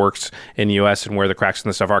stuff works in the US and where the cracks and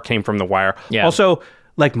the stuff are came from The Wire. Yeah. Also,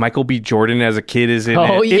 like Michael B. Jordan as a kid is in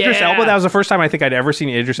it. Idris Elba, that was the first time I think I'd ever seen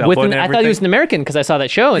Idris Elba in everything. I thought he was an American because I saw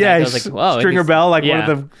that show. And I was like, whoa. Stringer Bell, like one of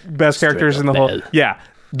the best characters in the whole. Yeah.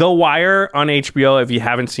 The Wire on HBO, if you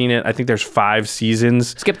haven't seen it, I think there's 5 seasons.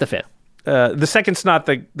 Skip the 5th. The second's not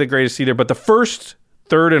the greatest either, but the first,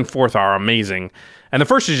 third, and fourth are amazing. And the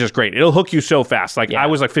first is just great. It'll hook you so fast. Like I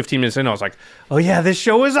was like 15 minutes in, I was like, "Oh yeah, this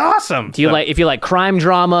show is awesome." Do you if you like crime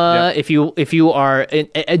drama? If you are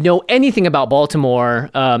know anything about Baltimore,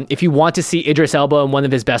 if you want to see Idris Elba in one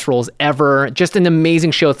of his best roles ever, just an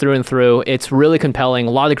amazing show through and through. It's really compelling.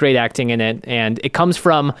 A lot of great acting in it, and it comes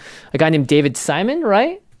from a guy named David Simon,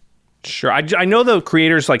 right? Sure. I know the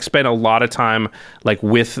creators like spent a lot of time like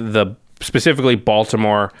with the specifically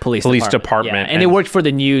Baltimore Police Department. Yeah. And they worked for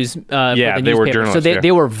the news. They were journalists. So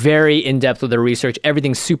they were very in-depth with their research.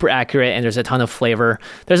 Everything's super accurate, and there's a ton of flavor.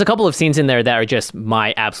 There's a couple of scenes in there that are just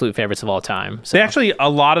my absolute favorites of all time. So. They actually,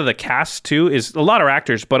 a lot of the cast too is a lot are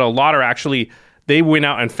actors, but a lot are actually, they went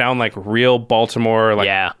out and found like real Baltimore,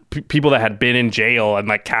 like people that had been in jail and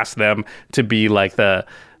like cast them to be like the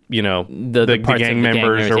gang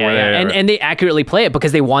members or whatever. And they accurately play it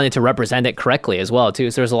because they wanted to represent it correctly as well,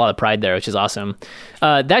 too. So there's a lot of pride there, which is awesome.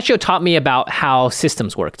 That show taught me about how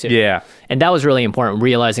systems work, too. Yeah. And that was really important,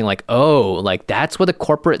 realizing like, that's what a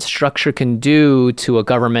corporate structure can do to a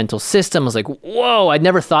governmental system. I was like, whoa, I'd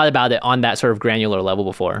never thought about it on that sort of granular level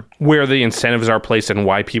before. Where the incentives are placed and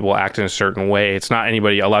why people act in a certain way. It's not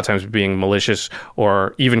anybody a lot of times being malicious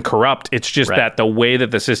or even corrupt. It's just that the way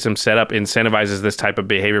that the system's set up incentivizes this type of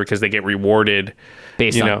behavior because they get rewarded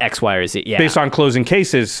based on X, Y, or Z. Yeah. Based on closing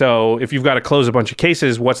cases. So if you've got to close a bunch of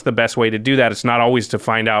cases, what's the best way to do that? It's not always to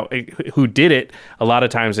find out who did it. A lot of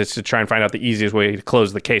times it's to try and find out the easiest way to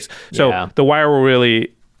close the case. So The Wire will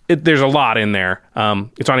really, there's a lot in there.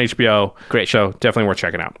 It's on HBO. Great show. Definitely worth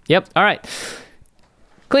checking out. Yep. All right.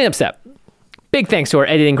 Cleanup step. Big thanks to our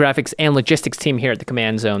editing, graphics, and logistics team here at the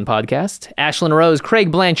Command Zone podcast. Ashlyn Rose, Craig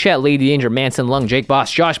Blanchett, Lady Danger, Manson Lung, Jake Boss,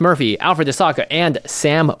 Josh Murphy, Alfred DeSaca, and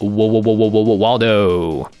Sam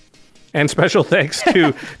Waldo. And special thanks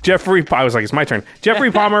to Jeffrey, I was like, it's my turn. Jeffrey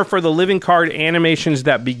Palmer for the living card animations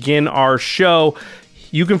that begin our show.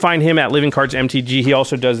 You can find him at Living Cards MTG. He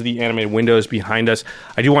also does the animated windows behind us.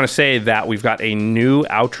 I do want to say that we've got a new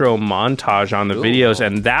outro montage on the videos,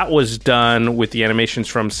 and that was done with the animations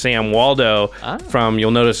from Sam Waldo. From,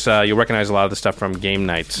 you'll notice, you'll recognize a lot of the stuff from Game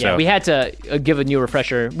Nights. Yeah, we had to give a new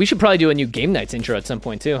refresher. We should probably do a new Game Nights intro at some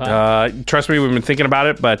point too, huh? Trust me, we've been thinking about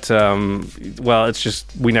it, but it's just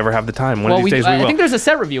we never have the time. One of these days we will. I think there's a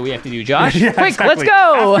set review we have to do, Josh. Yeah, quick, exactly. Let's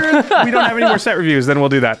go. After we don't have any more set reviews, then we'll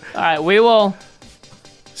do that. All right, we will.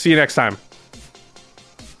 See you next time.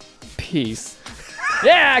 Peace.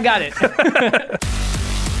 Yeah, I got it.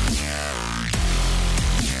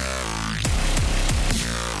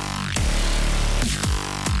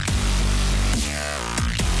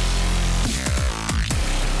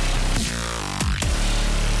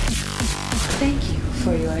 Thank you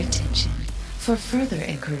for your attention. For further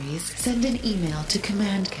inquiries, send an email to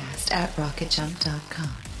commandcast@rocketjump.com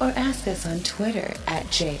or ask us on Twitter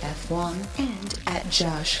 @JFWong and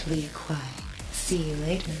 @JoshLeeQuai. See you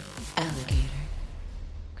later, alligator.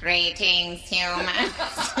 Greetings, humans.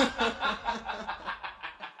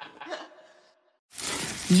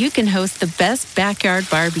 You can host the best backyard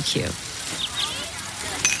barbecue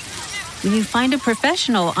when you find a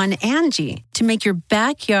professional on Angie to make your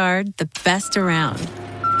backyard the best around.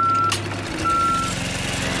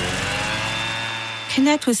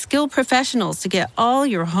 Connect with skilled professionals to get all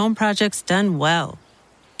your home projects done well.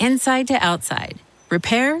 Inside to outside,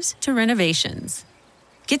 repairs to renovations.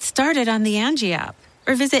 Get started on the Angie app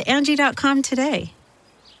or visit Angie.com today.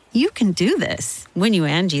 You can do this when you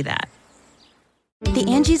Angie that. The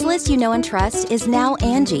Angie's List you know and trust is now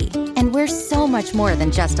Angie, and we're so much more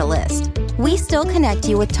than just a list. We still connect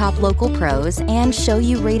you with top local pros and show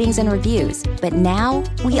you ratings and reviews, but now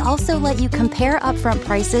we also let you compare upfront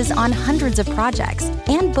prices on hundreds of projects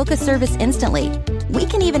and book a service instantly. We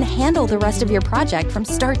can even handle the rest of your project from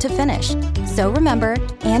start to finish. So remember,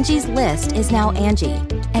 Angie's List is now Angie,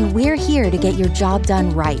 and we're here to get your job done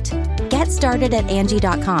right. Get started at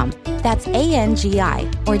Angie.com. That's ANGI,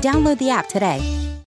 or download the app today.